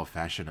be a good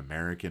old-fashioned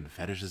American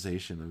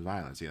fetishization of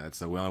violence. That's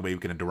the only way we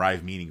can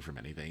derive meaning from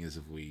anything is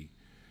if we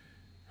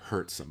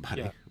hurt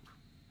somebody.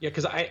 Yeah,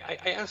 because I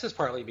ask this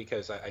partly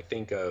because I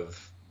think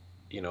of,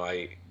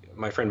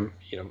 my friend,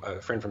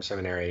 a friend from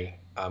seminary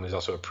is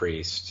also a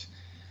priest.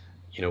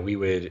 We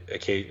would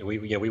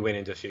we went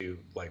into a few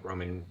like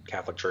Roman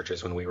Catholic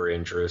churches when we were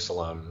in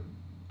Jerusalem,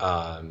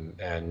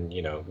 and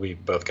we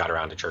both got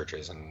around to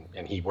churches,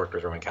 and he worked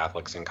with Roman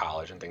Catholics in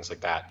college and things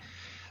like that.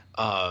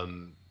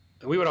 And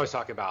we would always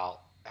talk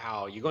about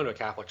how you go into a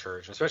Catholic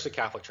church, and especially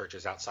Catholic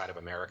churches outside of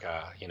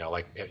America,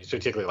 like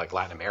particularly like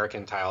Latin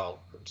American style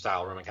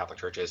Roman Catholic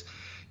churches,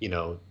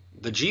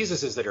 the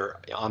Jesuses that are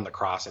on the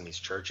cross in these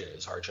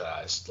churches are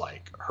just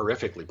like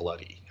horrifically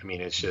bloody. I mean,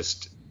 it's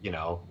just,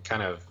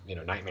 kind of,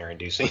 nightmare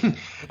inducing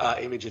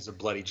images of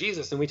bloody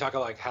Jesus. And we talk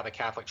about like how the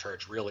Catholic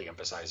Church really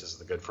emphasizes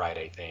the Good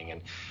Friday thing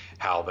and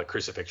how the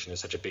crucifixion is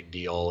such a big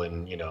deal.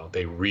 And,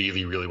 they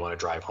really, really want to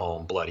drive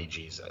home bloody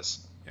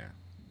Jesus. Yeah.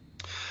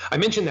 I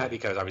mentioned that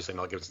because obviously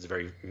Mel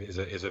Gibson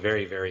is a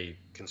very, very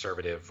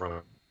conservative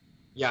Roman.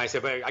 Yeah, I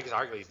said, but I guess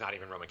arguably he's not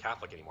even Roman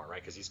Catholic anymore,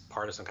 right? Because he's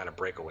part of some kind of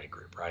breakaway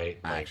group, right?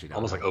 I actually don't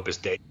almost know. like Opus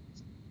Dei.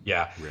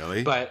 Yeah.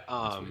 Really? But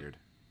that's weird.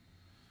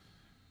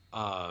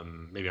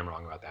 Maybe I'm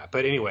wrong about that.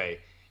 But anyway,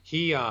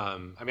 he I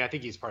mean, I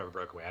think he's part of a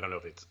breakaway. I don't know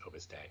if it's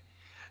Opus Dei.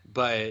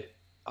 But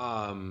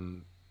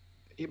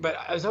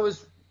as I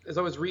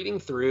was reading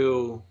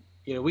through,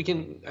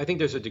 I think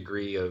there's a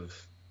degree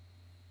of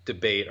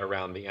debate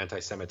around the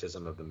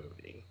anti-Semitism of the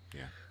movie.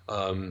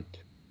 Yeah.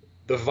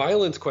 The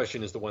violence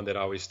question is the one that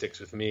always sticks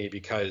with me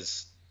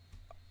because,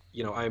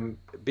 I'm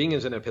being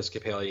as an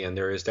Episcopalian,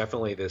 there is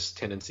definitely this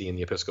tendency in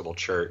the Episcopal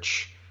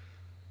Church,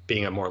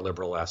 being a more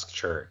liberal-esque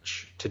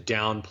church, to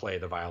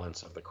downplay the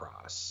violence of the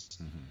cross,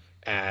 Mm-hmm.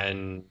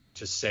 and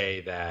to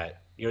say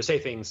that, say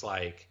things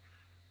like,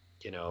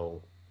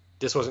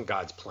 this wasn't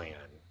God's plan,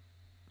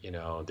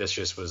 this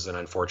just was an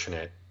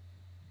unfortunate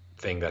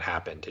thing that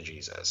happened to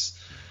Jesus,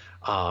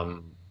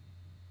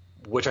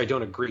 which I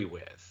don't agree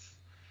with.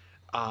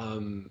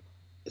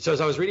 So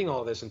as I was reading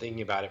all of this and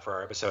thinking about it for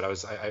our episode,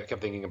 I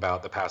kept thinking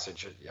about the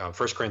passage, 1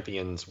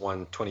 Corinthians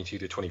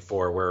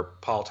 1:22-24, where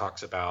Paul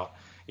talks about,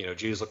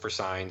 Jews look for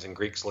signs and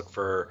Greeks look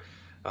for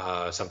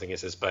something. He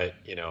says, but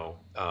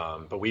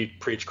we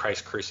preach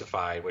Christ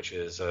crucified, which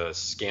is a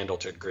scandal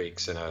to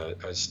Greeks and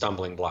a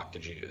stumbling block to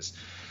Jews.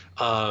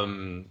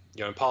 And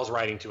Paul's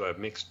writing to a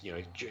mixed,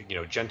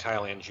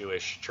 Gentile and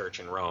Jewish church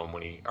in Rome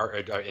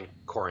in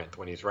Corinth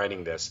when he's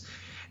writing this,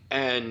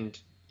 and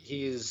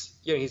he's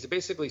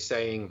basically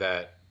saying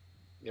that,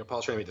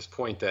 Paul's trying to make this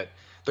point that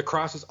the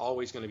cross is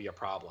always going to be a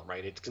problem,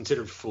 right? It's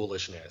considered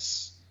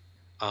foolishness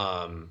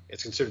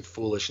it's considered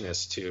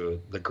foolishness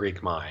to the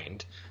Greek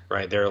mind,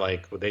 right? They're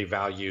like, they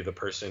value the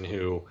person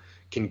who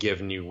can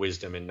give new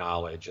wisdom and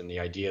knowledge, and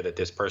the idea that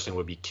this person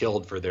would be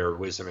killed for their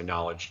wisdom and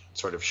knowledge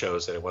sort of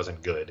shows that it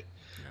wasn't good,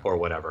 or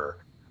whatever.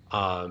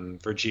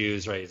 For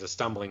Jews, right, it's a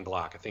stumbling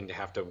block, a thing to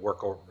have to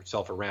work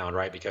yourself around,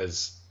 right?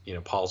 Because, you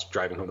know, Paul's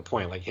driving home the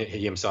point, like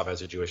he himself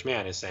as a Jewish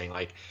man is saying,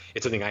 like,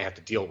 it's something I have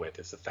to deal with.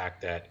 It's the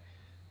fact that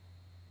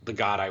the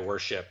God I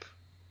worship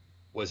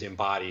was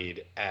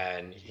embodied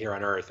and here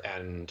on earth,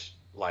 and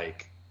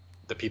like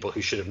the people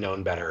who should have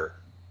known better,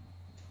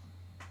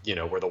 you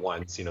know, were the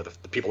ones, you know,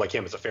 the people like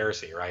him as a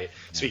Pharisee, right?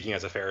 Yeah. Speaking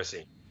as a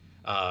Pharisee,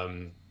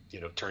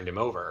 you know, turned him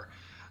over.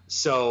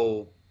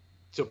 So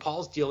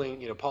Paul's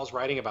dealing, you know, Paul's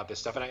writing about this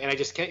stuff. And I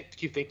just can't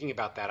keep thinking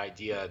about that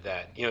idea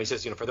that, you know, he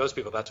says, you know, for those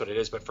people, that's what it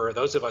is. But for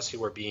those of us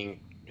who are being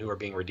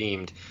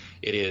redeemed,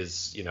 it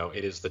is, you know,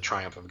 it is the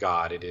triumph of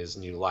God. It is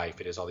new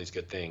life. It is all these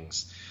good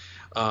things.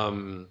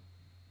 So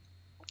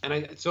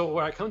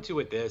what I come to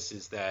with this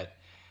is that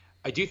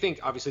I do think,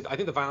 obviously, I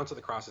think the violence of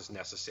the cross is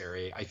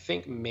necessary. I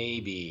think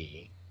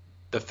maybe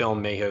the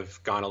film may have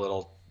dwelt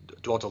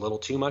a little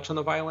too much on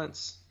the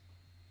violence.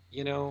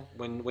 You know,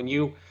 when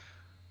you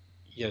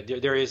know,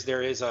 there is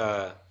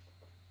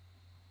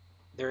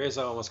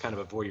almost kind of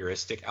a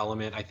voyeuristic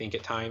element, I think,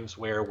 at times,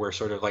 where we're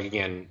sort of like,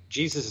 again,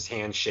 Jesus'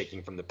 hands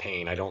shaking from the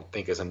pain, I don't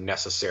think is a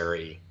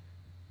necessary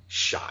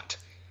shot.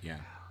 Yeah.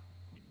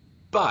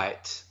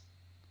 But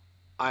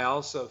I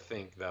also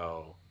think,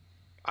 though,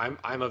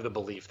 I'm of the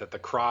belief that the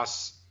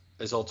cross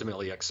is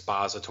ultimately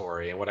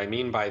expository. And what I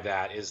mean by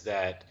that is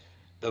that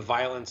the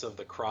violence of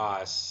the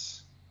cross.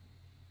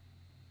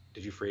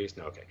 Did you freeze?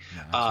 No, okay.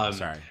 No,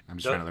 sorry. I'm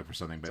just trying to look for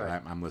something, but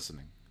I'm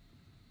listening.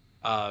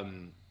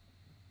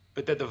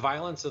 But that the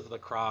violence of the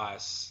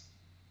cross,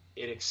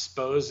 it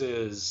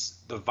exposes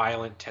the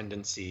violent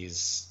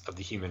tendencies of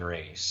the human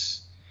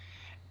race,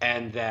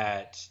 and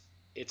that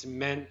it's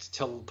meant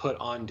to put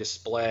on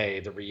display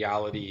the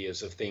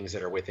realities of things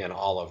that are within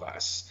all of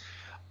us.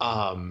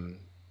 And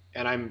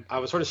I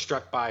was sort of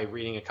struck by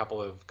reading a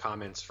couple of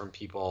comments from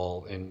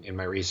people in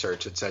my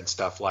research that said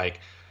stuff like,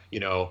 you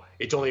know,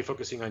 it's only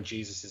focusing on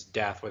Jesus's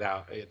death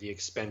without the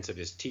expense of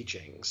his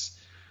teachings.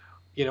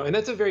 You know, and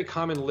that's a very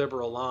common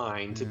liberal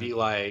line to be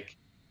like,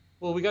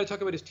 well, we got to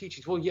talk about his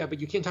teachings. Well, yeah, but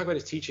you can't talk about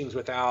his teachings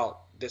without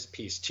this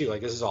piece too.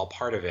 Like, this is all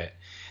part of it.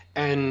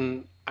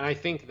 And I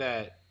think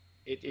that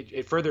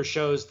it further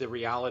shows the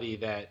reality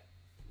that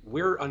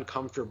we're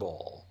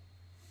uncomfortable.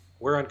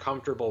 We're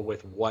uncomfortable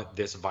with what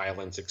this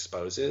violence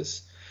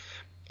exposes.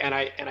 And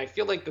I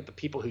feel like that the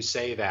people who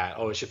say that,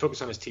 oh, it should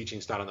focus on his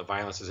teachings, not on the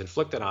violence that's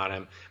inflicted on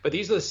him. But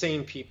these are the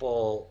same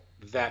people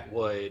that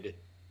would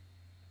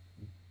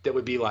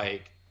be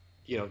like,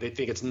 you know, they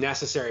think it's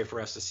necessary for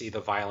us to see the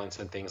violence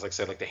in things like,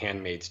 say, like The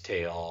Handmaid's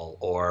Tale,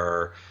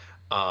 or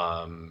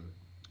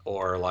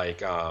like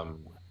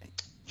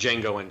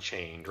Django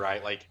Unchained,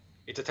 right? Like,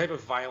 it's a type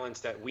of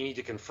violence that we need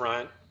to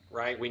confront,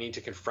 right? We need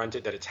to confront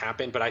it, that it's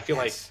happened. But I feel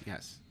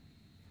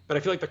but I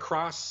feel like the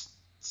cross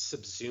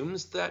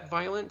subsumes that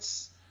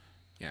violence.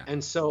 Yeah.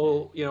 And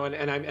so, you know,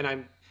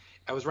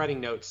 I was writing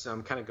notes, so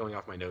I'm kind of going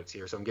off my notes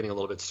here, so I'm getting a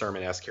little bit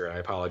sermon-esque here, and I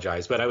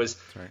apologize. But as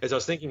I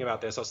was thinking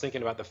about this, I was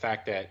thinking about the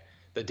fact that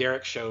the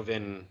Derek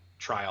Chauvin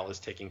trial is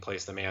taking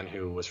place, the man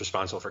who was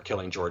responsible for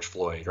killing George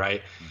Floyd,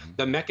 right? Mm-hmm.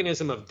 The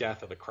mechanism of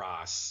death of the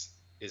cross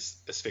is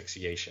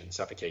asphyxiation,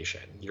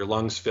 suffocation. Your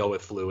lungs fill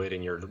with fluid,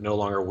 and you're no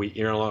longer weak,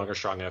 you're no longer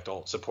strong enough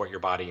to support your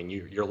body, and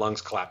your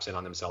lungs collapse in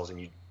on themselves,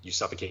 and you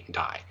suffocate and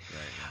die.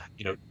 Right.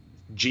 You know,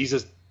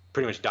 Jesus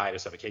pretty much died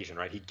of suffocation,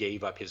 right? He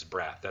gave up his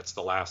breath. That's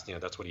the last, you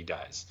know, that's what he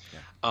does.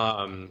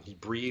 Yeah. He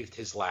breathed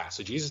his last.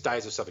 So Jesus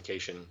dies of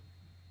suffocation.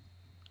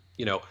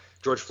 You know,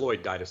 George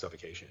Floyd died of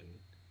suffocation,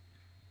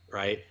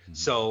 right? Mm-hmm.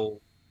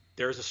 So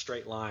there's a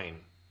straight line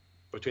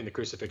between the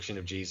crucifixion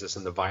of Jesus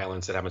and the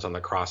violence that happens on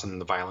the cross,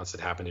 and the violence that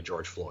happened to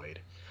George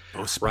Floyd.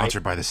 Both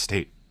sponsored by the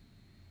state.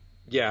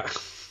 Yeah.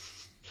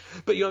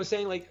 But you know what I'm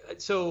saying? Like,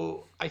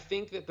 so I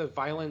think that the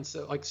violence,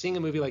 like seeing a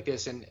movie like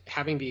this and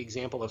having the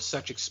example of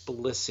such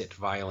explicit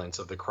violence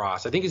of the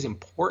cross, I think is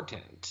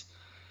important,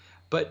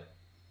 but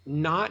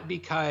not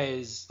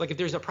because, like, if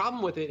there's a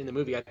problem with it in the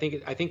movie, I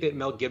think that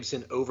Mel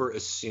Gibson over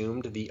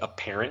assumed the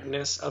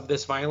apparentness of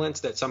this violence,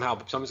 that somehow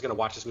someone's going to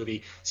watch this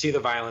movie, see the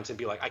violence, and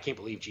be like, I can't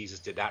believe Jesus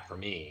did that for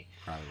me.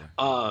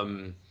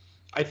 Probably.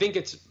 I think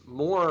it's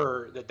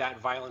more that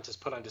violence is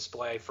put on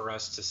display for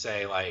us to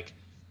say, like,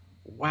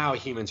 wow,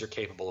 humans are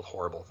capable of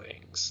horrible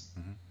things.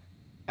 Mm-hmm.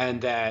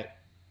 And that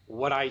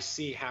what I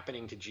see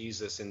happening to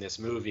Jesus in this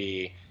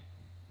movie,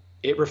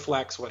 it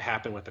reflects what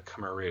happened with the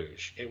Khmer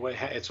Rouge.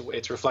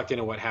 It's reflected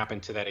in what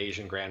happened to that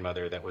Asian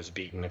grandmother that was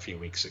beaten a few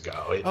weeks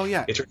ago.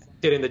 It's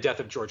reflected in the death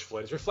of George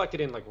Floyd. It's reflected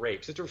in, like,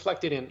 rapes. It's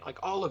reflected in, like,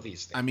 all of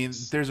these things. I mean,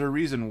 there's a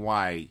reason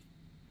why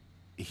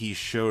he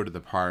showed the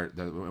part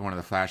that one of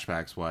the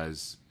flashbacks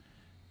was,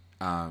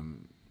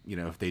 you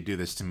know, if they do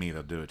this to me,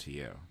 they'll do it to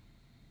you.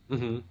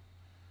 Mm-hmm.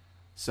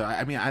 So,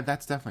 I mean,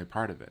 that's definitely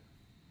part of it.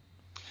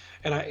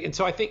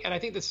 So I think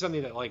this is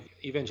something that like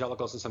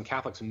evangelicals and some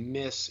Catholics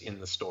miss in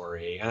the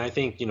story. And I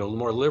think,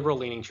 more liberal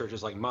leaning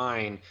churches like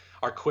mine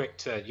are quick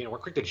to, we're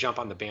quick to jump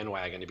on the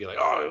bandwagon to be like,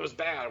 oh, it was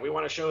bad. We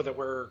want to show that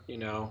we're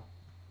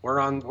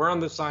on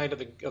the side of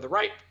the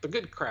right, the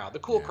good crowd, the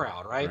cool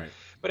crowd, right?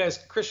 But as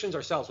Christians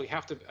ourselves, we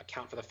have to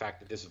account for the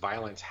fact that this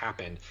violence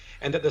happened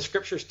and that the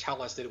scriptures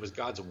tell us that it was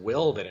God's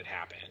will that it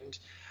happened.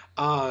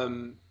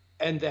 And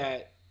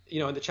that,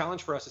 and the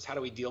challenge for us is how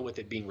do we deal with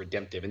it being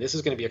redemptive? And this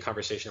is going to be a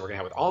conversation that we're going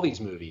to have with all these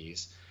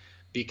movies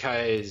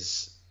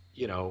because,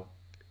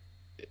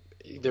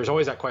 there's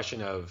always that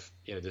question of,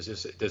 does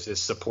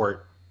this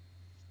support,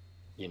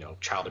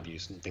 child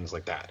abuse and things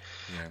like that.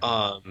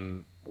 Yeah.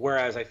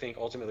 Whereas I think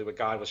ultimately what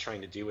God was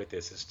trying to do with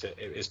this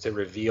is to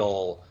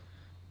reveal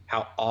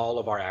how all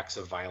of our acts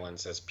of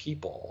violence as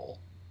people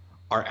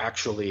are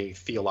actually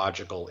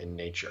theological in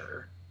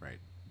nature. Right.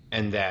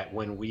 And that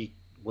when we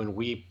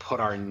put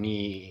our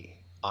knee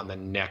on the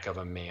neck of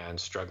a man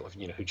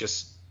struggling,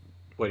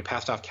 who he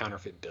passed off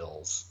counterfeit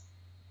bills.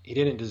 He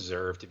didn't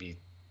deserve to be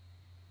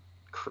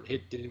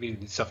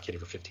suffocated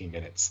for 15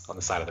 minutes on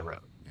the side of the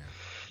road.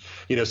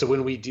 Yeah. So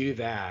when we do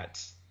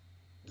that,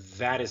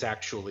 that is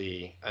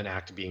actually an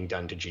act being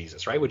done to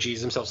Jesus, right? What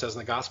Jesus himself says in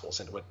the Gospels,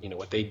 and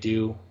what they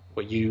do,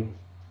 what you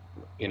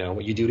do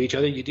to each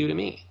other, you do to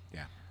me.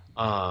 Yeah.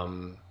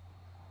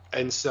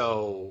 And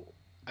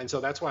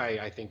so that's why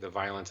I think the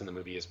violence in the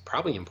movie is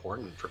probably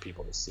important for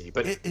people to see.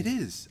 But it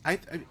is.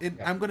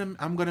 I'm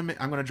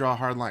gonna draw a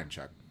hard line,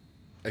 Chuck.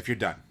 If you're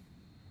done,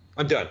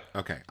 I'm done.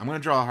 Okay, I'm gonna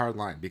draw a hard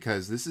line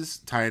because this is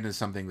tied into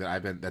something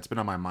that's been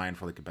on my mind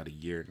for like about a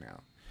year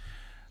now,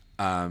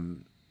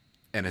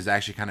 and has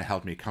actually kind of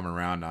helped me come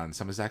around on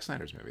some of Zack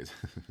Snyder's movies.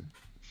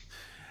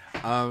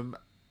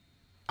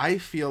 I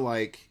feel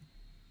like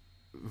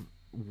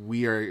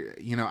we are.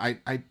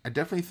 I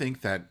definitely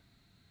think that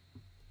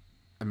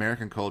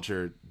American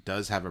culture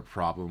does have a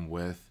problem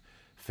with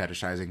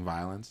fetishizing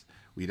violence.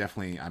 We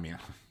definitely, it kind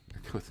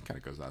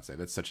of goes without saying.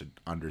 That's such an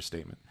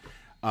understatement.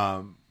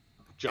 John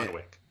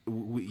Wick.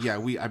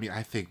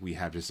 I think we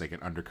have just like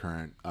an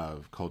undercurrent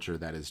of culture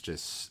that is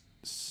just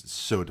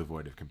so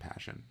devoid of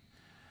compassion.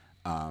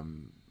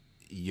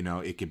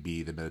 It could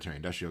be the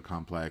military-industrial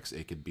complex.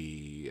 It could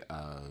be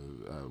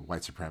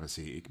white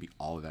supremacy. It could be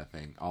all of that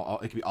thing. It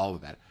could be all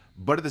of that.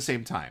 But at the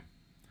same time,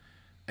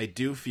 I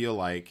do feel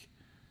like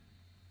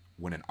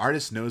when an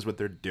artist knows what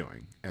they're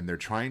doing and they're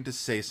trying to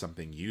say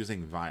something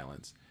using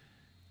violence,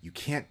 you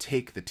can't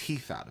take the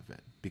teeth out of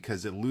it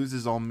because it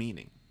loses all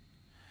meaning.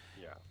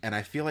 Yeah. And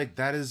I feel like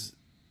that is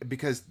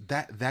because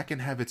that can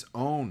have its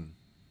own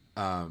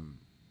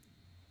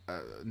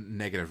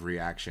negative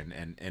reaction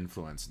and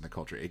influence in the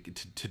culture.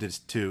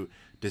 To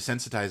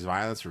desensitize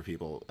violence for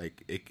people,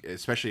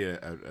 especially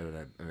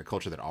in a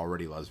culture that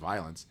already loves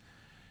violence,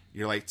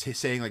 you're like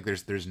saying like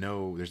there's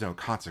no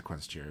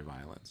consequence to your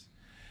violence.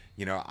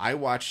 I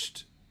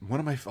watched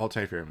one of my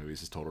all-time favorite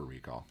movies is Total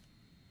Recall.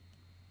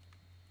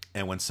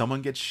 And when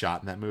someone gets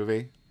shot in that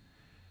movie,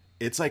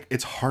 it's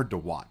hard to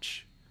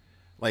watch.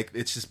 Like,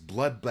 it's just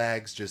blood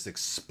bags just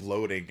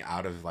exploding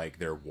out of like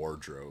their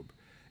wardrobe.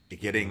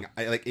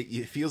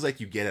 It feels like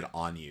you get it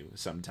on you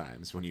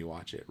sometimes when you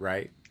watch it,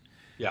 right?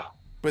 Yeah.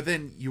 But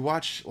then you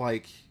watch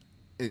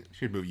here's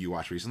a movie you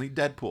watched recently,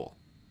 Deadpool.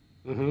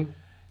 Mm-hmm.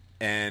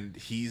 And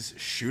he's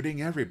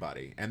shooting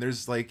everybody. And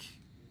there's like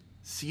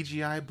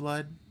CGI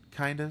blood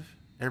kind of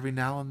every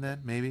now and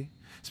then, maybe,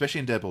 especially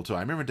in Deadpool 2.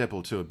 I remember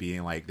Deadpool 2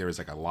 being like there was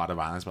like a lot of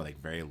violence but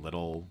like very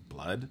little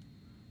blood,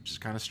 which is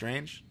kind of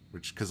strange,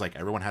 because like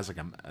everyone has like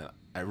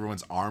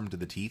everyone's armed to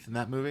the teeth in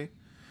that movie.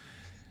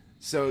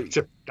 So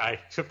except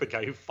the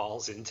guy who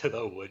falls into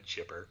the wood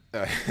chipper.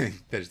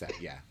 There's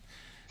that, yeah.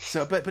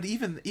 So but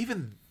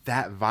even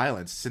that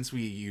violence, since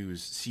we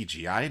use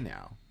CGI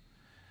now,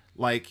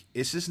 like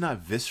it's just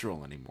not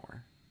visceral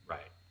anymore.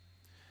 Right.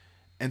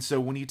 And so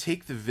when you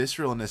take the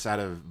visceralness out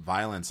of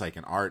violence, like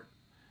in art,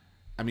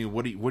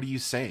 what are you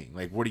saying?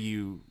 Like, what do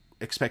you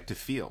expect to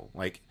feel?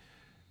 Like,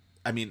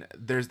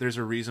 there's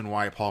a reason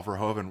why Paul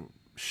Verhoeven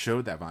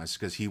showed that violence,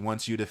 because he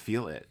wants you to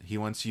feel it. He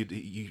wants you to,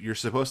 you're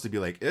supposed to be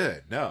like,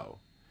 no.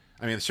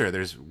 Sure,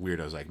 there's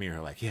weirdos like me who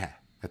are like, yeah,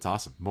 that's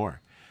awesome, more.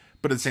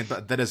 But at the same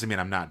time, that doesn't mean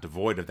I'm not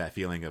devoid of that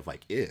feeling of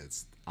like,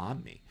 it's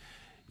on me,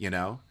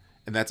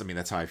 And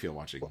that's how I feel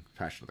watching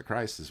Passion of the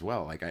Christ as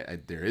well. Like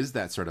there is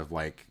that sort of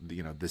like,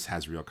 this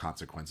has real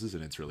consequences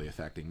and it's really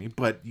affecting me.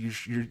 But you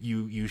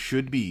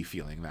should be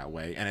feeling that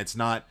way, and it's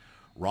not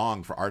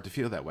wrong for art to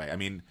feel that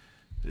way.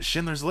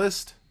 Schindler's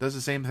List does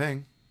the same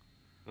thing.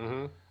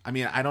 Mm-hmm.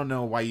 I don't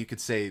know why you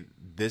could say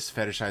this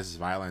fetishizes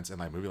violence and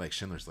like a movie like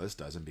Schindler's List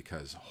doesn't,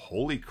 because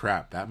holy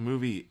crap, that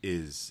movie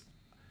is.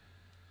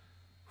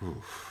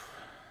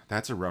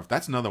 That's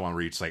another one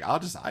where you're just like,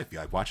 I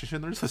feel like watching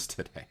Schindler's List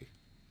today.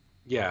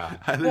 Yeah,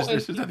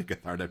 there's nothing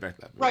cathartic about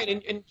that movie.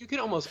 Right, and you can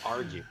almost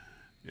argue.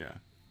 Yeah,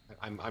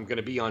 I'm going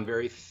to be on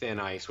very thin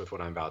ice with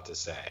what I'm about to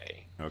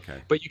say.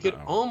 Okay, but you could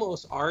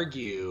almost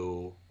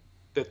argue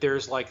that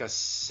there's like a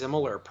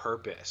similar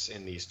purpose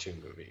in these two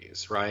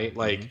movies, right?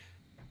 Like,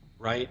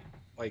 mm-hmm. right,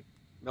 like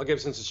Mel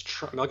Gibson is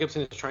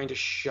trying to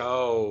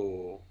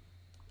show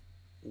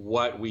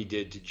what we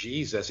did to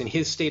Jesus, and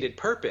his stated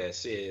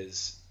purpose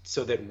is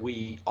so that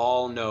we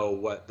all know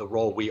what the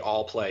role we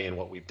all play in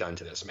what we've done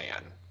to this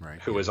man,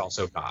 Right. who is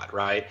also God,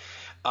 right?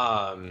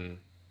 Um,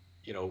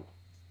 you know,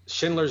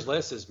 Schindler's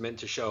List is meant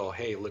to show,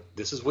 hey, look,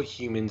 this is what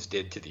humans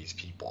did to these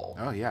people.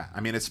 Oh yeah.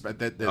 I mean, that's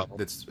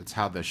it's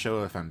how the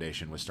Shoah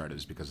Foundation was started,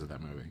 is because of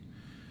that movie.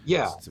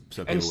 Yeah,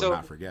 So and people would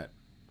not forget.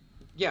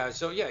 yeah,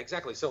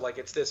 exactly. So like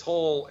it's the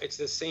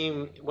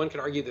same. One could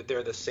argue that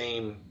they're the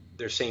same.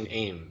 Their same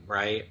aim,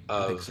 right?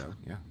 I think so.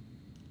 Yeah.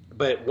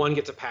 But one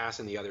gets a pass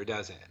and the other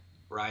doesn't,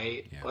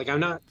 right? Yeah. Like I'm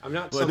not.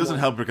 Well, it doesn't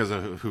help because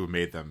of who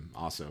made them.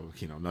 Also,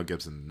 Mel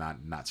Gibson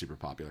not super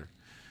popular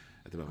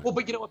at the moment. Well,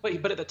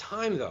 but but at the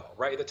time though,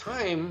 right? At the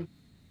time,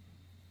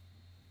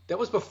 that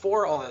was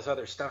before all this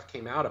other stuff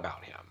came out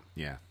about him.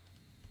 Yeah.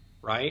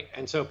 Right?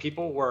 And so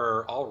people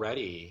were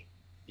already,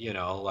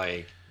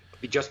 like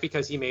just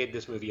because he made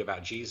this movie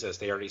about Jesus,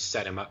 they already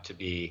set him up to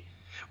be,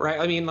 right?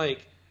 I mean,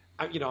 like,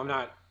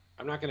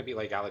 I'm not going to be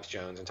like Alex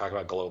Jones and talk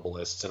about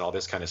globalists and all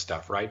this kind of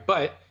stuff, right?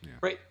 But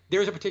right,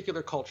 there's a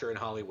particular culture in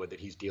Hollywood that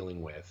he's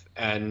dealing with,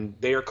 and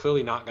they are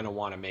clearly not going to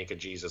want to make a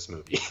Jesus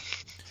movie.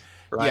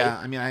 Right? Yeah,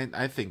 I mean,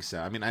 I think so.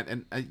 I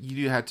mean,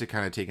 you do have to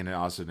kind of take into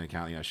also into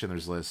account,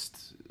 Schindler's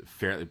List,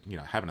 fairly,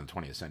 happened in the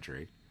 20th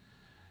century.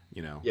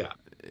 Yeah.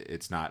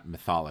 It's not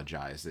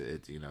mythologized.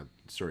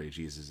 Story of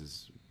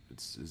Jesus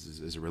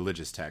is a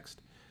religious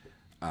text.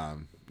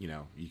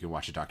 You can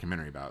watch a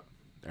documentary about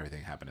everything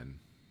that happened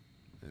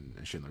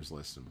in Schindler's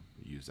List and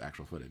use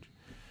actual footage.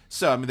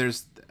 So I mean,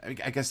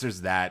 I guess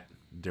there's that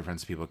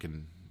difference. People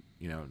can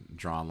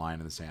draw a line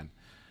in the sand.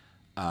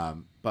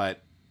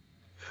 But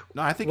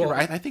no, I think you're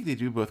right. I think they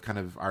do both kind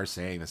of are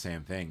saying the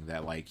same thing,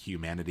 that like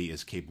humanity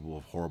is capable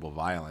of horrible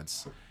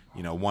violence.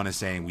 One is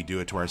saying we do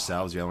it to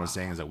ourselves. The other one is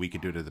saying is that we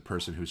could do it to the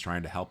person who's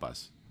trying to help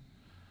us.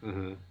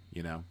 Mm-hmm.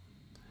 You know.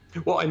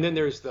 Well, and then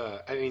there's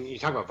you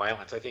talk about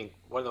violence. I think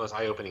one of the most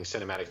eye-opening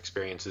cinematic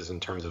experiences in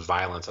terms of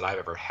violence that I've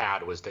ever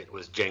had was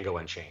Django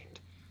Unchained.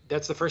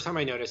 That's the first time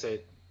I noticed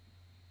it.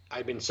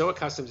 I've been so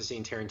accustomed to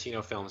seeing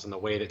Tarantino films and the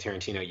way that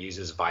Tarantino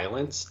uses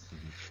violence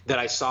that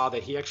I saw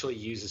that he actually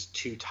uses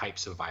two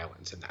types of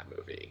violence in that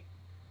movie.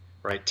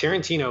 Right?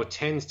 Tarantino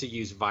tends to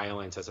use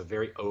violence as a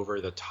very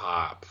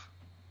over-the-top,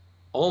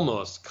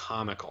 almost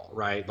comical,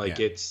 right?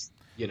 Like it's,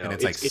 and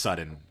it's like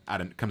sudden,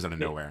 comes out of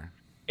nowhere.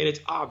 And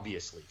it's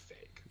obviously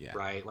fake, yeah.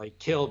 Right? Like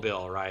Kill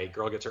Bill, right?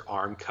 Girl gets her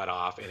arm cut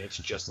off and it's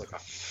just like a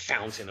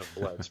fountain of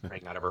blood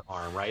spraying out of her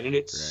arm, right? And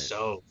it's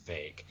so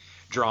fake,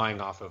 drawing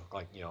off of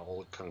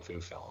old kung fu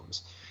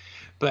films.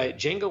 But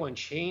Django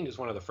Unchained is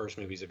one of the first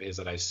movies of his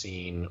that I've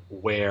seen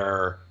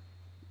where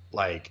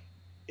like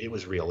it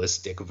was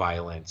realistic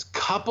violence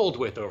coupled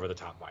with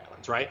over-the-top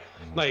violence, right?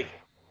 Mm-hmm. Like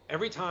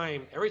every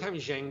time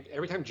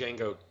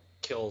Django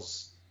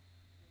kills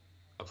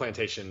a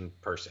plantation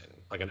person,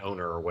 like an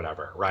owner or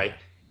whatever, right?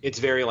 It's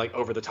very like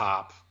over the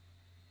top,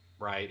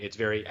 right? It's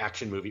very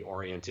action movie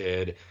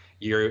oriented.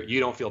 You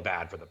don't feel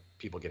bad for the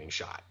people getting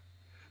shot.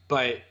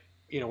 But,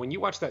 when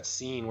you watch that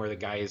scene where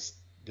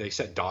they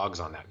set dogs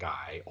on that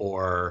guy,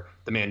 or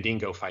the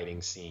Mandingo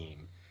fighting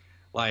scene,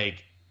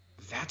 like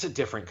that's a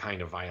different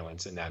kind of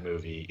violence in that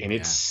movie, and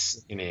it's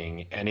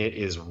sickening and it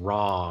is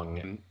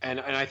wrong. And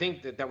I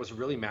think that was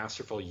really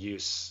masterful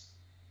use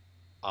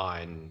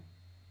on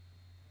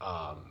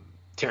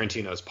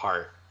Tarantino's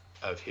part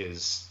of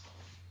his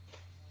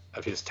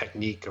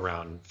technique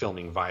around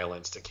filming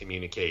violence to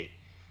communicate,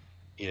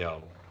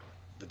 the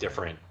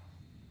different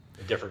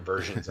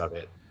versions of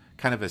it.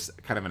 Kind of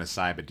an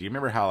aside, but do you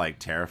remember how like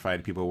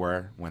terrified people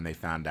were when they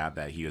found out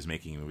that he was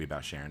making a movie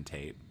about Sharon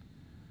Tate?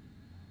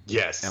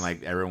 Yes. And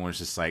like everyone was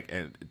just like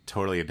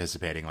totally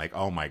anticipating, like,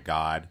 oh my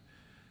God,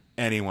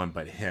 anyone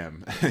but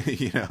him.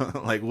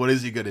 Like what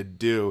is he gonna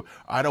do?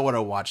 I don't want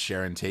to watch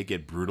Sharon Tate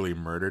get brutally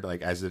murdered.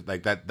 Like as if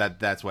like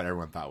that's what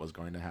everyone thought was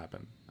going to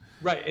happen.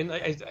 Right. And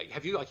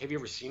have you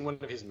ever seen one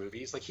of his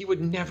movies? Like he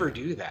would never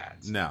do that.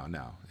 No,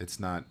 it's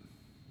not.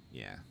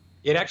 Yeah.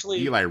 It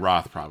actually Eli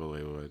Roth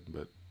probably would,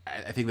 but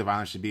I think the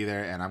violence should be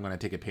there, and I'm going to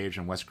take a page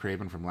from Wes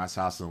Craven from Last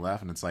House on the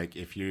Left, and it's like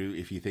if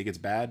you think it's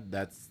bad,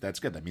 that's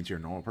good. That means you're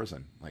a normal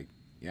person. Like,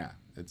 yeah,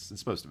 it's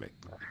supposed to be.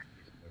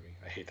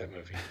 I hate that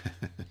movie.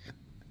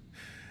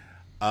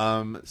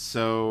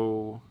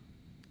 So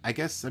I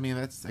guess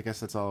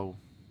that's all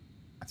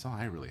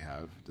I really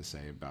have to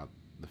say about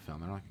the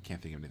film. I can't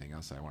think of anything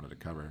else I wanted to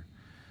cover,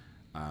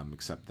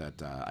 except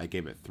that I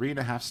gave it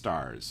 3.5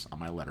 stars on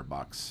my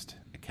Letterboxd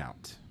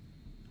account.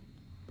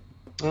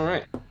 All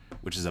right.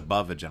 Which is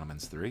above A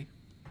Gentleman's 3,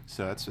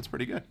 so it's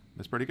pretty good.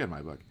 It's pretty good in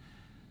my book.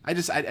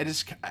 It's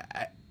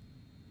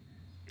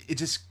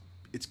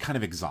kind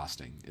of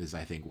exhausting is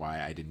I think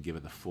why I didn't give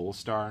it the full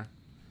star,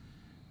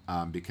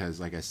 because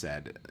like I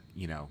said,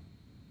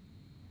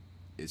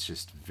 it's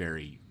just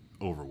very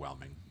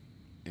overwhelming,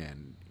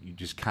 and you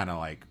just kind of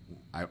like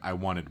I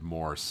wanted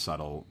more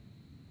subtle,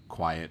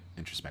 quiet,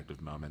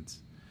 introspective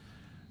moments.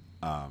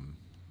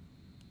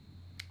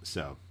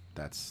 So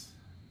that's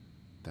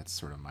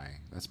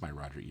my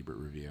Roger Ebert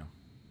review.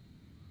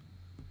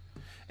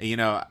 You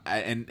know,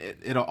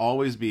 it'll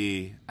always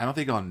be. I don't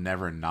think I'll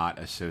never not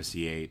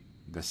associate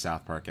the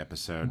South Park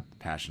episode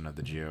 "Passion of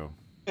the Jew"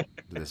 to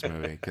this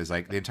movie, because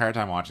like the entire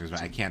time watching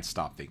this, I can't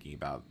stop thinking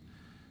about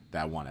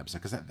that one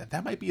episode, because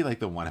that might be like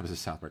the one episode of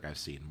South Park I've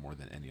seen more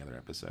than any other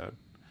episode.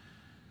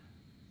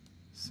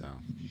 So,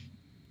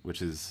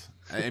 which is,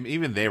 I mean,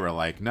 even they were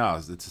like, "No,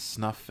 it's a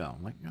snuff film."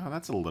 I'm like, no,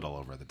 that's a little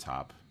over the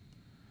top.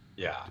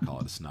 Yeah, to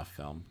call it a snuff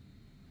film.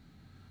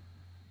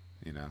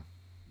 You know.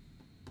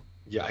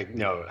 Yeah, I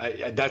know.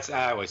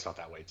 I always felt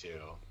that way too,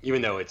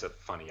 even though it's a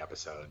funny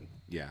episode.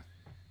 Yeah.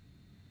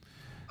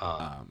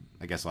 I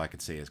guess all I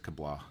could say is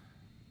kablah.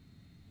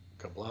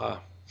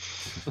 Kablah.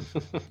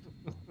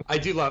 I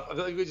do love.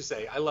 Let me just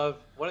say, I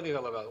love one of the things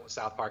I love about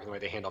South Park and the way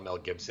they handle Mel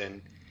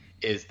Gibson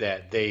is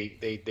that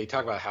they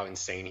talk about how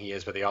insane he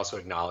is, but they also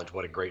acknowledge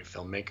what a great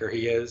filmmaker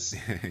he is.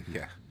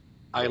 Yeah.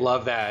 I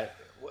love that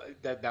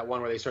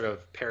one where they sort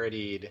of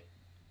parodied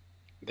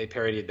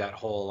that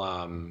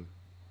whole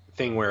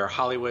thing where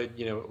Hollywood,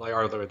 you know, like,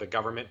 or the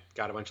government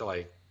got a bunch of,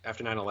 like,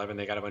 after 9/11,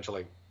 they got a bunch of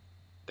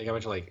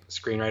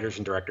screenwriters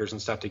and directors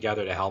and stuff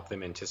together to help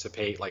them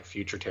anticipate like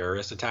future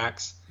terrorist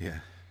attacks. Yeah.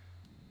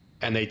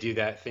 And they do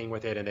that thing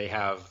with it, and they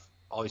have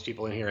all these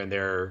people in here, and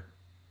they're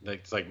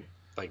like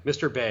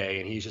Mr.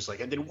 Bay, and he's just like,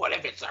 and then what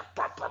if it's a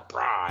blah, blah,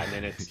 blah, and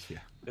then it's yeah.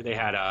 Then they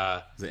had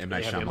M.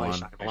 Night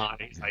Shyamalan.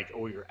 And he's like,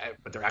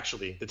 but they're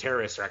actually, the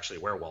terrorists are actually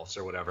werewolves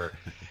or whatever.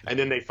 And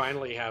then they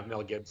finally have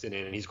Mel Gibson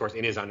in, and he's of course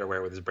in his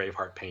underwear with his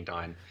Braveheart paint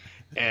on,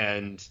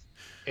 and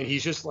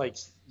he's just like,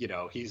 you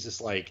know, he's just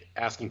like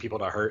asking people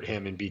to hurt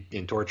him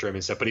and torture him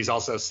and stuff, but he's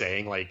also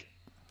saying like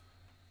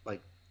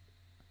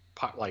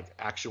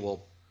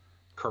actual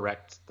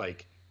correct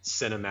like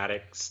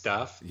cinematic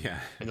stuff. Yeah.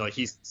 And like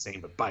he's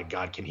saying, but by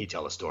God, can he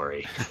tell a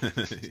story?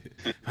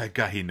 By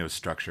God, he knows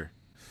structure.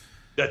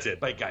 That's it.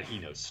 By God, he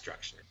knows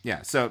structure.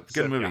 Yeah, so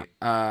good movie.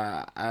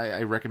 Yeah.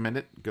 I recommend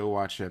it. Go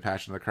watch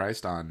Passion of the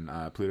Christ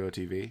on Pluto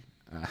TV.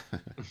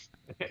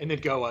 And then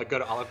go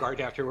to Olive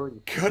Garden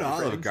afterward. Go to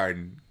Olive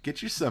Garden.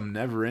 Get you some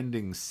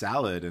never-ending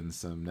salad and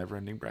some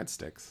never-ending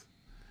breadsticks.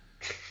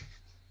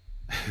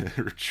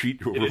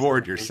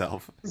 Reward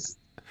yourself.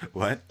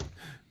 What?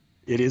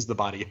 It is the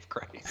body of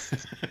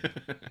Christ.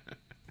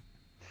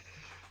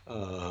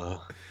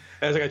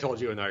 As like I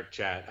told you in our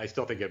chat, I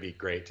still think it'd be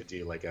great to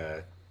do like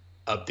an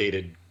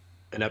updated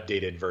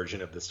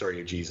version of the story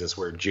of Jesus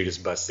where Judas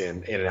busts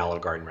in an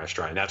Olive Garden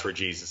restaurant, and that's where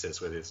Jesus is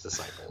with his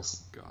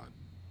disciples. God.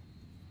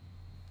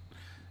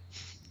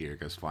 Here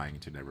goes flying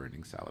into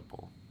never-ending salad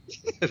bowl.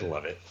 I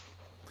love it.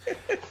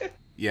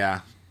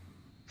 Yeah.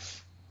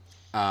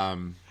 Yeah,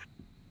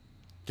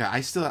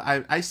 I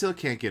still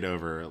can't get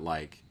over,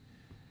 like,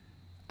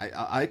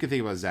 I can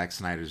think about Zack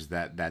Snyder's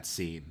that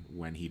scene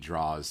when he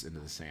draws into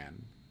the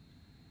sand.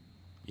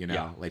 You know,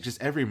 Yeah. like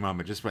just every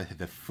moment, just by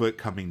the foot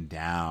coming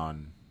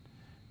down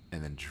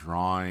and then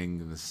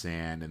drawing in the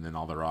sand, and then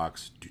all the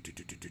rocks,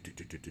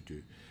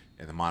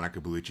 and the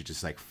Monica Bellucci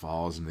just like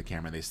falls into the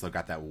camera, and they still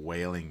got that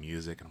wailing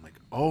music, and I'm like,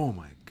 oh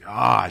my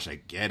gosh, I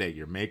get it,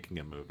 you're making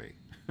a movie.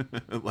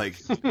 Like,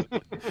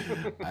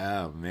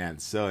 oh man,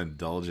 so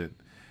indulgent.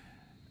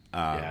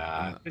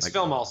 Yeah, this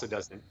film also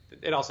does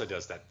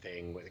that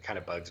thing that kind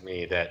of bugs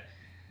me, that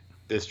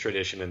this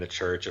tradition in the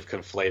church of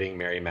conflating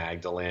Mary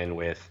Magdalene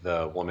with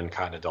the woman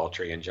caught in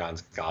adultery in John's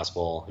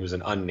Gospel, who's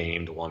an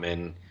unnamed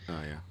woman. Oh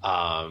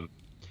yeah.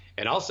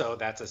 And also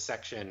that's a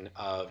section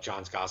of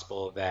John's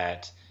Gospel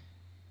that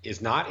is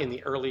not in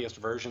the earliest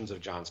versions of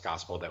John's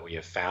Gospel that we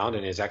have found,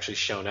 and is actually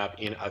shown up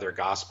in other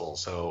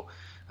Gospels. So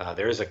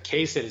there is a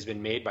case that has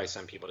been made by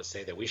some people to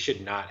say that we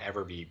should not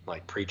ever be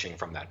like preaching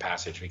from that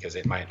passage because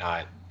it might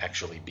not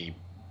actually be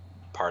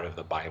part of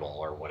the Bible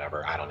or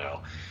whatever. I don't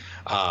know.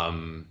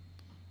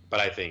 But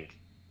I think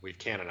we've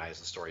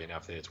canonized the story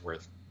enough that it's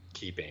worth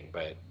keeping.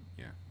 But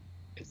yeah,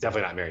 it's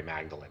definitely not Mary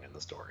Magdalene in the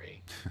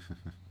story.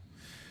 All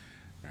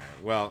right.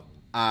 Well,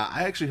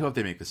 I actually hope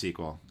they make the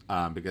sequel,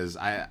 because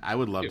I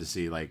would love to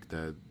see like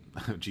the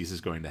Jesus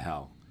going to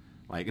hell,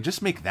 like, and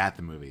just make that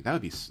the movie. That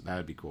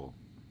would be cool.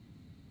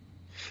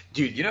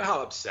 Dude, you know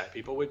how upset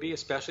people would be,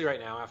 especially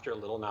right now after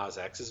Lil Nas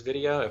X's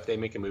video, if they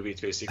make a movie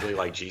it's basically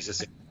like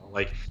Jesus,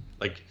 like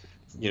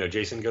you know,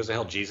 Jason goes to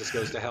hell, Jesus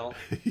goes to hell.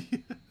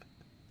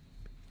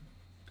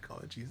 Call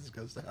it Jesus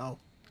Goes to Hell.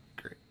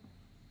 Great.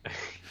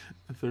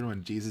 The third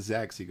one, Jesus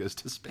X, he goes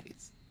to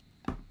space.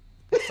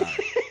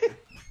 Sorry.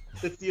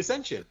 It's the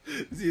Ascension.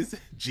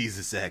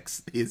 Jesus X,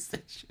 the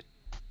Ascension.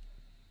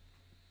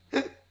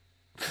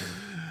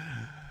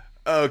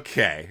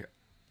 Okay.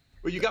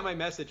 Well, you got my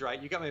message,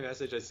 right? You got my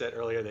message. I said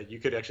earlier that you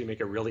could actually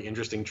make a really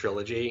interesting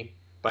trilogy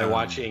by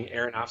watching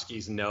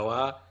Aronofsky's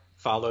Noah,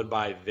 followed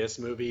by this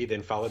movie,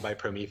 then followed by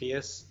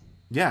Prometheus.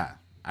 Yeah,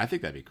 I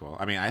think that'd be cool.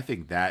 I mean, I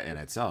think that in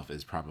itself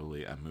is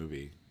probably a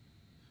movie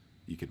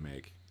you could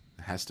make.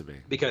 It has to be.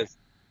 Because,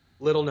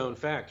 little known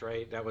fact,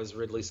 right? That was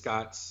Ridley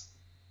Scott's.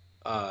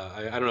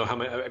 I don't know how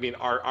many. I mean,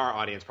 our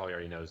audience probably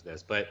already knows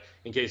this, but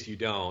in case you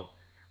don't,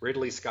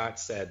 Ridley Scott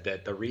said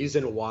that the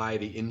reason why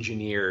the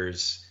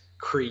engineers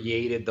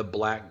created the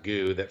black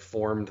goo that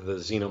formed the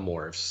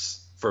xenomorphs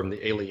from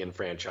the Alien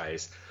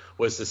franchise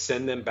was to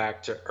send them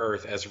back to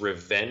Earth as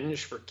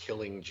revenge for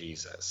killing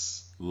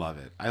Jesus. Love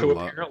it. Who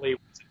apparently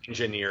was an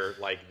engineer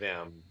like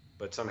them,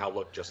 but somehow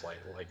looked just like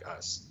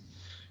us.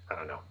 I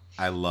don't know.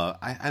 I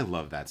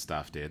love that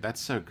stuff, dude. That's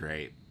so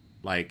great.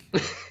 Like,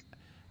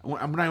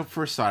 when I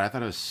first saw it, I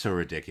thought it was so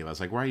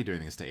ridiculous. Like, why are you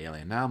doing this to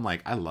Alien? Now I'm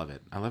like, I love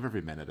it. I love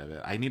every minute of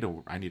it. I need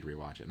to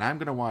rewatch it. And I'm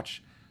gonna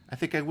watch. I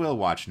think I will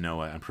watch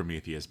Noah and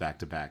Prometheus back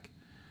to back.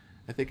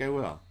 I think I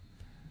will.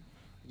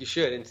 You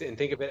should, and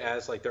think of it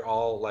as like they're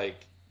all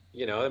like,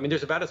 you know, I mean,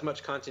 there's about as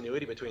much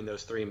continuity between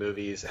those three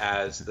movies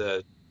as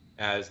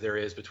there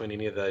is between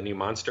any of the new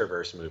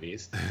MonsterVerse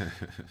movies.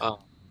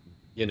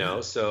 You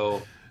know,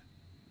 so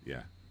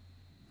yeah,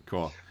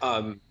 cool.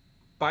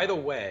 By the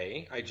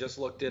way, I just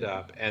looked it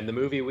up, and the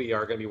movie we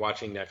are going to be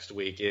watching next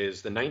week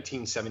is the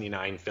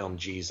 1979 film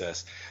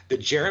Jesus. The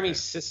Jeremy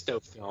Sisto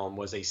film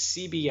was a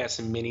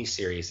CBS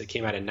miniseries that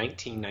came out in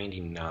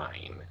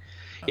 1999.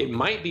 Okay. It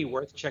might be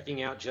worth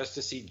checking out just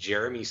to see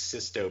Jeremy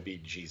Sisto be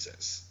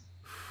Jesus.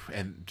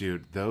 And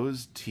dude,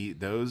 those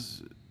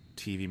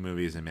TV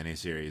movies and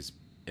miniseries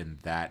in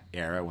that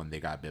era when they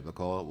got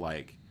biblical,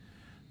 like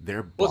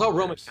they're bonkers. Well, it's all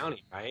Roman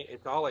County, right?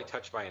 It's all like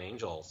Touched by an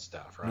Angel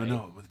stuff, right?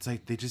 No, it's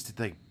like they just did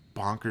like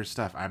bonkers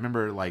stuff. I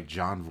remember like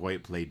John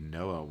Voight played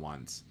Noah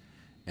once,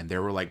 and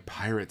there were like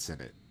pirates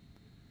in it.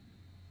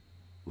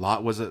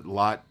 Lot.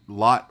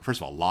 First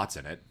of all, Lot's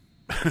in it.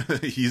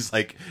 He's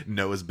like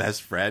Noah's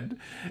best friend,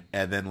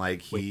 and then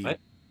like he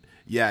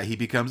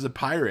becomes a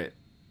pirate,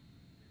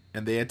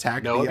 and they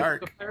attack the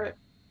Ark.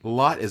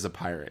 Lot is a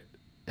pirate,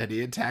 and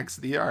he attacks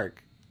the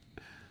Ark.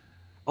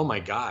 Oh my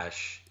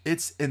gosh,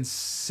 it's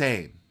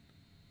insane.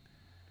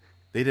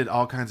 They did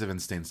all kinds of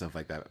insane stuff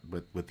like that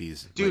with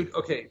these. Dude,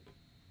 like,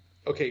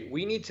 okay,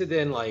 we need to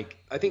then like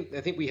I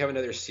think we have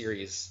another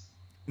series.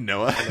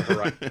 Noah.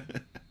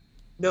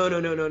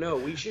 No.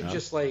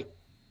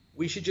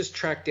 We should just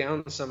track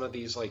down some of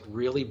these like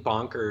really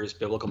bonkers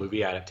biblical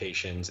movie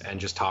adaptations and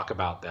just talk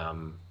about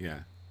them. Yeah.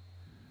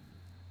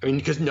 I mean,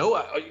 because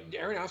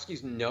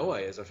Aronofsky's Noah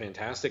is a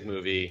fantastic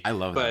movie. I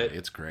love it.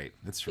 It's great.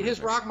 It has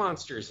rock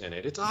monsters in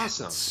it. It's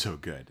awesome. It's so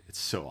good. It's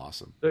so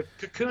awesome. The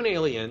cocoon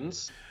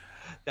aliens,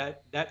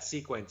 that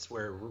sequence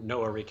where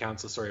Noah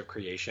recounts the story of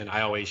creation,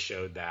 I always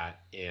showed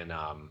that in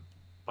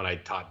when I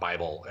taught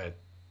Bible at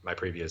my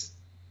previous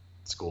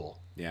school.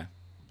 Yeah.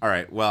 All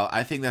right. Well,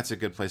 I think that's a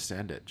good place to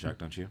end it, Chuck,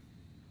 don't you?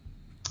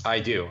 I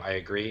do. I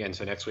agree. And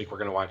so next week we're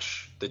going to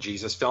watch the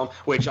Jesus film,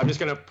 which I'm just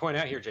going to point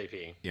out here,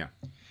 JP. Yeah.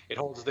 It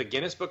holds the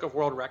Guinness Book of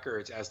World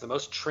Records as the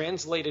most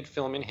translated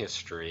film in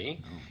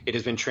history. Oh. It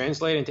has been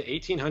translated into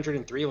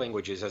 1,803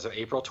 languages as of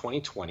April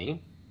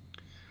 2020.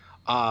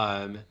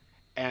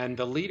 And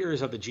the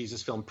leaders of the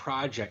Jesus Film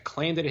Project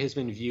claim that it has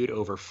been viewed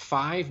over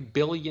 5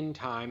 billion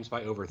times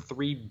by over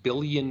 3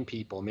 billion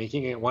people,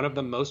 making it one of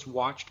the most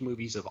watched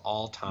movies of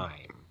all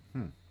time.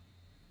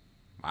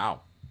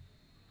 Wow.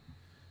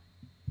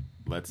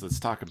 Let's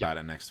talk about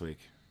it next week.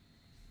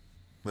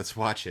 Let's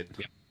watch it.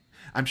 Yep.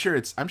 I'm sure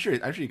you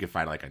can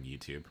find it like on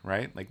YouTube,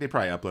 right? Like they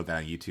probably upload that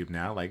on YouTube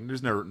now. Like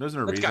there's no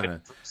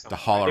reason to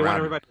haul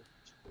around.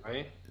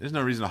 Right? There's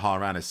no reason to haul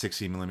around a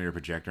 60mm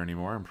projector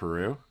anymore in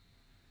Peru.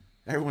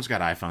 Everyone's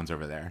got iPhones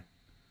over there.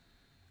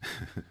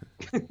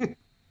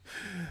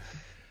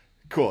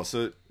 Cool.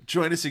 So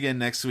join us again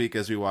next week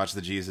as we watch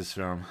the Jesus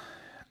film.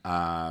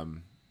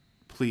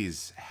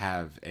 Please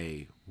have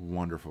a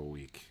wonderful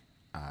week.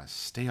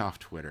 Stay off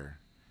Twitter.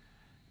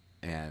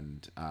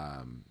 And,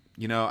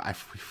 we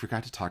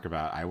forgot to talk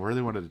about, I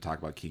really wanted to talk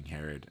about King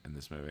Herod in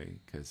this movie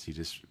because he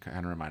just kind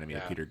of reminded me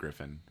of Peter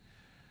Griffin.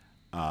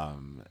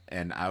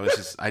 And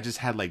I just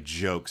had like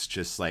jokes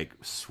just like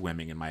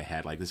swimming in my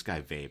head. Like this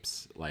guy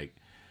vapes. Like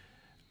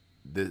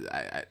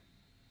a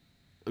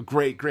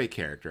great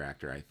character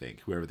actor, I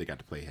think, whoever they got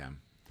to play him.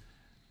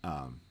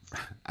 I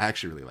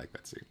actually really like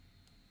that scene.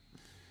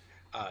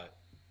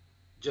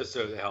 Just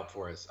so to help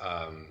for us,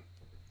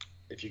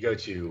 if you go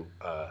to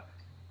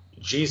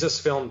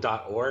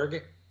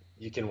JesusFilm.org,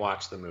 you can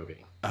watch the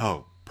movie.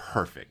 Oh,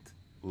 perfect.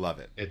 Love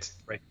it. It's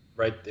right.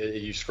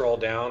 You scroll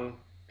down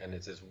and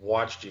it says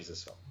watch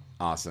Jesus Film.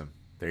 Awesome.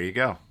 There you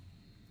go.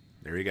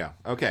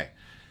 Okay.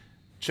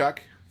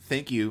 Chuck,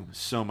 thank you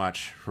so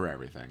much for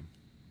everything.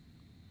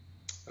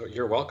 Oh,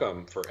 you're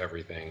welcome for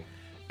everything.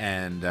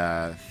 And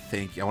I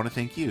want to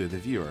thank you, the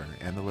viewer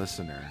and the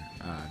listener.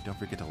 Don't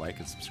forget to like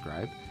and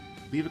subscribe.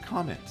 Leave a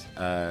comment.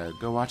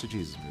 Go watch a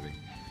Jesus movie.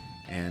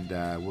 And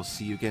we'll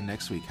see you again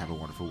next week. Have a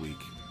wonderful week.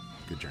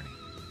 Good journey.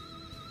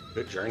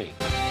 Good journey.